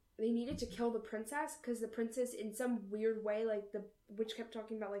they needed to kill the princess because the princess, in some weird way, like the witch kept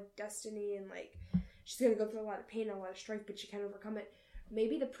talking about like destiny and like she's gonna go through a lot of pain and a lot of strife, but she can't overcome it.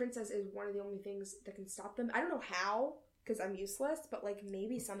 Maybe the princess is one of the only things that can stop them. I don't know how, because I'm useless, but like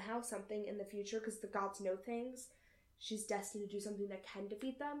maybe somehow something in the future, because the gods know things, she's destined to do something that can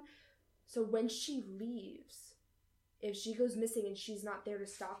defeat them. So when she leaves, if she goes missing and she's not there to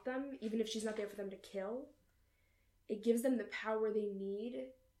stop them, even if she's not there for them to kill, it gives them the power they need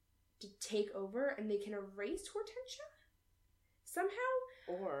to take over, and they can erase Hortensia? Somehow?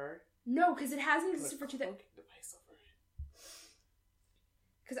 Or... No, because it hasn't existed for 2000... device over it.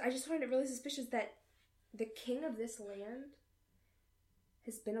 Because I just find it really suspicious that the king of this land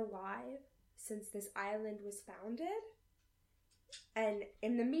has been alive since this island was founded. And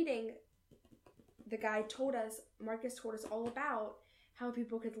in the meeting, the guy told us, Marcus told us all about how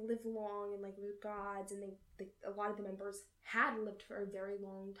people could live long and like with gods, and a lot of the members had lived for a very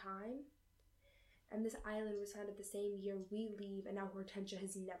long time. And this island was founded the same year we leave, and now Hortensia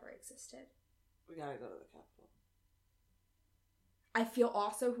has never existed. We gotta go to the capital. I feel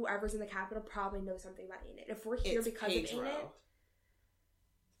also whoever's in the capital probably knows something about Enid. If we're here because of Enid,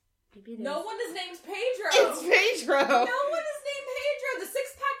 maybe it is. No one is named Pedro. It's Pedro. No one is named Pedro. The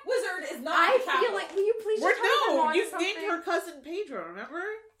six-pack wizard is not in the I capital. feel like, will you please just tell me No, I'm you on something? named her cousin Pedro, remember?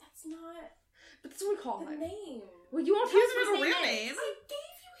 That's not... But that's what we call The him. name. Well, you won't He tell us doesn't what have a his real name name. is. I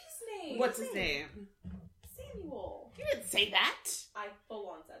gave you his name. What's his name? Samuel. You didn't say that. I full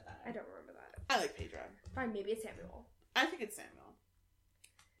on said that. I don't remember that. I like Pedro. Fine, maybe it's Samuel. I think it's Samuel.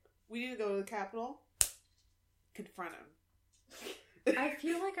 We need to go to the Capitol. Confront him. I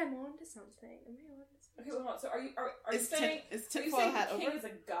feel like I'm on to something. Am I on to something? Okay, hold on. So are you Is saying is are you tinfoil saying hat the king over? is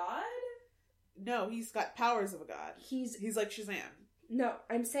a god? No, he's got powers of a god. He's like Shazam. No,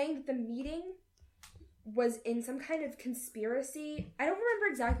 I'm saying that the meeting was in some kind of conspiracy. I don't remember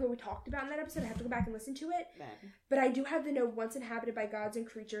exactly what we talked about in that episode. I have to go back and listen to it. Man. But I do have the note, once inhabited by gods and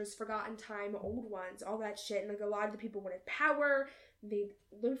creatures, forgotten time, old ones, all that shit. And like a lot of the people wanted power. They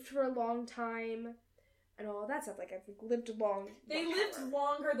lived for a long time. And all of that stuff. Like, I've lived long. They want lived power.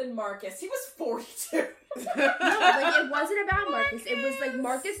 longer than Marcus. He was 42. No, like, it wasn't about Marcus. It was like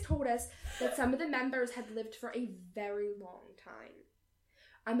Marcus told us that some of the members had lived for a very long time.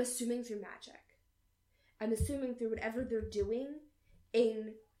 I'm assuming through magic. I'm assuming through whatever they're doing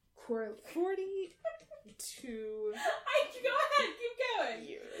in 42 Go ahead, keep going.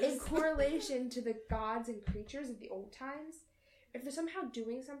 years. in correlation to the gods and creatures of the old times. If they're somehow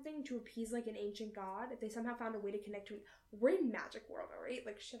doing something to appease like an ancient god, if they somehow found a way to connect to we're in magic world, alright?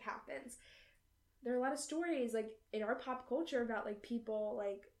 Like shit happens. There are a lot of stories like in our pop culture about like people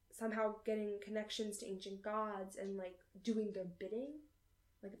like somehow getting connections to ancient gods and like doing their bidding.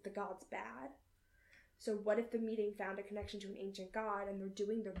 Like if the god's bad. So what if the meeting found a connection to an ancient god and they're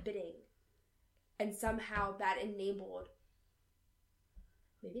doing their bidding? And somehow that enabled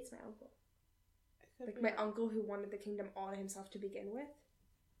maybe it's my uncle. Like my uncle who wanted the kingdom all to himself to begin with.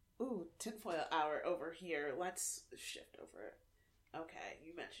 Ooh, tinfoil hour over here. Let's shift over it. Okay,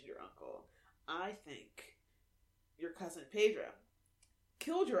 you mentioned your uncle. I think your cousin Pedro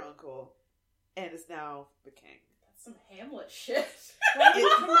killed your uncle and is now the king. That's some Hamlet shit. Why did he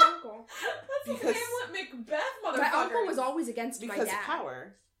kill my uncle? That's some Because- Hamlet Macbeth, motherfucker. My uncle was always against my Because dad.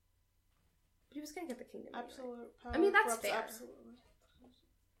 power. But he was gonna get the kingdom. Anyway. Absolute power. I mean, that's corrupts fair. Absolutely.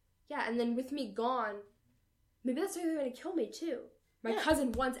 Yeah, and then with me gone, maybe that's why they're gonna kill me too. My Yeah.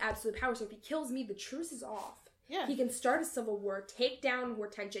 cousin wants absolute power, so if he kills me, the truce is off. Yeah. He can start a civil war, take down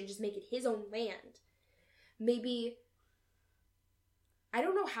Hortensia, and just make it his own land. Maybe I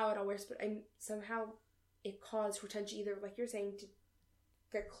don't know how it all works, but somehow it caused Hortensia either, like you're saying, to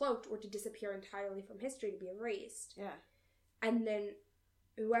get cloaked or to disappear entirely from history, to be erased. Yeah. And then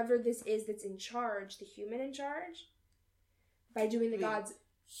whoever this is that's in charge, the human in charge, by doing the gods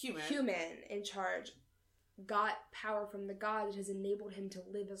human in charge, got power from the god that has enabled him to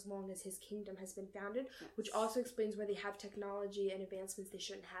live as long as his kingdom has been founded, Yes. which also explains why they have technology and advancements they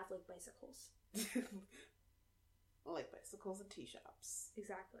shouldn't have, like bicycles. Like bicycles and tea shops.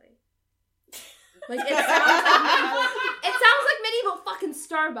 Exactly. Like it sounds like medieval fucking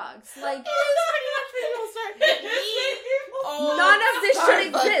Starbucks. Like Oh, none of this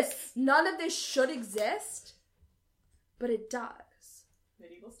should Starbucks. exist. None of this should exist, but it does.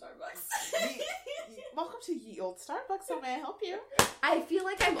 Medieval Starbucks. Welcome to Ye Old Starbucks. How may I help you? I feel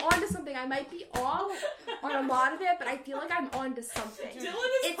like I'm onto something. I might be off on a lot of it, but I feel like I'm onto something. Dylan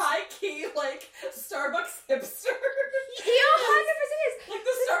is high key like Starbucks hipster. He 100% is. Like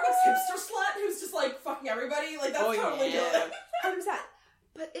the Starbucks hipster slut who's just like fucking everybody. Like that's totally Dylan. 100%.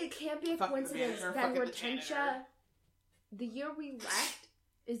 But it can't be a Fucking coincidence manager, that fucking the Hortensia, janitor. the year we left,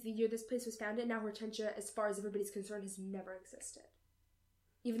 is the year this place was founded. Now Hortensia, as far as everybody's concerned, has never existed.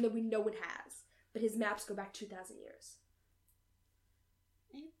 Even though we know it has. But his maps go back 2,000 years.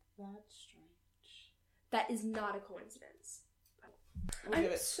 Ain't that strange? That is not a coincidence. We'll I'm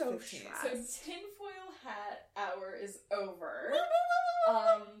give it so 15. stressed. So tinfoil hat hour is over.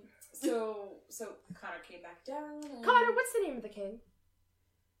 So Connor came back down. And... Connor, what's the name of the king?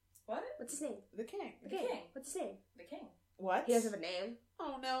 What? What's his name? The king. The The king. king. What's his name? The king. What? He doesn't have a name.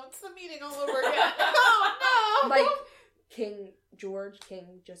 Oh no, it's the meeting all over again. Oh no! Like King George,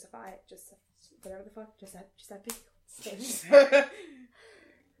 King Joseph, whatever the fuck, Giuseppe. Just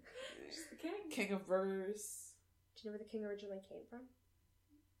the king. King of Burgers. Do you know where the king originally came from?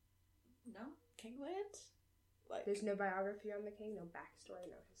 No. Kingland? Like, There's no biography on the king, no backstory,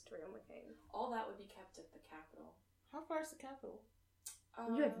 no history on the king. All that would be kept at the capital. how far is the capital?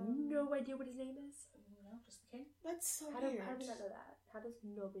 You have no idea what his name is? No, just the king. That's so How do weird. I not know that? How does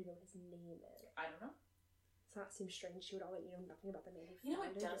nobody know what his name is? I don't know. Does not seem strange to you at all that you know nothing about the man who You know,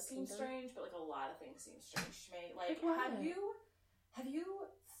 it founded does this seem kingdom? strange, but like a lot of things seem strange to me. Like, Like what? have you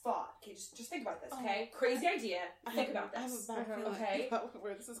thought? Okay, just think about this. Oh, Okay, crazy idea. Think about I have this. a bad feeling Okay. about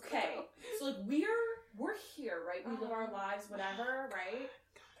where this is going. Okay, so like we're here, right? We live our lives, whatever, right?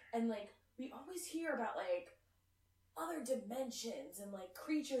 And like we always hear about like other dimensions and like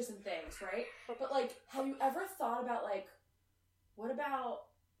creatures and things, right? But like, have you ever thought about like, what about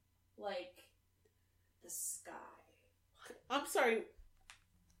like the sky? I'm sorry.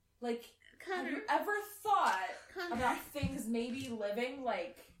 Like, Connor. have you ever thought Connor. about things maybe living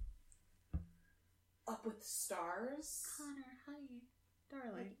like up with the stars? Connor, honey,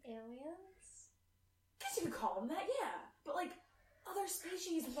 darling. Aliens? I guess you could call them that, yeah. But like other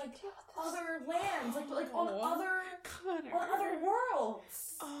species, like other lands, like on Connor. other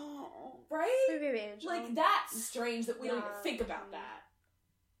worlds, Oh. right? Maybe Angel. Like that's strange that we don't even Yeah. think about that,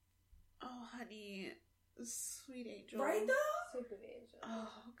 Oh, honey. Sweet angel. right? Though, Sweet baby Angel.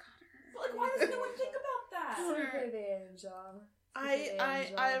 Oh, Connor. but like, why doesn't no one think about that? Connor. Sweet baby Angel.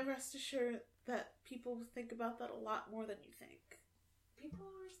 I rest assured that people think about that a lot more than you think. People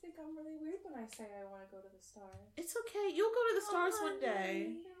always think I'm really weird when I say I want to go to the stars. It's okay. You'll go to the stars one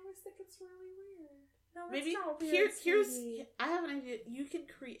day. I always think it's really weird. No, it's Maybe not weird, here's sweetie. I have an idea. You can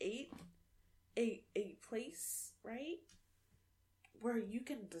create a place, right? Where you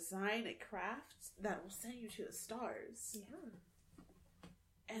can design a craft that will send you to the stars. Yeah.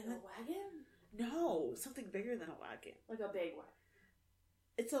 And And a then, wagon, no, something bigger than a wagon. like a big one.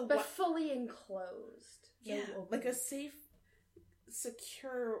 It's a But fully enclosed. No yeah, open. like a safe,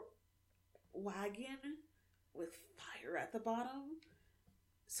 secure wagon with fire at the bottom,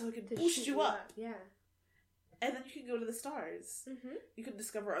 so it can To boost shoot you up, Yeah. and then you can go to the stars. Mm-hmm. You can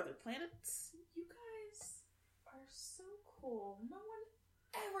discover other planets. You guys are so cool. No one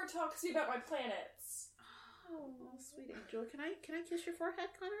ever talks to me about my planets. Oh, sweet angel, can I kiss your forehead,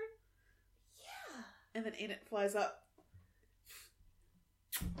 Connor? Yeah. And then Enid flies up,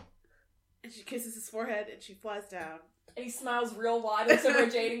 and she kisses his forehead, and she flies down. And he smiles real wide, looks over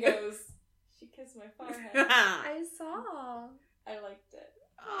at Jade and goes, "She kissed my forehead." I saw. I liked it.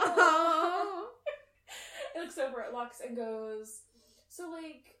 Oh. He looks over at Lux and goes, "So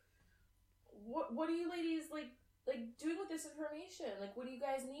like, what are you ladies like doing with this information? Like, what do you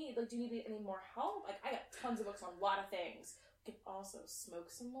guys need? Like, do you need any more help? Like, I got tons of books on a lot of things. We can also smoke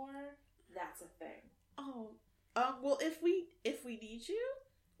some more. That's a thing." Oh, well, if we need you,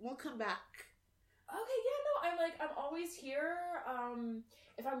 we'll come back. Okay, yeah, no, I'm always here.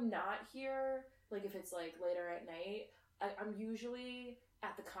 If I'm not here, like if it's like later at night, I'm usually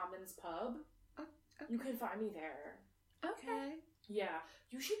at the Commons pub. Okay. You can find me there. Okay. Yeah,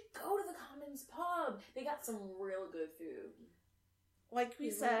 you should go to the Commons pub. They got some real good food. Like we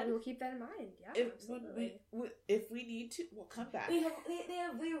said, we'll keep that in mind. Yeah, if we need to, we'll come back. They have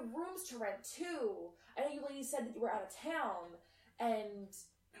rooms to rent too. I know you ladies said that you were out of town, and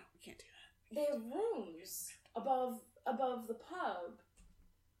No, we can't do that. they have rooms above the pub.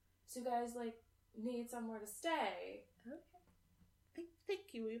 So you guys like need somewhere to stay. Okay.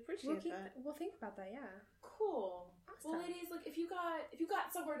 Thank you. We appreciate that. We'll think about that. Yeah. Cool. Awesome. Well, ladies, like if you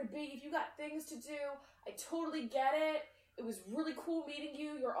got somewhere to be, if you got things to do, I totally get it. It was really cool meeting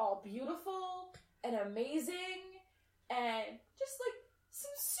you. You're all beautiful and amazing, and just like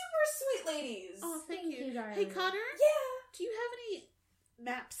some super sweet ladies. Oh, thank Thank you. you, darling. Hey, Connor. Yeah. Do you have any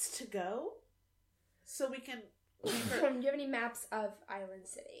maps to go? So we can. Do you have any maps of Island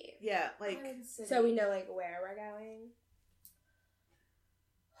City? Yeah, like. Island City. So we know like where we're going.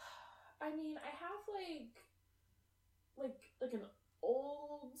 I mean, I have like an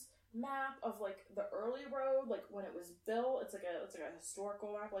old map of like the early road, like when it was built. It's like a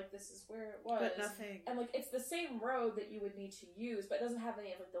historical map. Like this is where it was. But nothing. And like it's the same road that you would need to use, but it doesn't have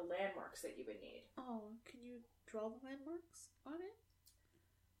any of like the landmarks that you would need. Oh, can you draw the landmarks on it?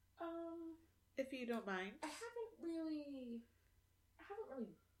 If you don't mind. I haven't really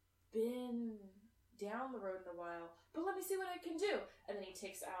been down the road in a while, but let me see what I can do. And then he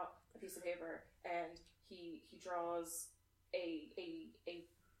takes out a piece of paper and he draws a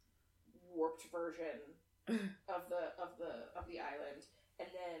warped version of the island, and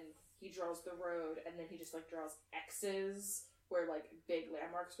then he draws the road, and then he just like draws X's where like big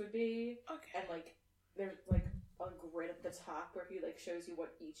landmarks would be, Okay. and like there's like a grid at the top where he like shows you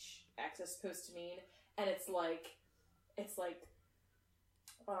what each X is supposed to mean, and it's like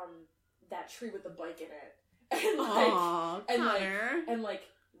that tree with the bike in it, and like Aww, and like Connor. and like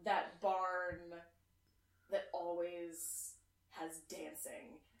that barn that always has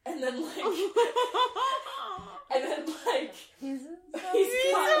dancing, and then like He's He's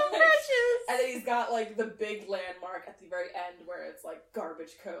so precious. and then he's got like the big landmark at the very end where it's like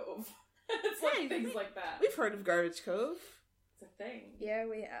Garbage Cove. It's like Hey, things like that. We've heard of Garbage Cove. It's a thing. Yeah,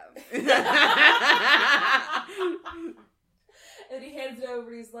 we have. And he hands it over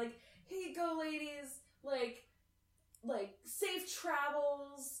and he's like, "Here you go, ladies. Like safe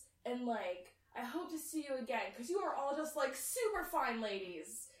travels, and like I hope to see you again, because you are all just, like, super fine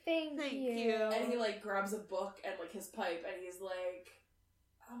ladies. Thank you. And he, like, grabs a book and, like, his pipe, and he's like,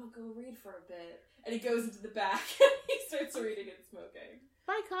 I'm gonna go read for a bit. And he goes into the back, and he starts reading and smoking.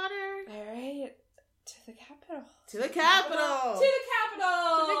 Bye, Connor. Alright. To the capital. To the capital. To the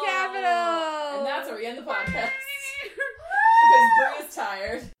capital! To the capital! And that's where we end the podcast. Because Brie is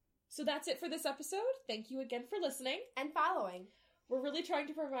tired. So that's it for this episode. Thank you again for listening. And following. We're really trying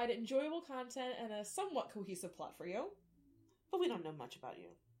to provide enjoyable content and a somewhat cohesive plot for you. But we don't know much about you.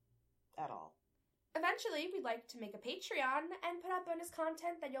 At all. Eventually, we'd like to make a Patreon and put out bonus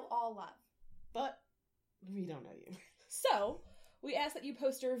content that you'll all love. But we don't know you. So, we ask that you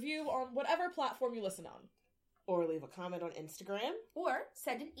post a review on whatever platform you listen on. Or leave a comment on Instagram. Or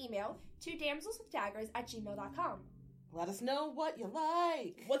send an email to damselswithdaggers@gmail.com. Let us know what you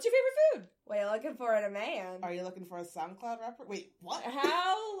like. What's your favorite food? What are you looking for in a man? Are you looking for a SoundCloud rapper? Wait, what?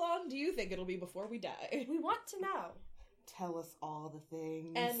 How long do you think it'll be before we die? We want to know. Tell us all the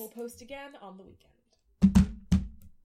things. And we'll post again on the weekend.